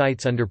 cultural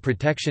sites under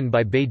protection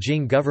by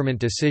Beijing government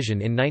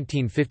decision in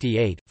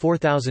 1958,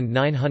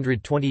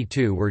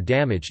 4,922 were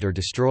damaged or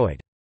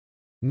destroyed.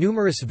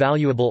 Numerous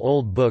valuable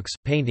old books,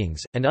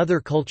 paintings, and other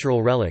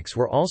cultural relics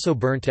were also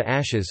burnt to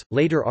ashes.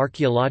 Later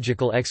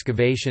archaeological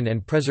excavation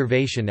and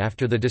preservation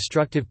after the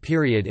destructive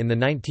period in the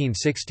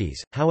 1960s,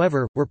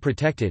 however, were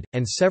protected,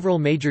 and several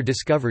major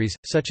discoveries,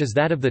 such as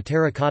that of the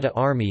Terracotta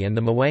Army and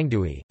the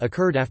Mwangdui,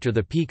 occurred after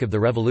the peak of the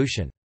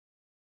revolution.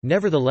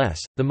 Nevertheless,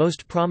 the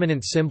most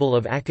prominent symbol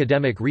of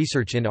academic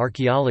research in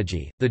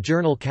archaeology, the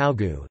journal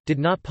Kaogu, did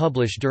not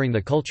publish during the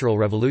Cultural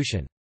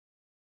Revolution.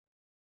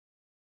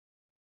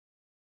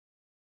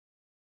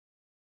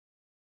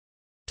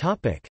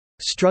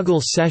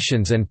 Struggle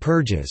sessions and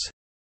purges.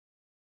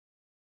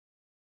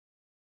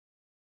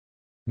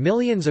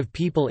 Millions of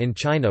people in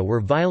China were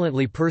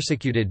violently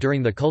persecuted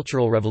during the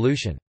Cultural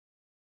Revolution.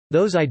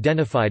 Those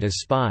identified as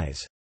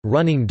spies,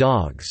 running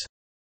dogs,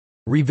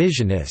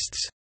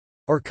 revisionists,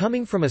 or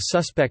coming from a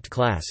suspect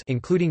class,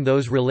 including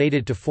those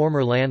related to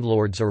former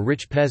landlords or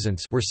rich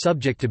peasants, were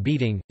subject to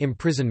beating,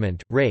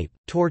 imprisonment, rape,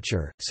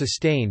 torture,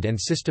 sustained and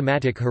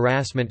systematic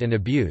harassment and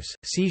abuse,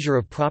 seizure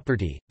of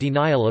property,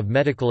 denial of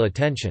medical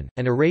attention,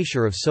 and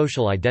erasure of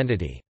social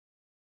identity.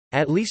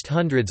 At least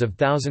hundreds of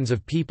thousands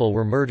of people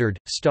were murdered,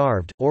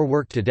 starved, or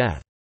worked to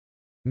death.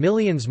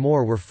 Millions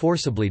more were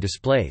forcibly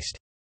displaced.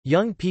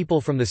 Young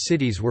people from the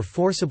cities were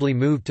forcibly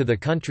moved to the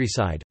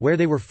countryside, where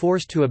they were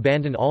forced to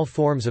abandon all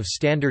forms of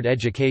standard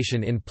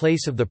education in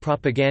place of the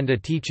propaganda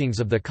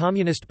teachings of the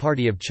Communist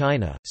Party of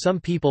China.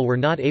 Some people were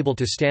not able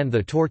to stand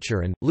the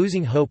torture and,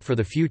 losing hope for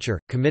the future,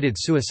 committed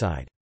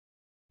suicide.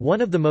 One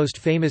of the most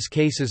famous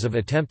cases of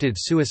attempted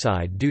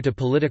suicide due to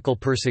political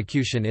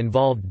persecution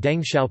involved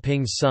Deng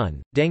Xiaoping's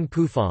son, Deng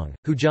Pufang,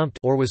 who jumped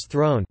or was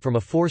thrown from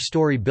a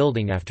 4-story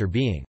building after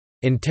being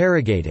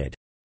interrogated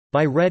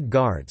by Red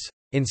Guards.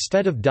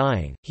 Instead of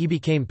dying, he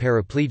became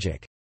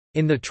paraplegic.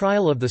 In the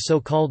trial of the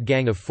so-called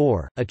Gang of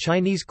Four, a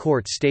Chinese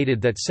court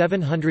stated that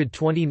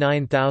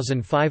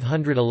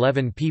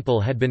 729,511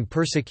 people had been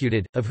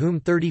persecuted, of whom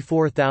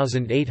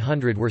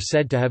 34,800 were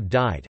said to have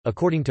died.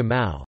 According to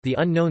Mao, The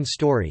Unknown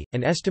Story,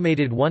 an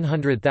estimated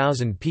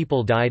 100,000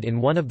 people died in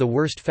one of the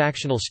worst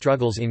factional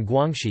struggles in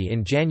Guangxi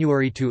in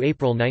January to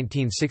April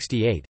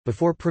 1968,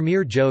 before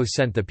Premier Zhou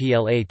sent the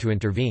PLA to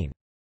intervene.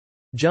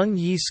 Zheng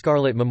Yi's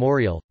Scarlet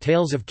Memorial,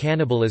 Tales of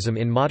Cannibalism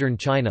in Modern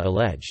China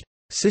alleged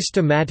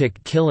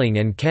systematic killing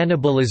and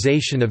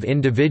cannibalization of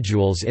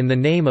individuals in the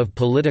name of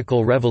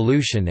political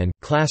revolution and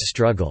class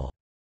struggle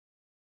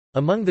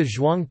among the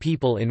Zhuang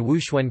people in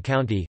Wushuan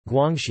County,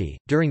 Guangxi,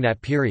 during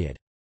that period.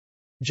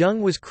 Zheng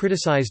was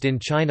criticized in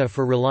China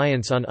for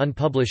reliance on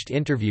unpublished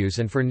interviews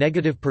and for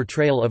negative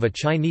portrayal of a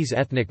Chinese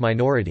ethnic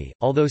minority,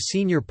 although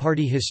senior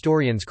party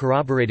historians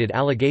corroborated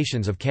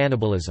allegations of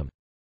cannibalism.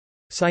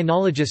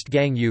 Sinologist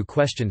Gang Yu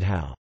questioned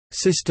how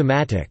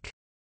systematic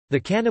the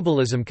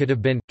cannibalism could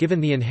have been, given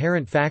the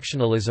inherent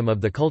factionalism of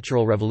the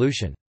Cultural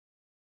Revolution.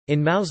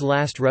 In Mao's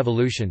Last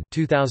Revolution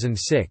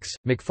 2006,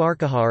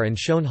 McFarquhar and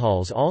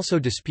Schoenhals also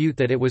dispute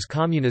that it was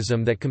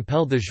communism that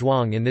compelled the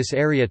Zhuang in this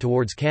area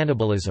towards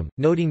cannibalism,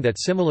 noting that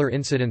similar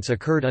incidents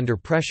occurred under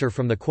pressure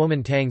from the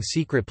Kuomintang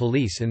secret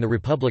police in the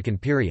Republican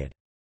period.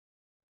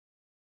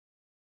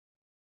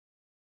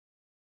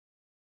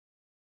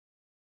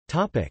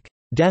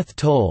 Death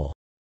toll.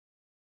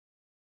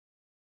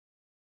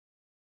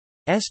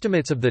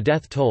 Estimates of the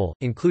death toll,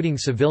 including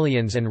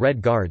civilians and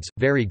Red Guards,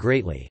 vary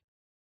greatly.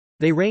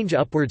 They range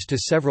upwards to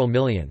several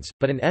millions,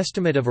 but an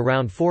estimate of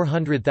around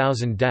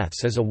 400,000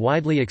 deaths is a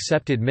widely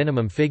accepted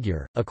minimum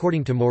figure,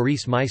 according to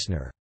Maurice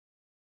Meissner.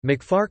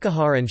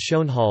 McFarquhar and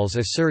Schoenhals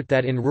assert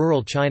that in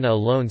rural China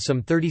alone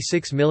some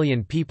 36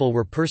 million people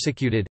were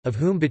persecuted, of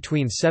whom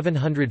between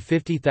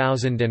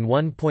 750,000 and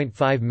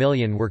 1.5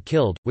 million were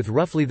killed, with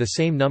roughly the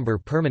same number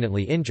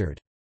permanently injured.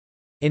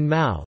 In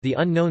Mao, The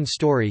Unknown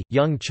Story,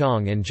 Young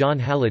Chong and John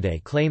Halliday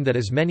claim that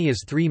as many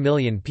as 3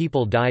 million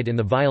people died in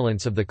the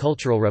violence of the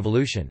Cultural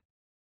Revolution.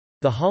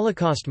 The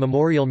Holocaust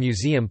Memorial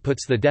Museum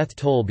puts the death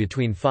toll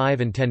between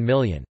 5 and 10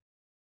 million.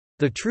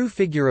 The true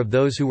figure of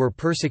those who were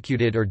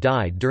persecuted or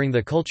died during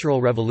the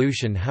Cultural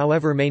Revolution,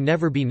 however, may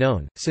never be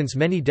known, since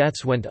many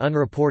deaths went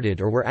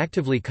unreported or were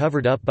actively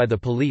covered up by the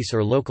police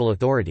or local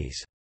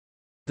authorities.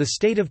 The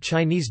state of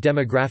Chinese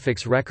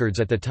demographics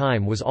records at the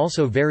time was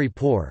also very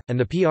poor, and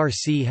the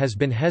PRC has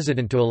been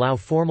hesitant to allow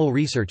formal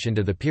research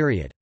into the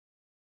period.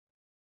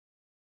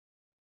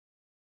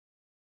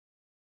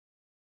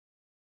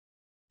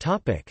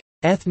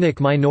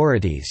 Ethnic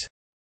minorities.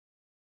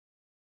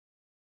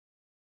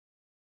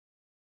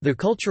 The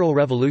Cultural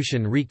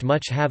Revolution wreaked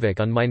much havoc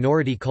on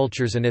minority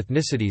cultures and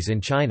ethnicities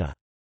in China.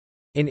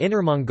 In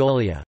Inner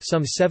Mongolia,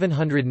 some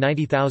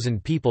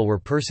 790,000 people were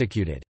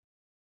persecuted.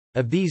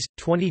 Of these,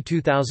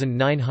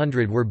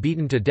 22,900 were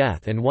beaten to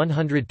death and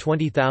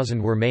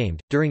 120,000 were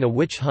maimed, during a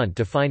witch hunt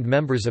to find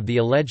members of the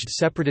alleged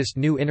separatist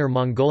New Inner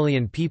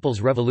Mongolian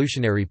People's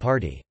Revolutionary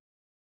Party.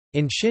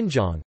 In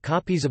Xinjiang,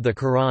 copies of the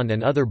Quran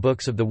and other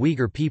books of the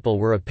Uyghur people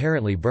were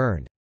apparently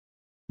burned.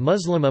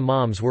 Muslim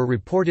imams were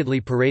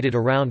reportedly paraded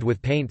around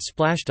with paint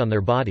splashed on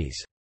their bodies.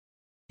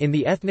 In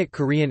the ethnic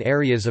Korean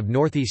areas of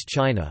northeast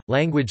China,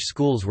 language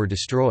schools were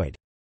destroyed.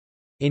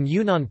 In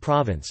Yunnan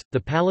province, the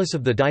palace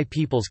of the Dai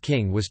People's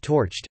King was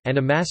torched, and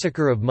a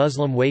massacre of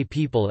Muslim Hui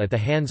people at the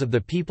hands of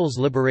the People's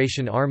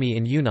Liberation Army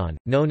in Yunnan,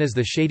 known as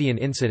the Shadian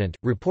Incident,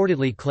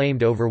 reportedly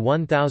claimed over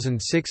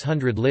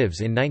 1,600 lives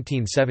in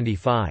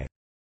 1975.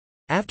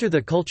 After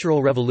the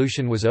Cultural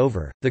Revolution was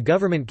over, the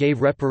government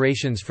gave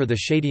reparations for the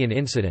Shadian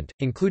Incident,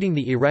 including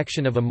the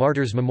erection of a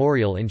martyrs'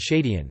 memorial in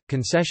Shadian.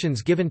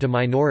 Concessions given to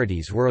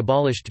minorities were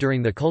abolished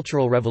during the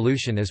Cultural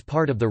Revolution as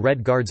part of the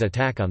Red Guards'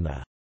 attack on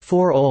the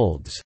Four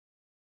Olds.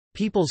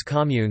 People's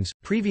communes,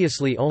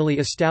 previously only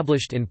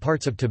established in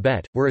parts of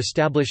Tibet, were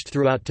established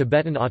throughout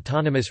Tibetan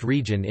Autonomous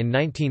Region in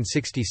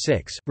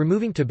 1966,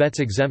 removing Tibet's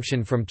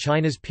exemption from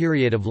China's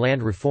period of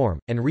land reform,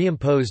 and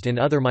reimposed in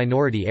other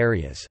minority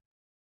areas.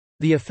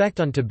 The effect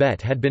on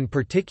Tibet had been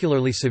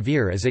particularly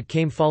severe as it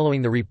came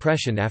following the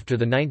repression after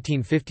the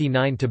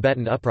 1959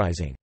 Tibetan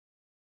Uprising.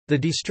 The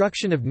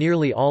destruction of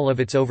nearly all of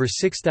its over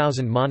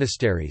 6,000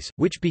 monasteries,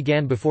 which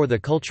began before the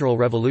Cultural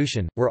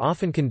Revolution, were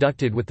often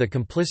conducted with the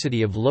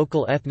complicity of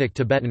local ethnic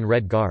Tibetan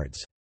Red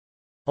Guards.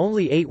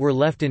 Only 8 were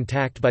left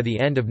intact by the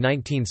end of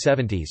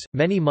 1970s,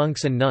 many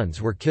monks and nuns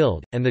were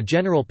killed, and the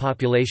general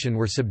population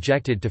were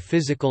subjected to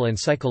physical and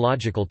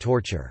psychological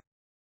torture.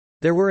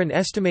 There were an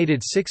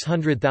estimated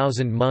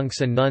 600,000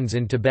 monks and nuns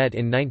in Tibet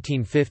in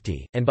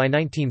 1950, and by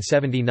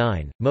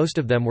 1979, most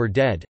of them were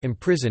dead,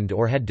 imprisoned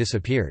or had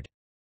disappeared.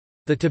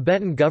 The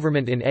Tibetan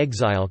government in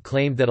exile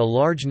claimed that a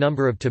large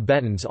number of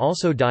Tibetans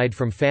also died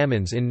from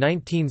famines in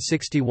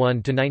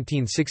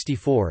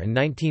 1961–1964 and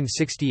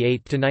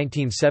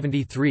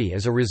 1968–1973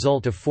 as a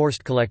result of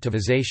forced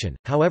collectivization.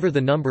 However, the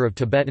number of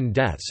Tibetan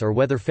deaths or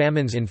whether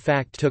famines in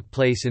fact took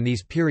place in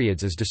these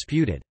periods is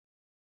disputed.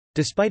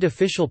 Despite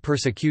official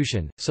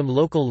persecution, some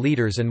local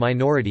leaders and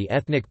minority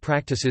ethnic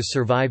practices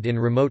survived in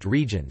remote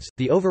regions.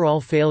 The overall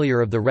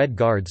failure of the Red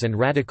Guards and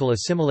radical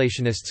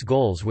assimilationists'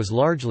 goals was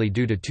largely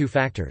due to 2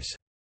 factors.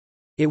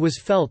 It was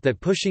felt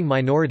that pushing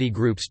minority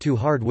groups too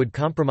hard would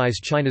compromise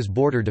China's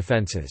border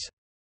defenses.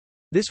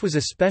 This was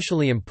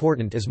especially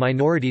important as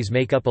minorities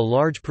make up a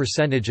large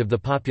percentage of the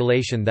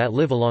population that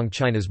live along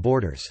China's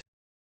borders.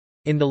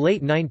 In the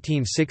late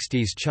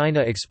 1960s,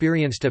 China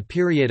experienced a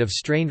period of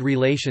strained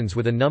relations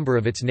with a number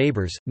of its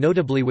neighbors,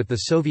 notably with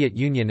the Soviet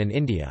Union and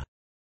India.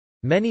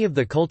 Many of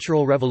the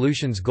Cultural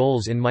Revolution's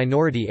goals in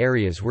minority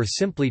areas were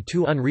simply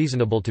too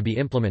unreasonable to be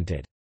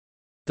implemented.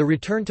 The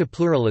return to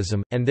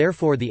pluralism, and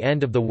therefore the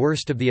end of the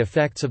worst of the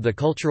effects of the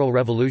Cultural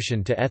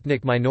Revolution to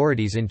ethnic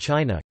minorities in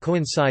China,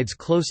 coincides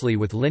closely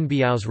with Lin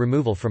Biao's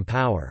removal from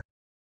power.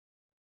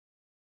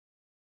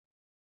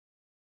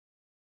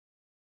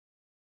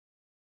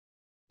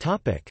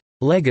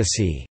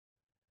 Legacy.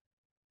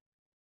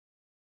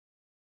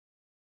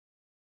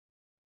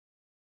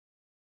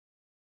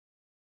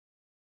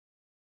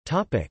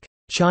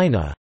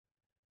 China.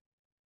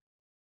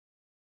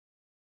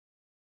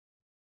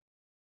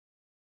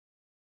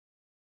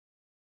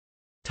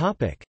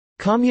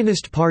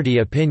 Communist Party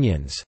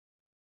opinions.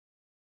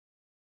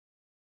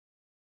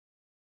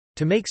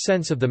 To make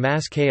sense of the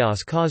mass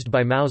chaos caused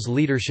by Mao's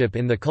leadership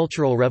in the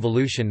Cultural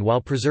Revolution while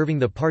preserving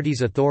the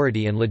party's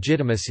authority and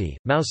legitimacy,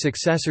 Mao's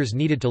successors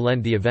needed to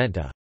lend the event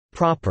a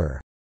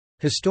proper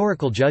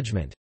historical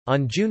judgment.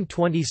 On June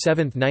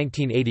 27,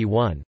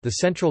 1981, the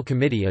Central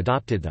Committee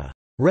adopted the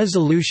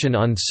Resolution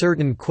on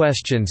Certain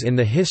Questions in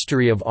the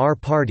History of Our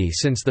Party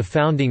Since the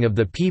Founding of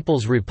the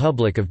People's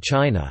Republic of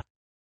China.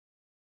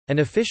 An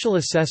official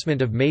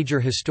assessment of major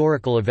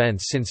historical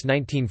events since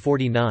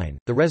 1949,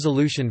 the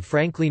resolution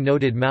frankly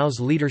noted Mao's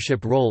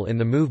leadership role in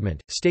the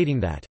movement, stating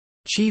that,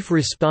 "...chief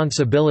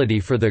responsibility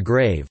for the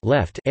grave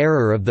left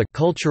error of the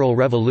Cultural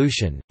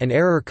Revolution, an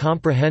error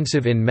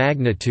comprehensive in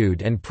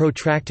magnitude and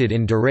protracted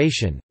in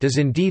duration, does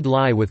indeed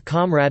lie with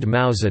Comrade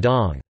Mao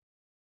Zedong."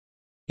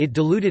 It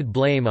diluted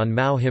blame on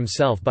Mao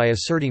himself by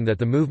asserting that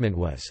the movement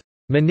was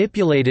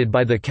 "...manipulated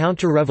by the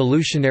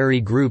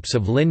counter-revolutionary groups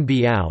of Lin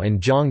Biao and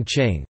Zhang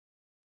Qing,"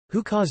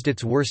 who caused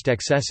its worst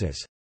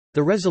excesses.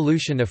 The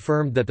resolution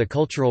affirmed that the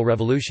Cultural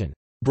Revolution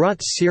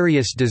brought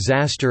serious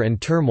disaster and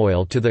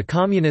turmoil to the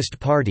Communist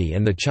Party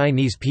and the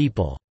Chinese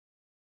people.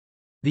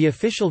 The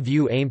official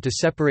view aimed to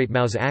separate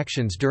Mao's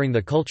actions during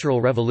the Cultural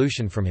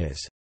Revolution from his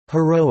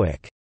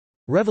heroic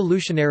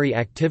revolutionary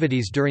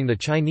activities during the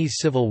Chinese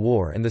Civil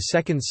War and the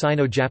Second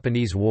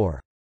Sino-Japanese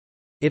War.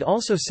 It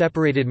also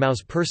separated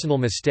Mao's personal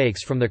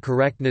mistakes from the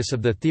correctness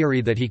of the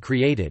theory that he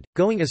created,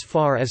 going as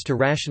far as to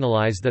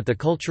rationalize that the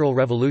Cultural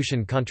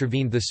Revolution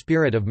contravened the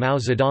spirit of Mao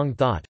Zedong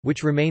thought,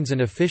 which remains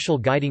an official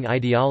guiding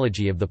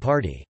ideology of the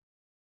party.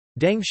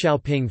 Deng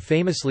Xiaoping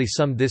famously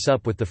summed this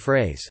up with the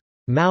phrase,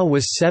 "Mao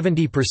was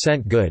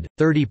 70% good,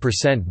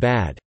 30%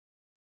 bad."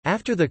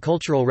 After the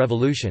Cultural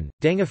Revolution,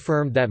 Deng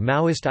affirmed that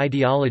Maoist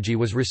ideology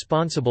was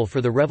responsible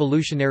for the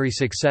revolutionary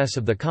success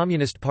of the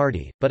Communist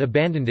Party, but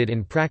abandoned it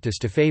in practice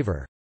to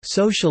favor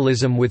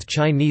socialism with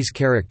Chinese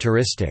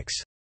characteristics,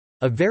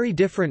 a very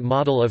different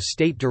model of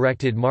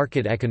state-directed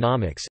market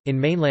economics. In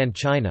mainland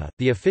China,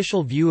 the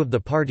official view of the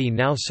party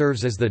now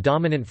serves as the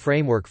dominant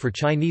framework for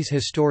Chinese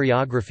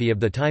historiography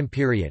of the time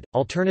period.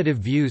 Alternative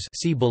views,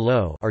 see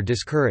below, are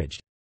discouraged.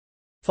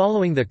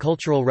 Following the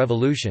Cultural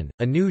Revolution,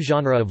 a new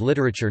genre of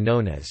literature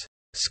known as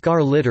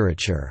scar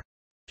literature,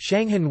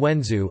 Shanghan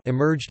Wenzu,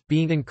 emerged,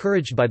 being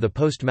encouraged by the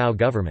post-Mao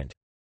government.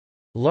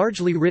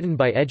 Largely written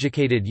by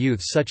educated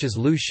youths such as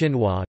Liu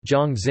Xinhua,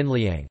 Zhang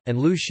Xinliang, and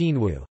Liu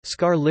Xinwu,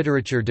 scar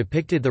literature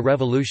depicted the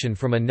revolution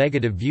from a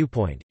negative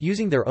viewpoint,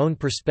 using their own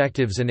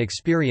perspectives and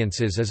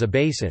experiences as a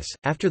basis.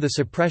 After the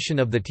suppression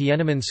of the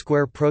Tiananmen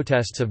Square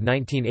protests of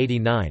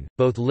 1989,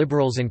 both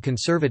liberals and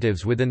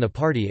conservatives within the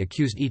party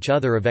accused each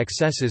other of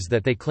excesses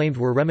that they claimed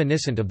were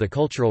reminiscent of the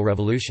Cultural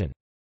Revolution.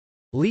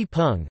 Li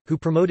Peng, who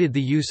promoted the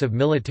use of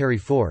military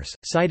force,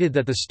 cited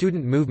that the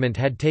student movement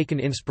had taken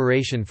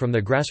inspiration from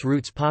the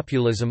grassroots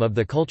populism of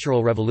the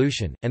Cultural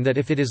Revolution, and that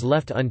if it is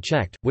left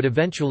unchecked, would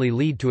eventually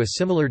lead to a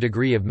similar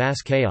degree of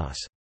mass chaos.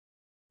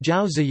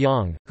 Zhao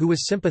Ziyang, who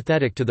was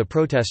sympathetic to the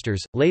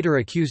protesters, later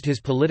accused his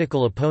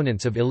political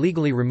opponents of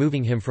illegally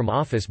removing him from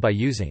office by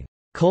using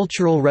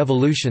Cultural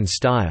Revolution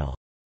style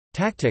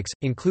tactics,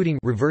 including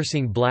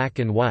reversing black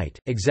and white,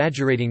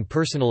 exaggerating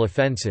personal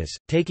offenses,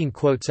 taking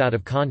quotes out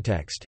of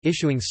context,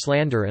 issuing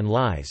slander and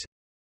lies,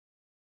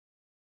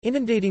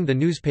 inundating the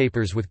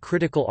newspapers with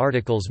critical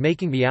articles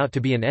making me out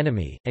to be an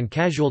enemy, and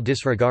casual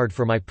disregard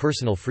for my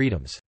personal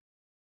freedoms.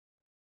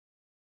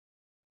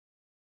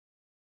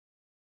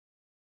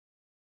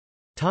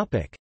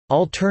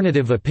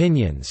 Alternative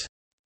opinions.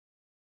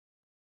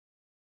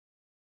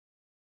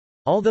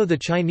 Although the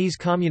Chinese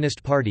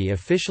Communist Party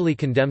officially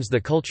condemns the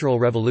Cultural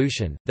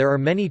Revolution, there are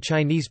many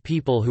Chinese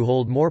people who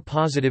hold more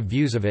positive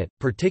views of it,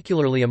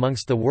 particularly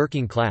amongst the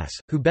working class,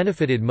 who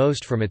benefited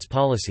most from its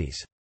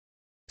policies.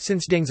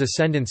 Since Deng's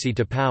ascendancy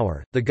to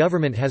power, the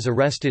government has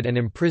arrested and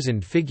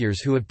imprisoned figures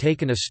who have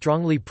taken a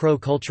strongly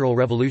pro-Cultural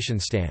Revolution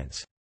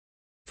stance.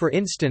 For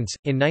instance,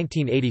 in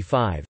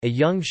 1985, a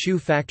young shoe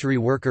factory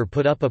worker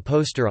put up a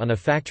poster on a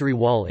factory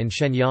wall in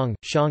Shenyang,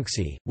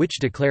 Shaanxi, which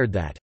declared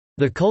that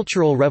the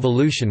Cultural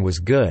Revolution was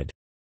good,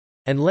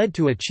 and led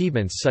to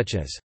achievements such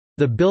as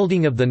the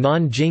building of the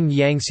Nanjing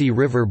Yangtze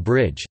River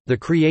Bridge, the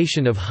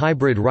creation of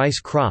hybrid rice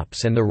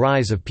crops and the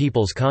rise of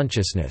people's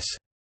consciousness.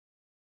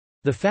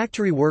 The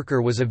factory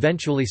worker was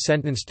eventually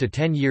sentenced to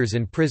 10 years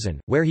in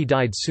prison, where he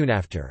died soon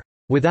after,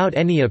 without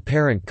any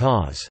apparent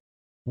cause.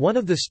 One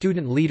of the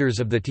student leaders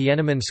of the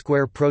Tiananmen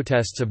Square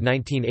protests of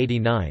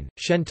 1989,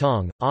 Shen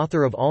Tong,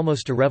 author of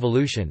Almost a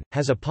Revolution,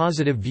 has a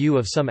positive view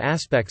of some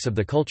aspects of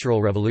the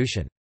Cultural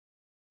Revolution.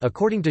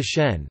 According to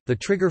Shen, the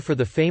trigger for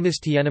the famous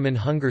Tiananmen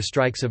hunger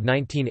strikes of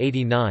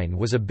 1989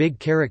 was a big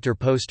character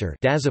poster,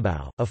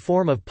 Dazabao, a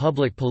form of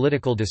public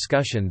political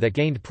discussion that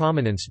gained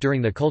prominence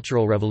during the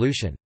Cultural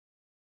Revolution.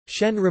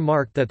 Shen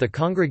remarked that the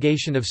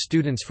congregation of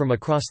students from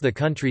across the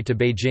country to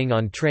Beijing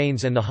on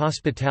trains and the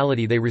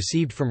hospitality they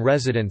received from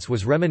residents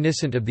was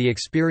reminiscent of the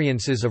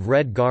experiences of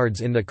Red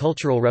Guards in the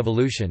Cultural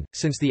Revolution.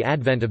 Since the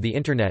advent of the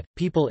Internet,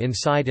 people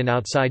inside and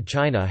outside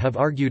China have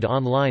argued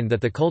online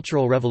that the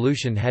Cultural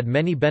Revolution had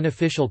many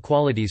beneficial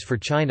qualities for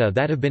China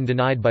that have been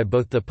denied by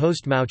both the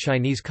post-Mao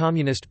Chinese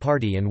Communist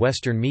Party and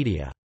Western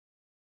media.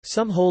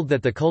 Some hold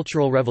that the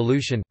Cultural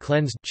Revolution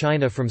cleansed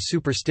China from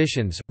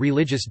superstitions,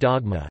 religious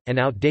dogma, and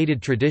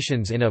outdated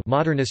traditions in a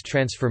modernist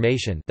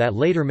transformation that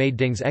later made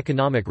Deng's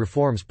economic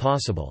reforms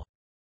possible.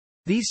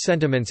 These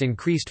sentiments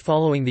increased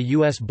following the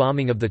U.S.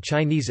 bombing of the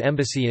Chinese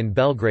embassy in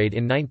Belgrade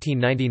in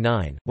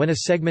 1999, when a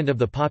segment of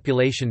the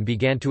population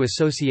began to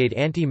associate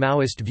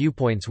anti-Maoist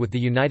viewpoints with the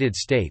United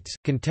States.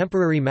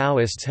 Contemporary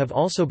Maoists have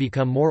also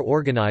become more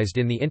organized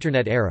in the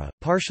Internet era,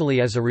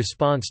 partially as a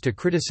response to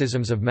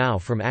criticisms of Mao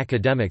from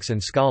academics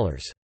and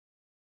scholars.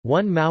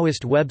 One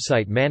Maoist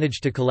website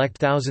managed to collect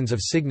thousands of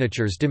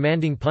signatures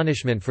demanding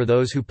punishment for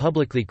those who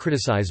publicly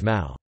criticize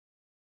Mao.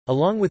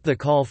 Along with the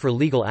call for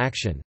legal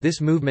action,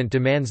 this movement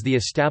demands the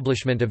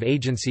establishment of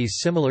agencies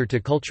similar to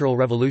Cultural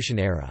Revolution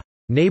era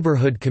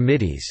neighborhood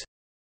committees,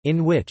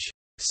 in which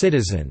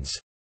citizens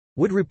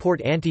would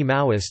report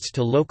anti-Maoists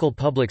to local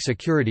public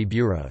security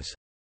bureaus.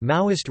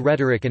 Maoist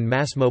rhetoric and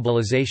mass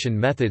mobilization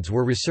methods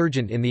were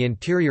resurgent in the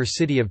interior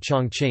city of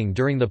Chongqing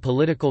during the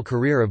political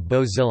career of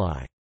Bo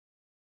Xilai.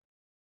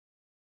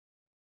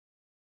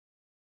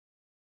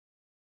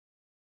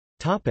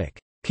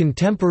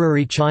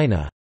 Contemporary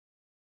China.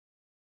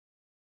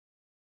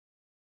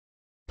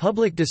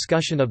 Public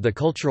discussion of the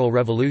Cultural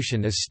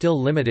Revolution is still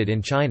limited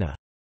in China.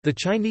 The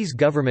Chinese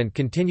government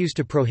continues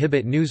to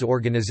prohibit news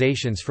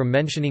organizations from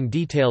mentioning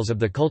details of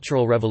the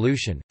Cultural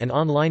Revolution, and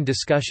online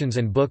discussions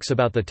and books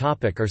about the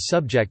topic are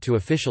subject to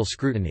official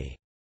scrutiny.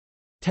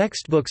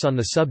 Textbooks on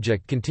the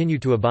subject continue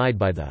to abide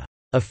by the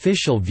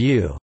official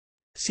view,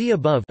 see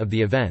above, of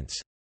the events.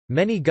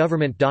 Many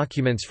government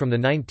documents from the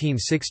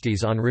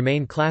 1960s on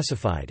remain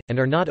classified, and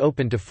are not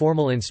open to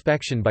formal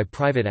inspection by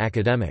private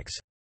academics.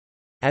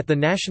 At the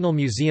National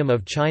Museum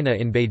of China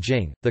in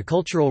Beijing, the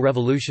Cultural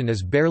Revolution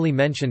is barely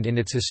mentioned in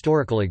its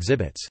historical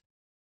exhibits.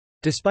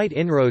 Despite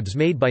inroads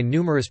made by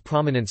numerous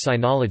prominent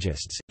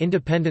sinologists,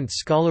 independent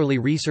scholarly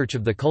research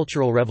of the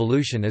Cultural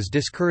Revolution is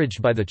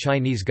discouraged by the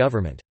Chinese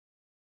government.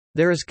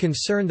 There is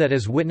concern that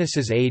as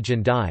witnesses age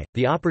and die,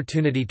 the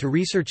opportunity to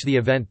research the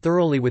event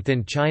thoroughly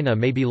within China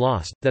may be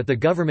lost, that the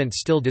government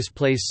still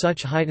displays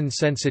such heightened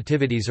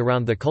sensitivities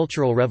around the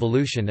Cultural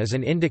Revolution as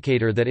an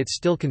indicator that it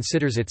still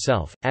considers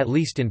itself, at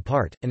least in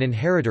part, an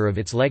inheritor of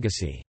its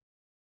legacy.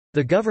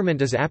 The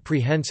government is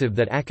apprehensive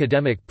that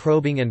academic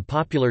probing and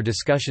popular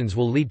discussions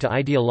will lead to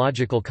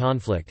ideological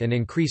conflict and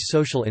increase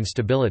social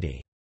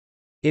instability.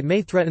 It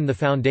may threaten the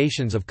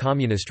foundations of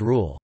communist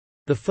rule.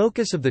 The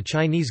focus of the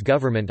Chinese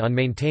government on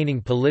maintaining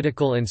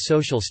political and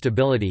social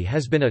stability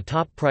has been a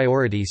top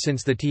priority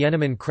since the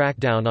Tiananmen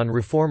crackdown on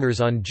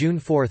reformers on June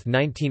 4,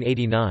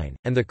 1989,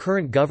 and the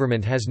current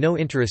government has no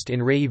interest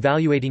in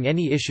re-evaluating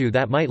any issue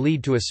that might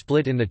lead to a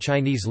split in the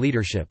Chinese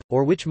leadership,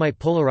 or which might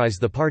polarize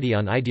the party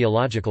on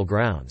ideological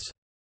grounds.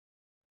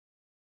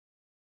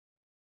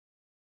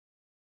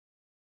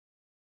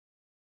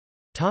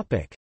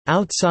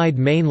 Outside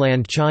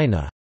mainland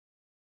China.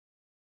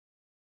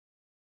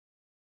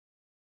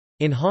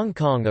 In Hong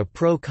Kong, a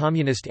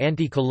pro-communist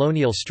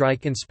anti-colonial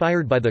strike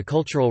inspired by the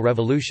Cultural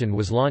Revolution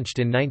was launched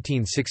in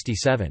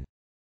 1967.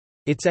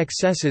 Its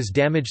excesses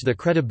damaged the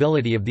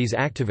credibility of these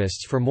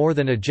activists for more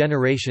than a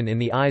generation in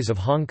the eyes of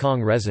Hong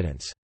Kong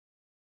residents.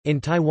 In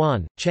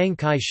Taiwan, Chiang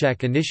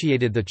Kai-shek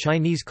initiated the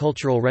Chinese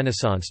Cultural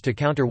Renaissance to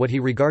counter what he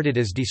regarded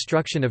as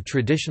destruction of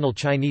traditional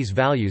Chinese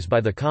values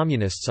by the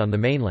communists on the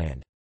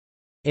mainland.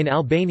 In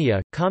Albania,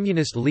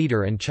 communist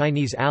leader and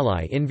Chinese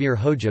ally Enver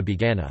Hoxha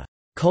began a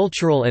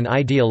cultural and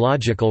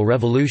ideological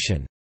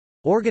revolution,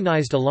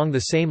 organized along the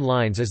same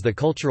lines as the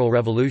Cultural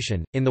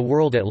Revolution. In the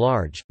world at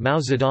large, Mao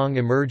Zedong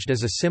emerged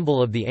as a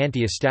symbol of the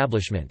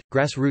anti-establishment,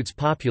 grassroots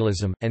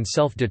populism, and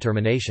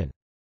self-determination.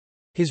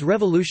 His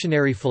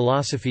revolutionary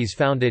philosophies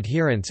found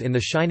adherents in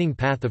the Shining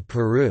Path of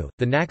Peru,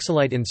 the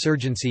Naxalite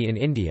insurgency in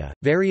India,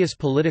 various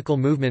political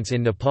movements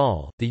in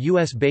Nepal, the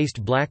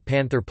US-based Black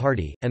Panther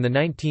Party, and the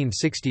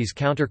 1960s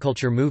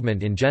counterculture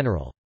movement in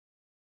general.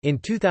 In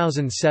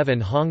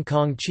 2007, Hong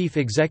Kong chief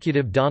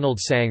executive Donald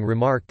Tsang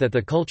remarked that the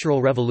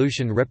Cultural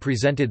Revolution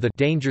represented the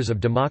dangers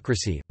of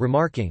democracy,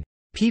 remarking,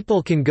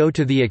 "People can go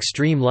to the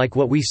extreme like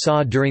what we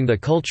saw during the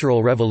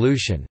Cultural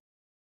Revolution.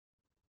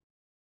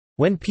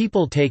 When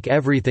people take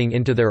everything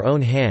into their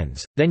own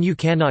hands, then you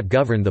cannot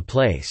govern the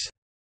place."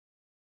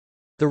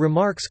 The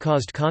remarks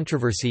caused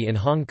controversy in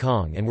Hong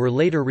Kong and were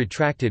later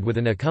retracted with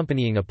an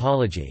accompanying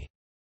apology.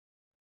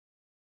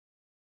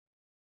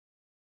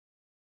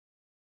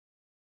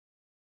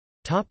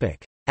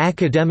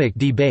 Academic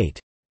debate.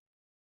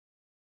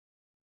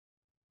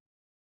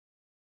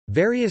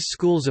 Various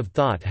schools of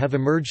thought have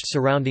emerged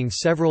surrounding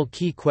several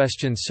key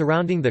questions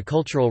surrounding the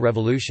Cultural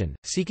Revolution,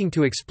 seeking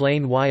to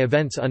explain why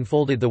events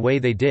unfolded the way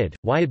they did,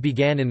 why it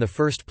began in the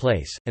first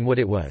place, and what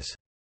it was.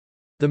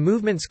 The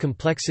movement's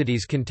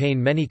complexities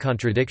contain many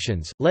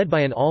contradictions. Led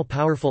by an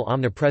all-powerful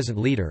omnipresent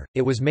leader,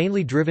 it was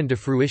mainly driven to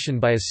fruition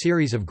by a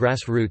series of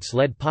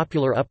grassroots-led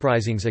popular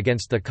uprisings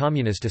against the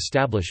communist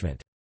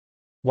establishment.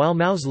 While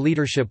Mao's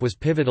leadership was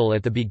pivotal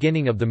at the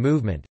beginning of the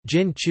movement,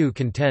 Jin Chu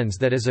contends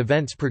that as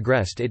events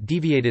progressed it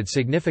deviated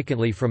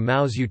significantly from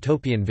Mao's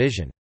utopian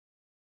vision.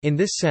 In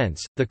this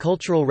sense, the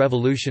Cultural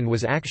Revolution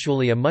was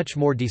actually a much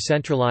more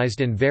decentralized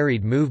and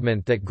varied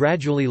movement that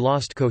gradually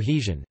lost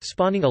cohesion,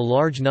 spawning a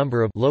large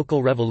number of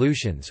local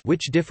revolutions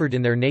which differed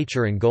in their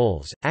nature and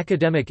goals.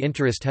 Academic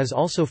interest has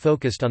also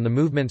focused on the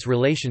movement's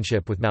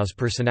relationship with Mao's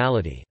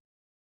personality.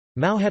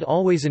 Mao had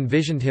always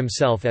envisioned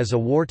himself as a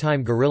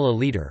wartime guerrilla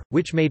leader,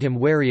 which made him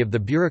wary of the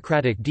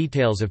bureaucratic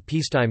details of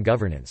peacetime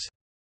governance.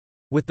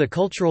 With the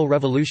Cultural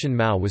Revolution,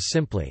 Mao was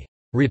simply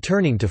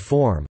returning to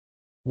form,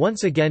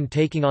 once again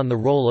taking on the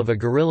role of a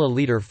guerrilla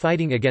leader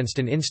fighting against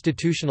an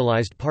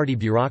institutionalized party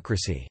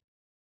bureaucracy.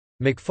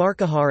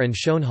 McFarquhar and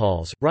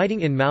Schoenhals,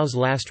 writing in Mao's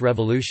Last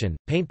Revolution,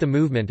 paint the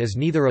movement as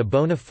neither a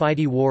bona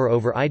fide war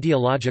over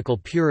ideological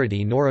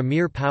purity nor a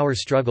mere power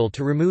struggle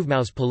to remove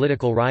Mao's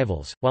political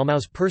rivals. While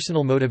Mao's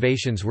personal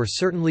motivations were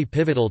certainly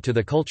pivotal to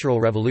the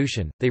Cultural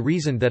Revolution, they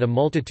reasoned that a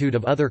multitude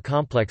of other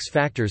complex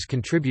factors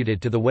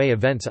contributed to the way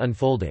events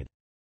unfolded.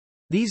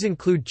 These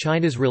include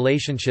China's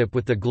relationship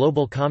with the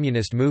global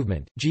communist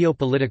movement,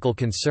 geopolitical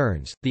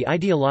concerns, the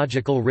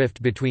ideological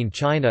rift between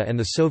China and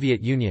the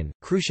Soviet Union,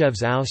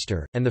 Khrushchev's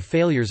ouster, and the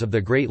failures of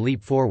the Great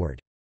Leap Forward.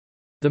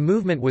 The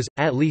movement was,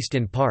 at least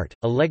in part,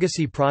 a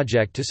legacy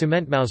project to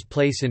cement Mao's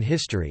place in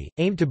history,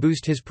 aimed to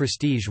boost his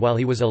prestige while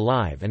he was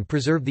alive and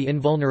preserve the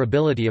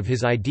invulnerability of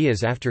his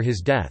ideas after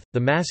his death. The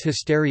mass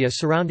hysteria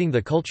surrounding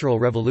the Cultural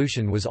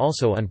Revolution was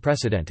also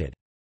unprecedented.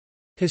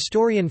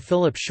 Historian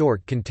Philip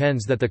Short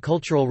contends that the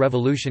Cultural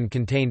Revolution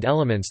contained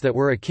elements that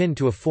were akin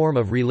to a form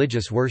of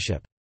religious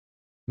worship.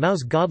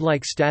 Mao's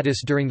godlike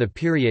status during the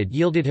period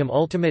yielded him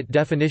ultimate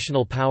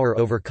definitional power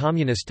over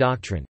communist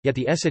doctrine, yet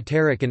the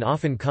esoteric and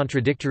often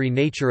contradictory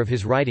nature of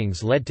his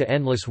writings led to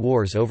endless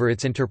wars over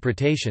its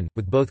interpretation,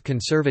 with both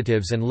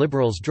conservatives and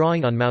liberals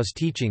drawing on Mao's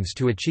teachings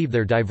to achieve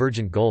their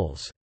divergent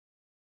goals.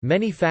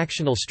 Many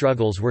factional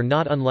struggles were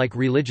not unlike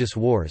religious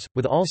wars,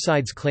 with all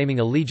sides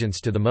claiming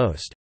allegiance to the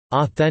most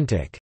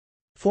authentic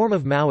form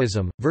of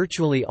Maoism.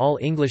 Virtually all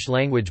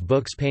English-language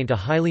books paint a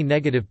highly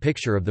negative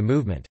picture of the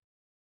movement.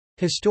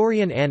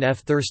 Historian Anne F.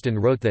 Thurston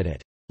wrote that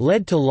it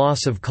led to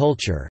loss of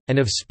culture, and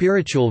of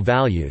spiritual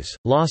values,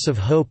 loss of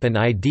hope and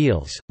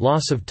ideals,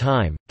 loss of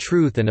time,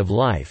 truth and of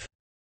life.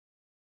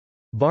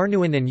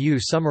 Barnewin and Yu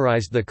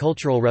summarized the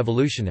Cultural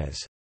Revolution as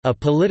a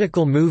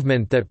political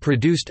movement that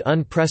produced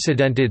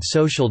unprecedented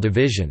social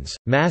divisions,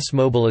 mass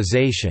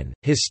mobilization,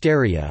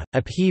 hysteria,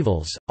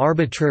 upheavals,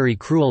 arbitrary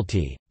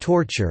cruelty,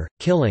 torture,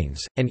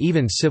 killings, and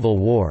even civil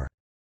war,"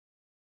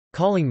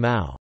 calling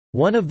Mao,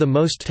 "one of the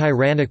most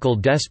tyrannical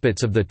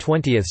despots of the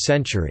 20th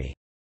century."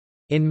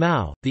 In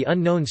Mao, The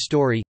Unknown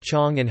Story,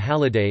 Chong and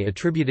Halliday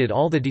attributed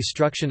all the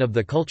destruction of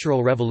the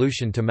Cultural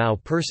Revolution to Mao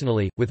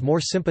personally, with more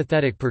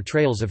sympathetic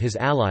portrayals of his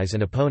allies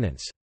and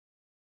opponents.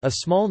 A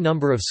small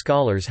number of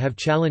scholars have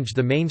challenged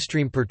the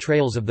mainstream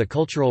portrayals of the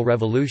Cultural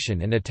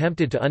Revolution and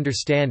attempted to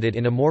understand it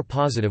in a more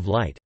positive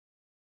light.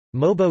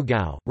 Mobo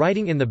Gao,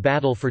 writing in The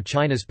Battle for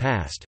China's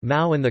Past,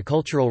 Mao and the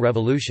Cultural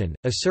Revolution,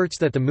 asserts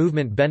that the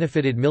movement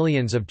benefited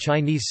millions of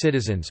Chinese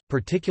citizens,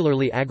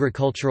 particularly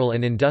agricultural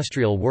and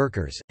industrial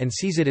workers, and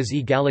sees it as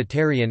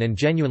egalitarian and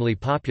genuinely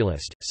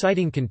populist,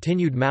 citing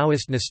continued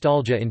Maoist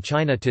nostalgia in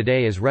China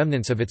today as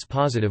remnants of its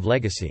positive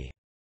legacy.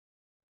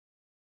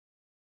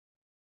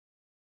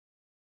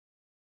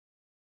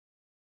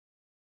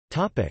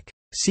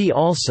 See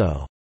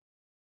also: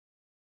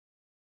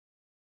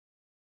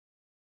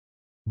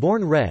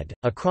 Born Red,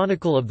 a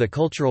chronicle of the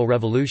Cultural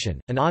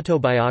Revolution, an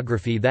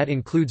autobiography that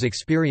includes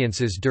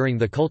experiences during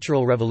the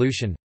Cultural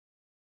Revolution.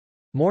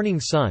 Morning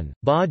Sun,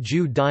 Ba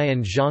Ju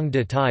Dian Zhang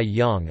De Tai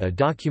Yang, a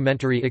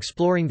documentary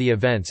exploring the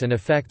events and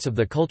effects of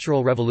the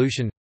Cultural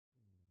Revolution.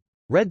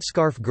 Red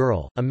Scarf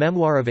Girl, a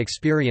memoir of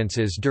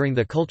experiences during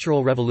the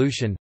Cultural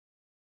Revolution.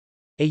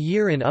 A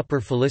Year in Upper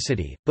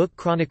Felicity, book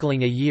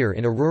chronicling a year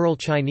in a rural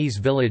Chinese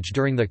village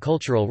during the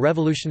Cultural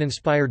Revolution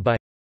inspired by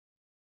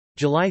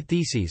July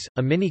Theses,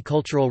 a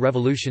mini-cultural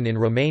revolution in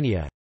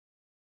Romania.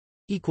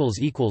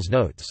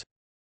 Notes